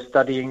Holland, I was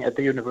studying at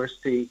the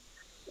university,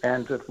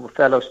 and a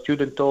fellow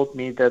student told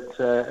me that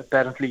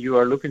apparently you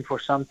are looking for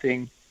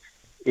something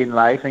in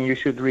life and you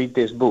should read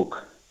this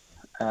book.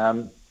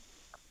 And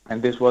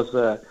this was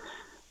a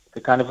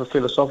kind of a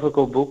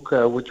philosophical book,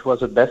 which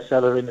was a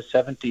bestseller in the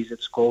 70s.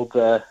 It's called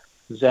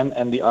Zen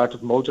and the Art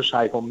of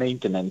Motorcycle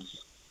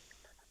Maintenance.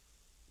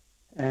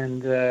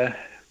 And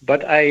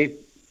but I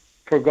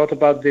forgot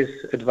about this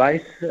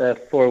advice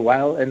for a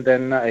while, and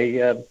then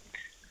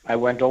I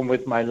went on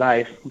with my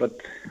life.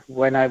 But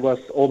when I was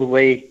all the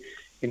way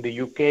in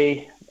the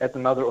UK, at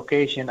another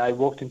occasion, I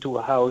walked into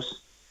a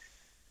house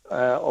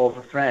of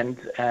a friend,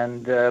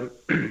 and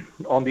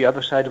on the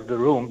other side of the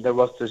room there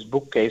was this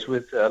bookcase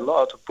with a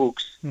lot of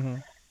books. Mm-hmm.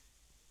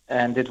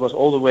 And it was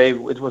all the way,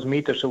 it was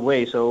meters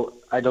away, so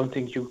I don't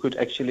think you could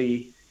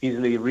actually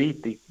easily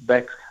read the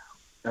back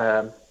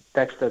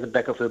text at the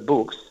back of the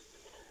books.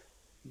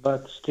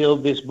 But still,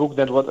 this book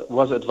that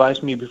was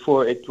advised me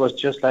before, it was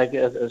just like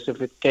as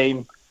if it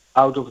came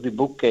out of the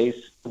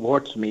bookcase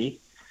towards me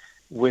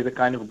with a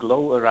kind of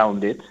glow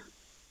around it.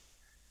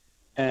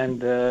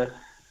 And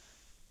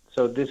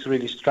so this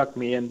really struck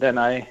me, and then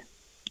I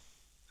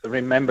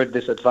remembered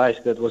this advice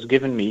that was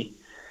given me,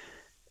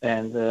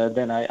 and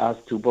then I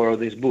asked to borrow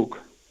this book.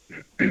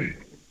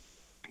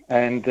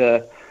 And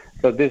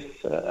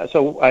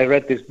so I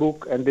read this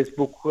book, and this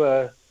book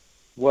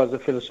was a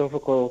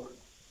philosophical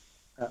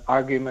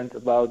argument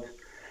about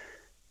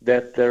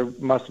that there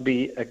must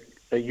be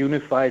a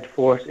unified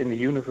force in the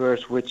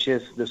universe, which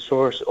is the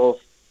source of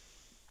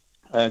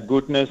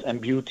goodness and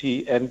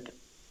beauty and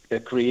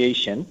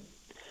creation.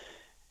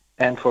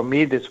 And for me,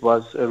 this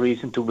was a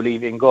reason to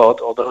believe in God,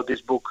 although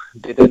this book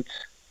didn't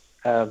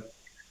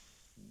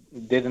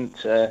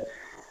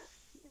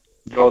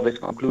draw this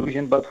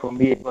conclusion. But for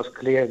me, it was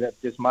clear that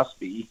this must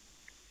be,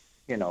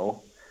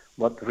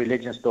 what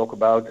religions talk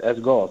about as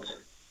God.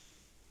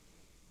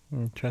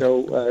 So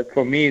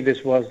for me,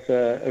 this was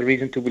a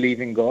reason to believe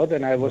in God,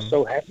 and I was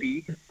so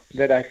happy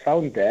that I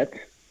found that.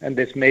 And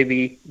this may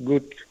be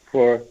good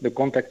for the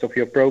context of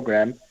your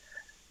program,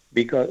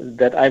 because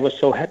that I was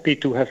so happy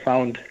to have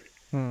found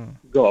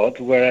God,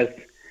 whereas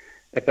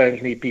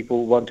apparently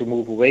people want to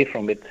move away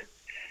from it.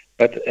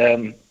 But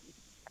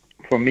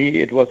for me,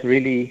 it was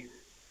really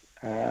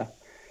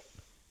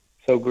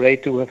so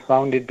great to have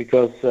found it,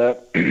 because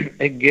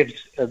it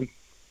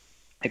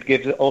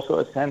gives also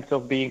a sense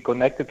of being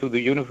connected to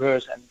the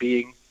universe and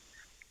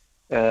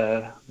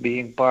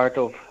being part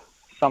of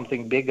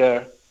something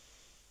bigger,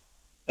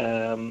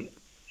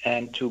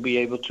 and to be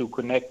able to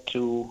connect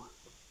to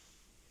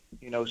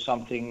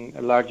something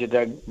larger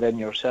than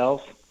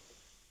yourself.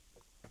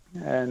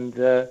 And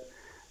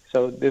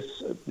so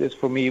this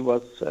for me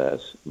was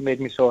made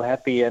me so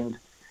happy, and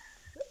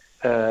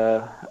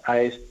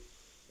I,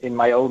 in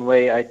my own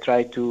way, I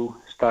tried to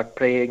start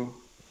praying,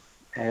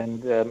 and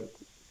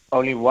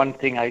only one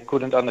thing I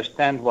couldn't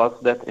understand was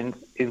that in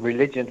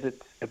religions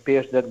it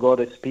appears that God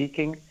is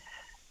speaking,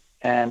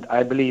 and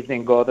I believed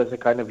in God as a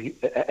kind of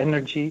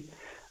energy,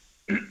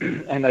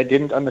 and I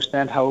didn't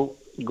understand how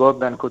God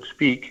then could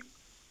speak.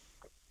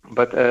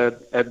 But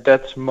at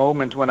that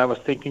moment when I was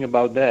thinking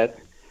about that,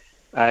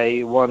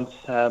 I once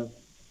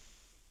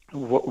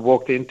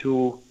walked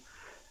into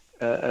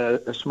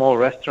a small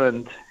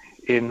restaurant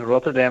in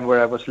Rotterdam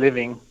where I was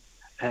living,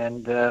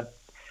 and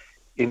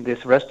in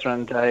this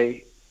restaurant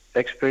I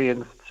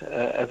experienced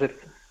as if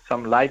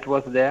some light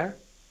was there,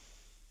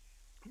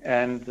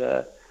 and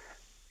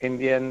in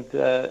the end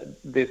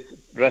this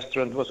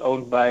restaurant was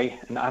owned by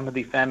an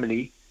Ahmadi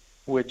family,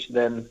 which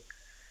then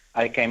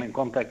I came in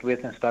contact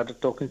with and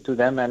started talking to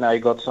them, and I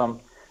got some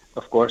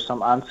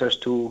answers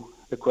to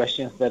the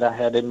questions that I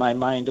had in my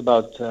mind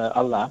about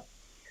Allah,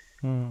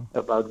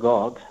 about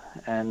God,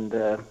 and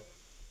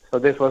so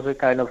this was a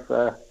kind of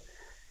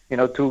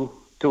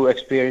two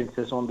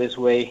experiences on this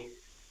way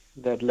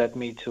that led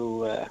me to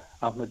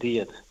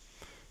Ahmadiyyat.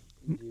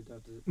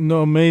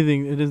 No,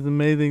 amazing. It is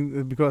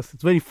amazing because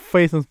it's very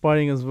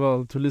faith-inspiring as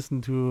well to listen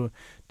to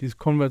this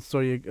convert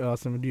story.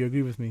 Asim, do you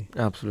agree with me?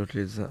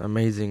 Absolutely. It's an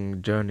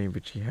amazing journey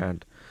which he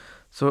had.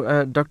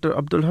 So, Dr.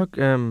 Abdulhaq,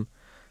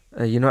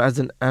 as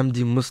an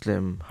Ahmadi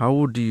Muslim, how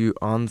would you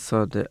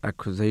answer the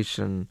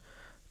accusation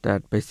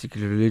that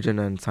basically religion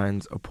and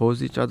science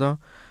oppose each other,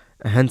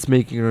 hence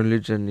making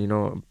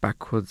religion,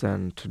 backwards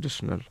and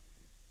traditional?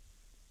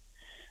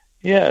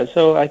 Yeah,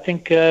 so I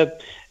think,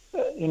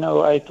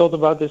 I thought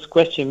about this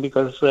question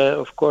because,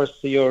 of course,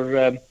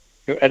 your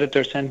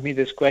editor sent me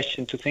this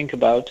question to think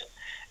about.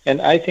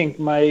 And I think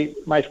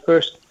my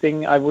first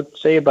thing I would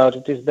say about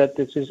it is that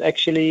this is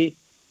actually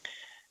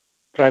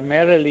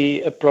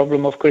primarily a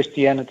problem of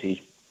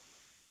Christianity,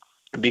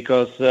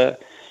 because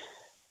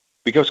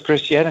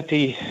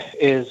Christianity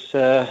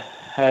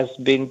has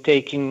been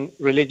taking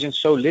religion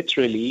so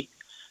literally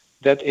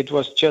that it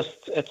was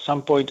just at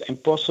some point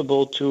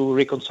impossible to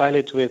reconcile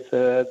it with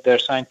their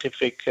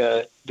scientific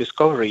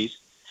discoveries.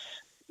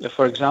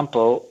 For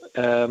example,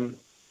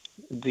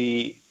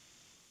 the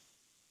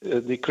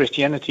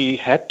Christianity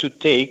had to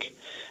take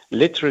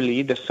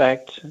literally the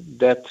fact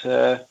that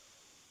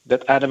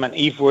Adam and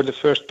Eve were the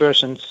first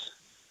persons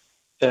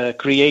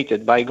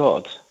created by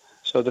God,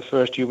 so the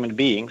first human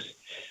beings,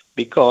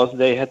 because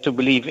they had to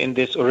believe in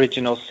this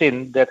original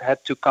sin that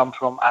had to come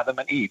from Adam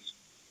and Eve.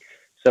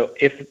 So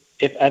if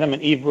Adam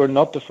and Eve were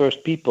not the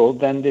first people,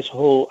 then this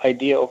whole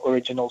idea of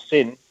original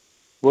sin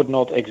would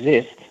not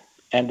exist,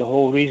 and the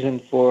whole reason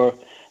for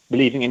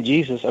believing in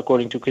Jesus,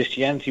 according to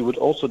Christianity, would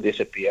also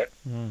disappear.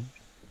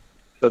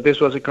 So this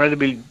was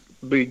incredibly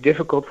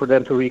difficult for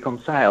them to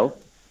reconcile,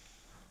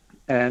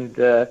 and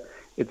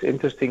it's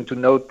interesting to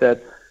note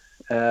that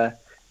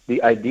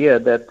the idea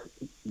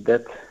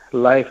that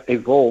life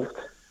evolved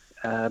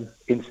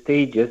in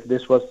stages,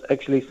 this was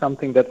actually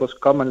something that was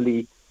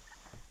commonly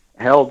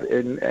held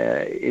in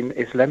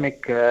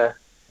Islamic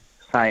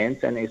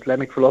science and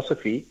Islamic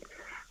philosophy,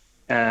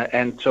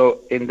 and so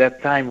in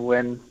that time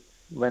when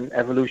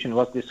evolution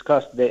was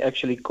discussed, they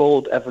actually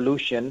called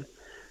evolution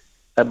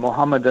a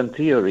Mohammedan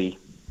theory.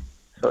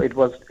 So it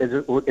was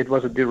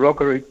a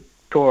derogatory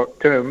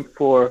term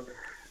for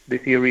the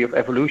theory of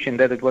evolution,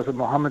 that it was a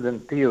Mohammedan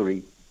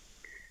theory.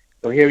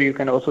 So here you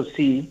can also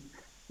see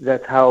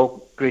that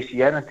how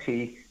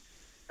Christianity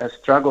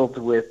struggled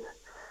with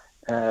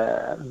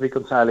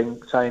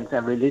reconciling science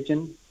and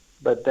religion,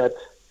 but that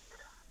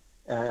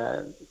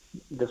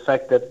the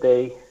fact that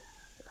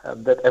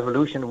that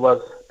evolution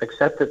was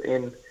accepted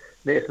in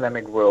the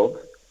Islamic world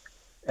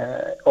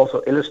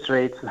also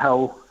illustrates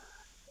how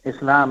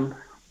Islam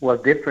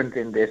was different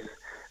in this.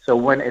 So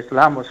when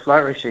Islam was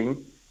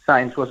flourishing,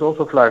 science was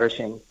also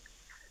flourishing,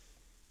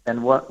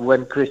 and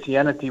when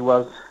Christianity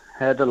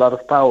had a lot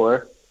of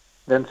power,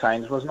 then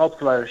science was not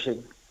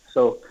flourishing.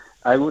 So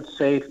I would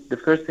say the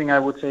first thing I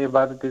would say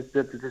about it is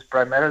that it is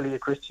primarily a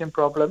Christian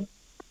problem.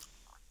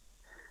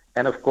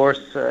 And of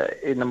course,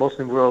 in the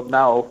Muslim world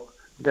now,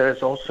 there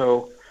is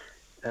also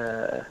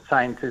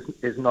science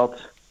is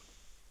not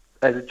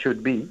as it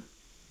should be.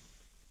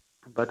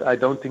 But I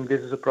don't think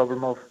this is a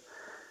problem of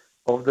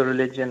the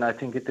religion. I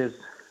think it is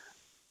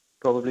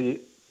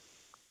probably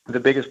the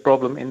biggest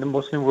problem in the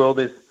Muslim world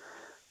is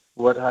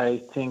what I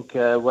think,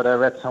 what I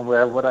read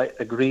somewhere, what I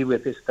agree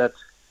with is that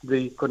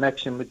the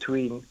connection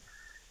between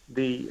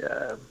the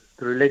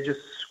religious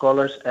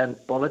scholars and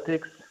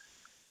politics,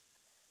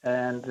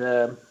 and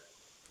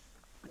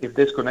if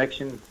this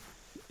connection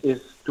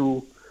is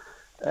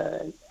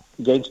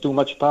gains too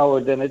much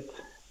power, then it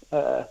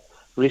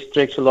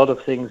restricts a lot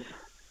of things,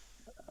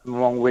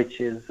 among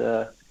which is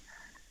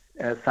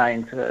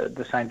science,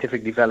 the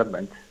scientific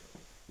development.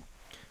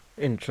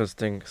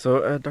 Interesting.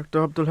 So,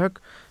 Dr. Abdulhaq,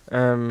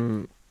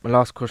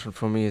 last question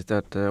for me is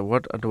that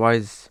what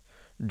advice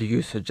do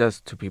you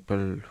suggest to people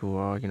who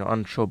are,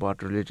 unsure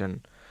about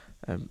religion,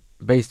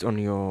 based on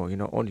your,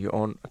 on your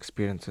own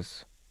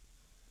experiences?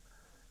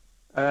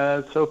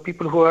 So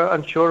people who are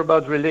unsure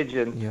about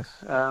religion. Yes.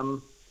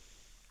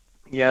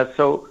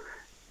 So,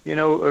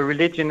 a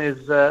religion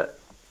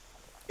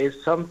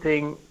is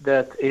something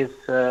that is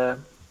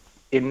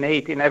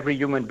innate in every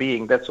human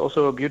being. That's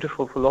also a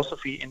beautiful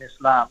philosophy in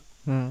Islam,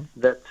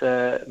 that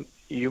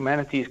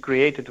humanity is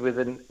created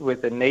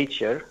with a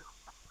nature,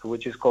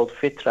 which is called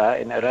fitra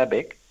in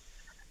Arabic.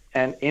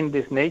 And in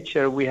this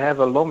nature, we have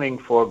a longing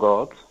for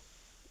God,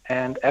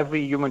 and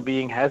every human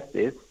being has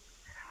this.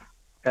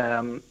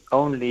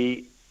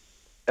 Only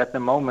at the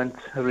moment,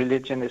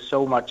 religion is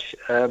so much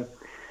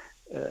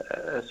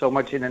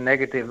in a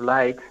negative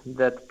light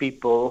that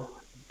people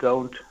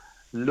don't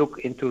look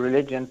into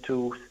religion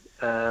to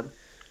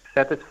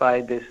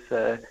satisfy this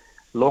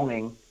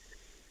longing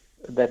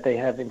that they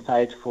have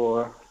inside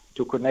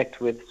to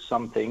connect with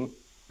something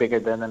bigger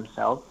than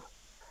themselves.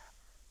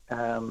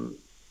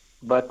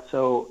 But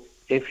so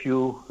if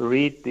you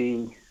read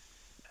the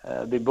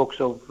books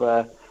of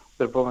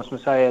the Prophet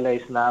Messiah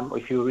alayhi salam,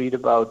 if you read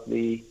about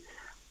the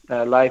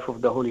life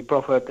of the Holy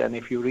Prophet, and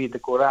if you read the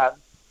Quran,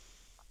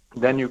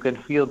 then you can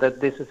feel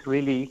that this is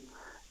really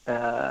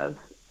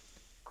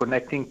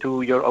connecting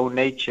to your own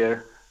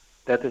nature,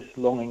 that is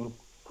longing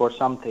for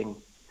something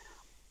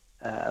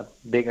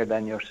bigger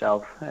than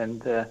yourself.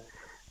 And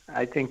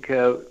I think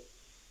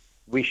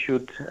we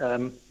should,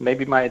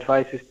 maybe my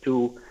advice is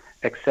to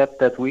accept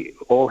that we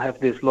all have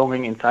this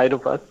longing inside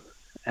of us,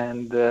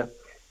 and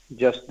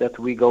just that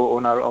we go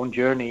on our own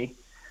journey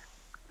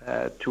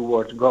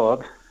towards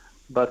God.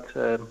 But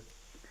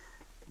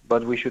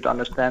we should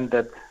understand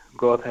that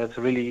God has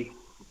really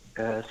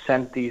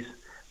sent these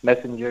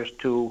messengers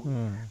to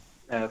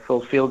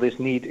fulfill this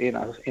need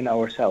in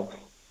ourselves.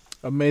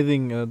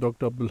 Amazing,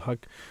 Dr. Abdulhaq.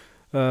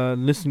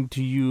 Listening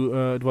to you,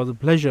 it was a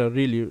pleasure,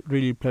 really,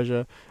 really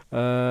pleasure.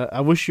 I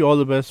wish you all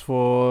the best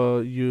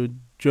for your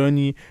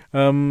journey.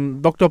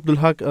 Dr.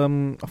 Abdulhaq,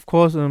 of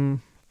course,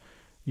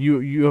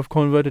 you have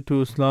converted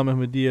to Islam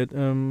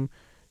Ahmadiyyat.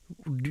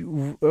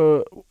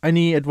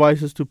 Any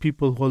advices to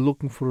people who are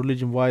looking for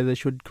religion, why they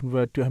should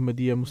convert to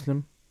Ahmadiyya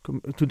Muslim,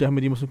 to the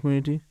Ahmadiyya Muslim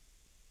community?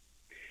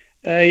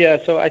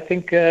 So I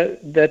think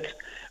that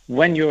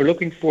when you're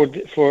looking for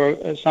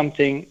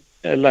something,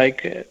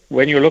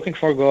 when you're looking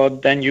for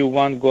God, then you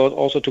want God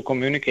also to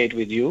communicate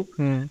with you.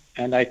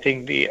 And I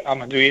think the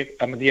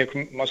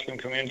Ahmadiyya Muslim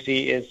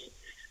community is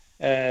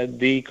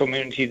the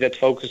community that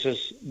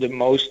focuses the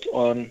most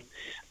on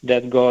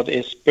that God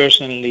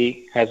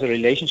has a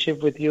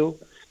relationship with you,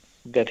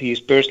 that he is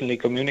personally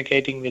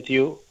communicating with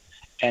you,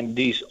 and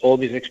all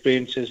these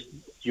experiences,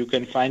 you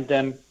can find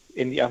them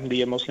in the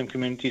Ahmadiyya Muslim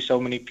community.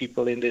 So many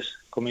people in this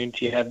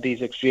community have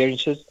these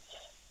experiences.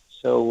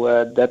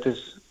 So that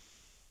is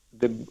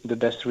the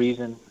best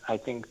reason, I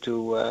think,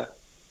 to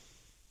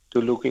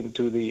look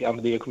into the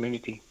Ahmadiyya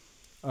community.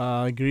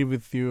 I agree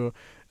with you,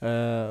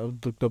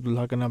 Dr.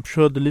 Abdulhaq, and I'm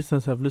sure the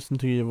listeners have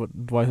listened to your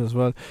advice as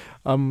well.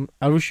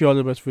 I wish you all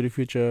the best for the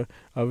future.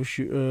 I wish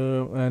you,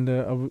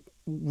 I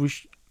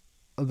wish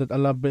that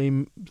Allah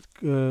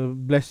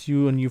bless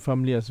you and your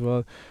family as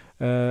well.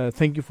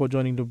 Thank you for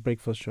joining the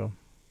Breakfast Show.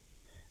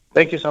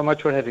 Thank you so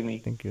much for having me.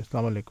 Thank you.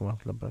 Assalamu alaikum wa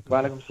rahmatullahi wa barakatuh.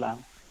 Wa alaikum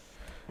salam.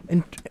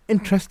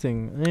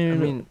 Interesting. I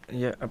mean,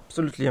 yeah,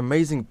 absolutely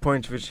amazing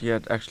point which he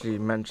had actually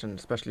mentioned,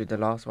 especially the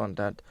last one,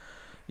 that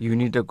you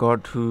need a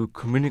God who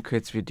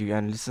communicates with you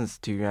and listens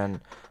to you. And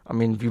I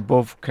mean, we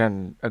both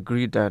can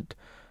agree that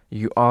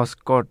you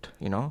ask God,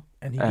 and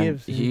he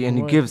gives.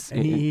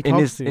 He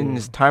gives in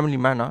his timely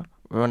manner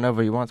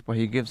whenever he wants, but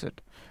he gives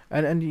it.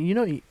 And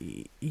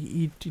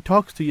he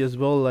talks to you as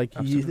well. Like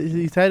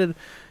he said it,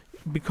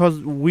 because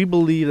we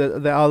believe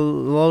that there are a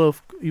lot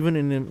of, even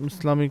in the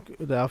Islamic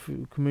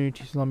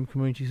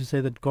communities who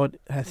say that God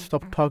has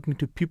stopped talking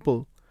to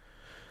people.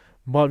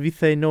 But we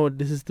say, no,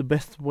 this is the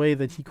best way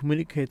that he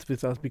communicates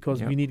with us,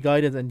 because we need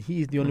guidance, and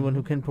he is the only one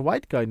who can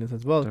provide guidance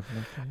as well.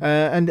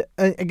 And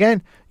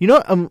again,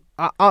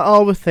 I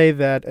always say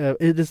that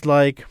it is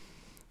like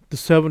the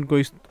servant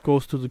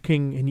goes to the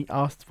king and he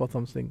asks for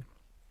something.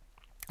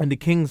 And the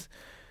kings,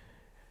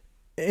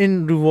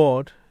 in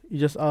reward, he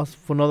just asked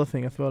for another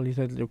thing as well. He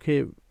said,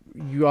 okay,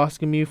 you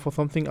asking me for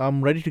something,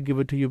 I'm ready to give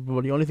it to you,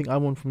 but the only thing I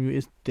want from you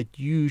is that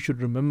you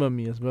should remember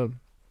me as well.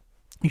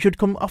 You should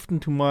come often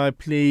to my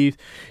place.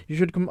 You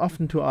should come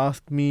often to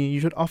ask me. You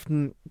should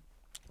often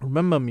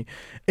remember me.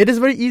 It is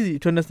very easy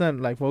to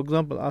understand. Like, for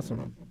example,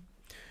 Asim,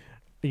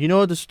 you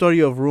know the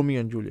story of Romeo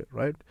and Juliet,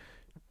 right?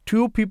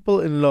 Two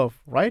people in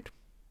love, right?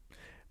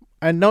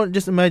 And now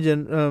just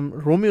imagine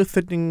Romeo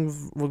sitting,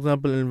 for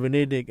example, in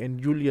Venedig,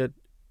 and Juliet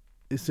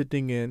is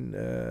sitting in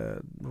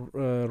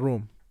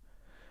Rome.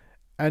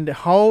 And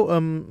how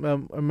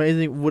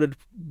amazing would it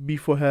be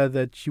for her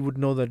that she would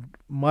know that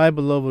my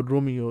beloved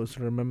Romeo is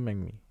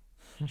remembering me?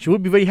 She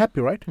would be very happy,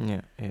 right?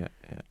 Yeah.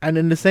 And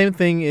then the same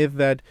thing is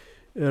that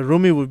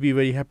Romeo would be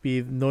very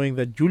happy knowing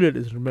that Juliet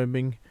is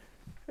remembering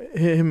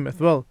him as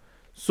well.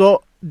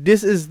 So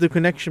this is the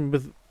connection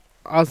with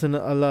us and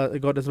Allah,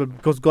 God as well,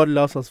 because God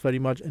loves us very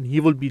much, and He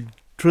will be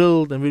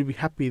thrilled and will be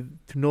happy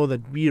to know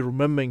that we are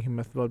remembering Him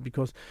as well,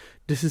 because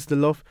this is the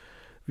love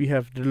we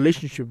have, the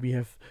relationship we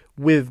have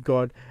with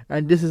God,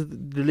 and this is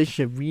the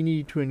relationship we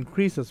need to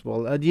increase as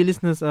well. Dear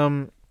listeners,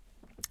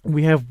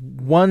 we have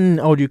one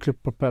audio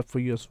clip prepared for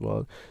you as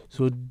well,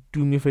 so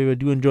do me a favor,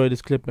 do enjoy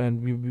this clip,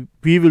 and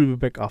we will be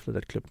back after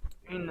that clip.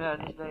 Been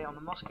this day on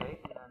the mosque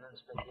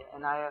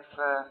and I have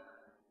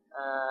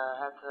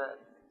had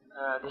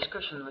a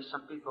discussion with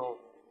some people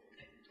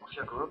of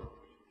your group,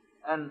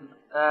 and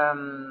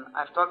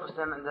I've talked with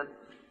them, and that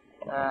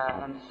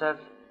and said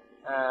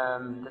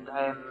that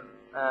I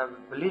am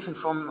believing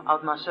from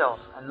out myself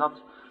and not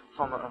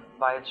from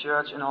by a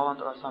church in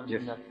Holland or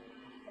something. Yes.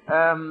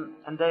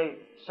 And they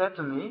said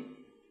to me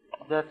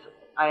that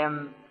I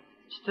am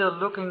still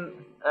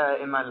looking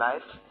in my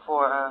life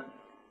for a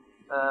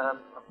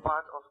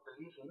part of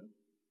believing,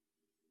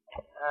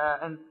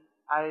 and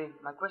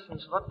my question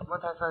is,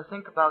 what have I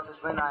think about it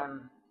when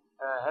I'm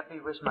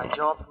happy with my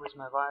job, with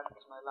my wife,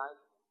 with my life,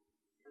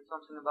 and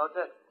something about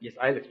that? Yes,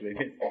 I'll explain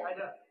it.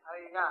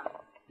 Yeah.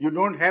 You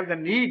don't have the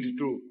need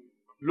to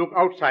look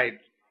outside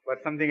for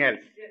something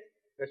else. Yes.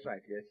 That's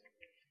right, yes.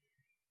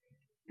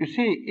 You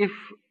see, if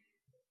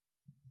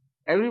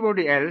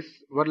everybody else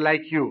were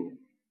like you,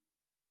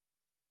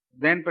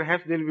 then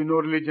perhaps there will be no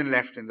religion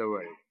left in the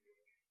world.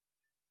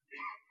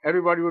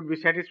 Everybody would be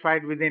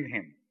satisfied within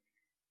him.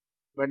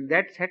 But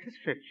that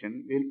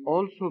satisfaction will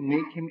also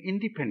make him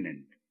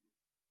independent,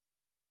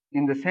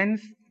 in the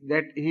sense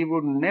that he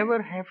would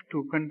never have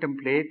to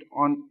contemplate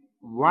on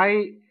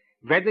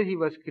whether he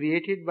was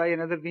created by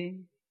another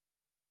being,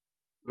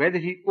 whether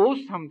he owes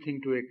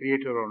something to a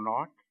creator or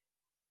not,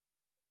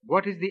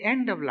 what is the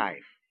end of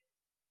life,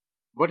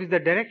 what is the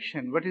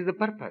direction, what is the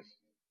purpose.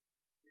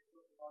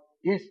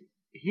 Yes,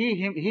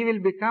 he will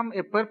become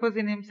a purpose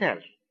in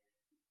himself.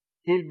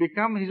 He will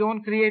become his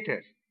own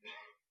creator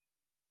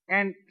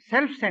and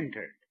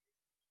self-centered.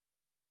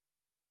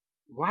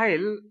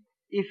 While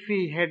if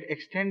he had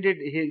extended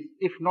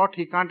if not,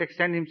 he can't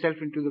extend himself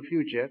into the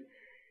future,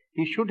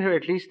 he should have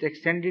at least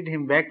extended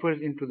him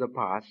backwards into the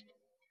past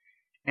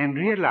and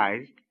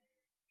realized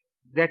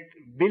that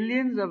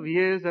billions of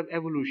years of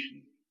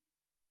evolution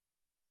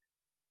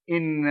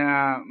in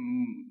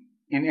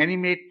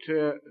animate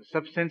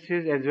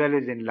substances as well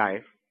as in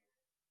life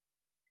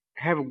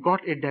have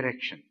got a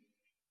direction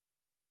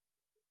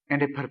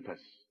and a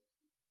purpose.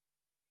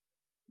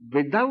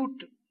 Without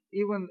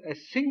even a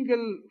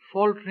single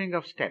faltering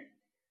of step,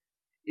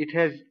 it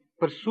has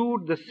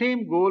pursued the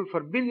same goal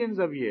for billions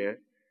of years,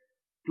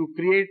 to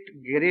create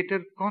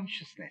greater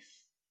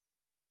consciousness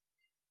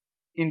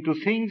into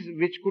things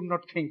which could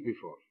not think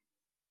before.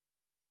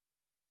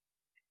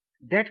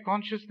 That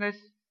consciousness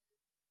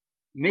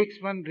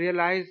makes one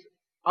realize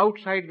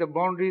outside the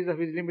boundaries of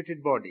his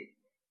limited body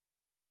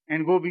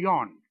and go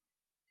beyond.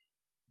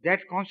 That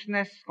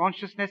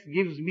consciousness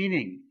gives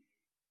meaning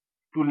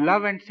to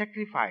love and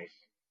sacrifice,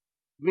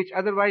 which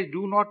otherwise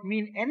do not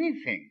mean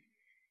anything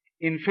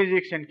in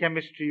physics and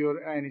chemistry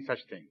or any such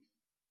thing.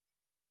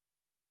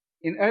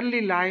 In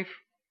early life,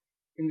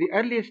 in the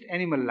earliest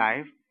animal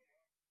life,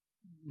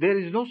 there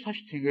is no such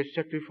thing as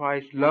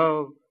sacrifice,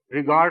 love,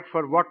 regard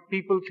for what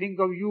people think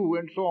of you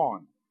and so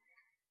on.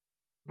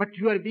 But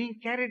you are being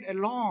carried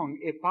along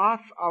a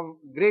path of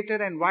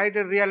greater and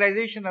wider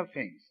realization of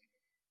things.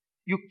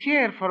 You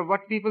care for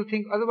what people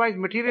think, otherwise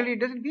materially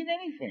it doesn't mean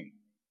anything.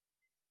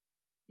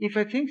 If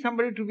I think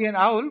somebody to be an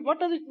owl, what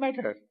does it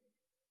matter?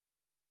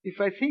 If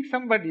I think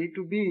somebody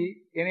to be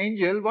an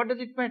angel, what does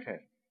it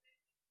matter?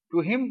 To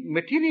him,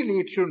 materially,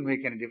 it shouldn't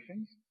make any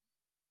difference.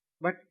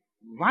 But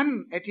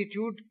one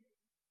attitude,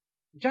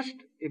 just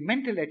a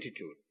mental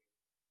attitude,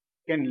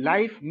 can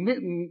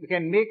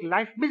make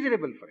life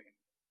miserable for him.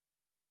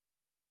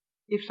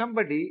 If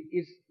somebody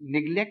is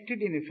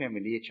neglected in a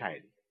family, a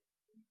child,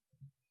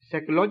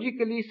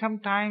 psychologically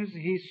sometimes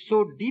he is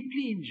so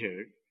deeply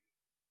injured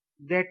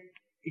that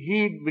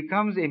he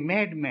becomes a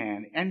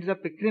madman, ends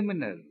up a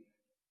criminal,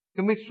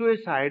 commits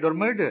suicide or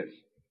murders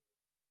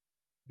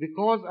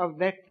because of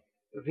that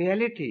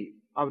reality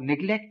of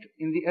neglect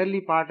in the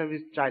early part of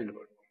his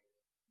childhood.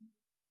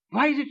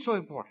 Why is it so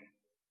important?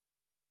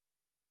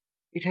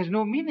 It has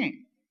no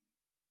meaning.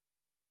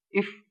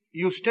 If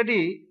you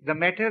study the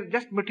matter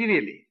just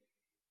materially,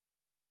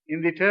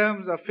 in the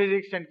terms of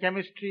physics and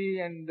chemistry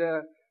and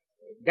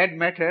dead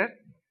matter,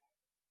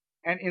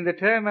 and in the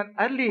term and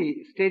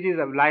early stages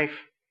of life,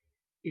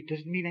 it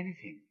doesn't mean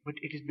anything. But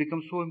it has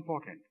become so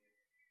important.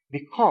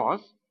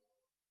 Because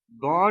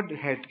God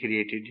had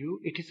created you,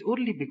 it is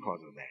only because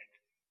of that.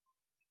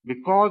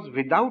 Because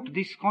without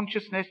this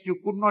consciousness, you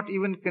could not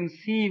even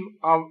conceive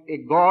of a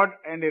God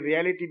and a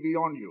reality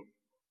beyond you.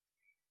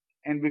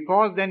 And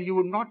because then you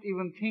would not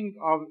even think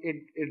of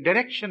a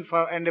direction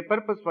for and a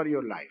purpose for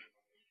your life.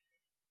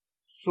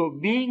 So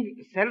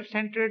being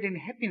self-centered in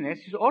happiness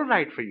is all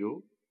right for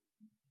you,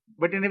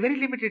 but in a very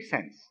limited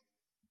sense.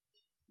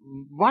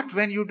 What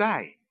when you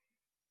die?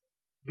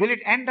 Will it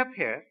end up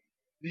here?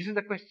 This is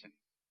the question.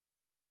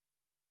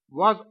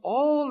 Was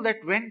all that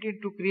went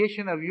into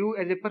creation of you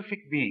as a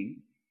perfect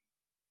being,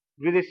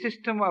 with a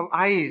system of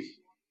eyes,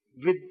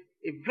 with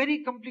a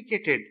very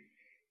complicated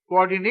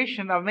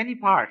coordination of many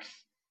parts,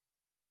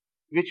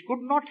 which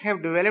could not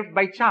have developed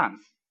by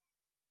chance?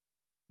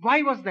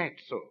 Why was that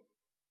so?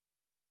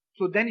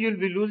 So then you'll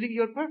be losing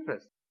your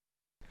purpose.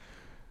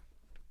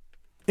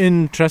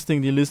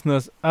 Interesting, dear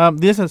listeners.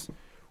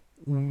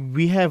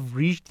 We have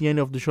reached the end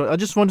of the show. I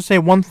just want to say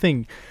one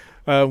thing.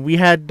 We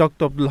had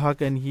Dr.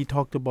 Abdulhaq, and he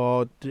talked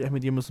about the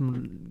Ahmadiyya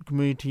Muslim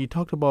community. He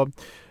talked about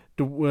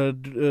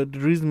the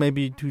reason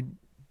maybe to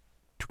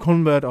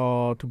convert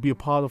or to be a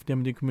part of the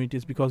Ahmadiyya community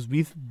is because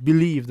we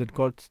believe that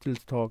God still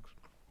talks.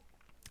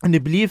 And the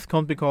belief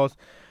comes because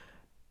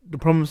the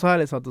Prophet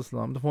Messiah,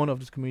 the founder of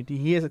this community,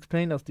 he has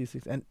explained us these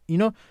things. And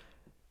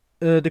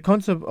the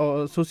concept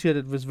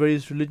associated with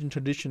various religion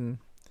tradition,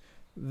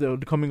 the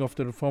coming of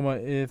the Reformer,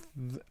 and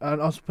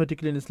also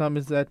particularly in Islam,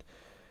 is that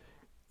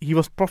he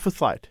was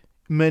prophesied.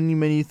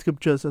 Many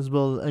scriptures as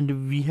well,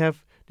 and we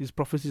have these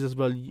prophecies as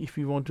well. If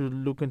you want to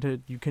look into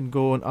it, you can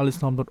go on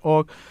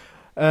alislam.org.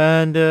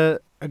 And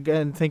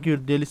again, thank you,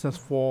 dear listeners,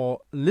 for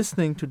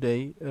listening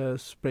today,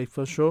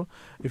 Breakfast Show.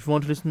 If you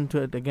want to listen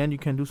to it again, you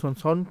can do so on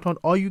SoundCloud,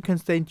 or you can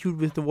stay in tune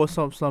with the Voice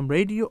of Islam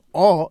Radio,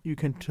 or you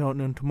can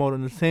turn in tomorrow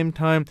at the same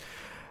time.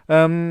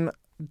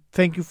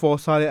 Thank you for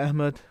Saleha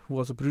Ahmad, who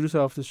was the producer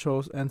of the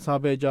shows, and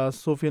Saba, Ijaz,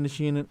 Sofia,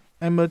 Nosheen, and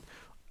Ahmad,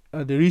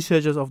 the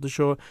researchers of the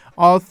show.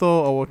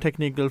 Also, our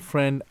technical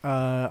friend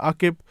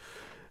Akib.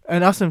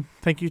 And Asim,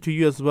 thank you to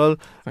you as well.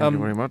 Thank you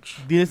very much.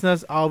 Dear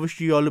listeners, I wish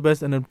you all the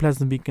best and a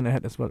pleasant weekend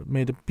ahead as well.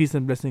 May the peace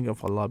and blessing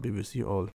of Allah be with you all.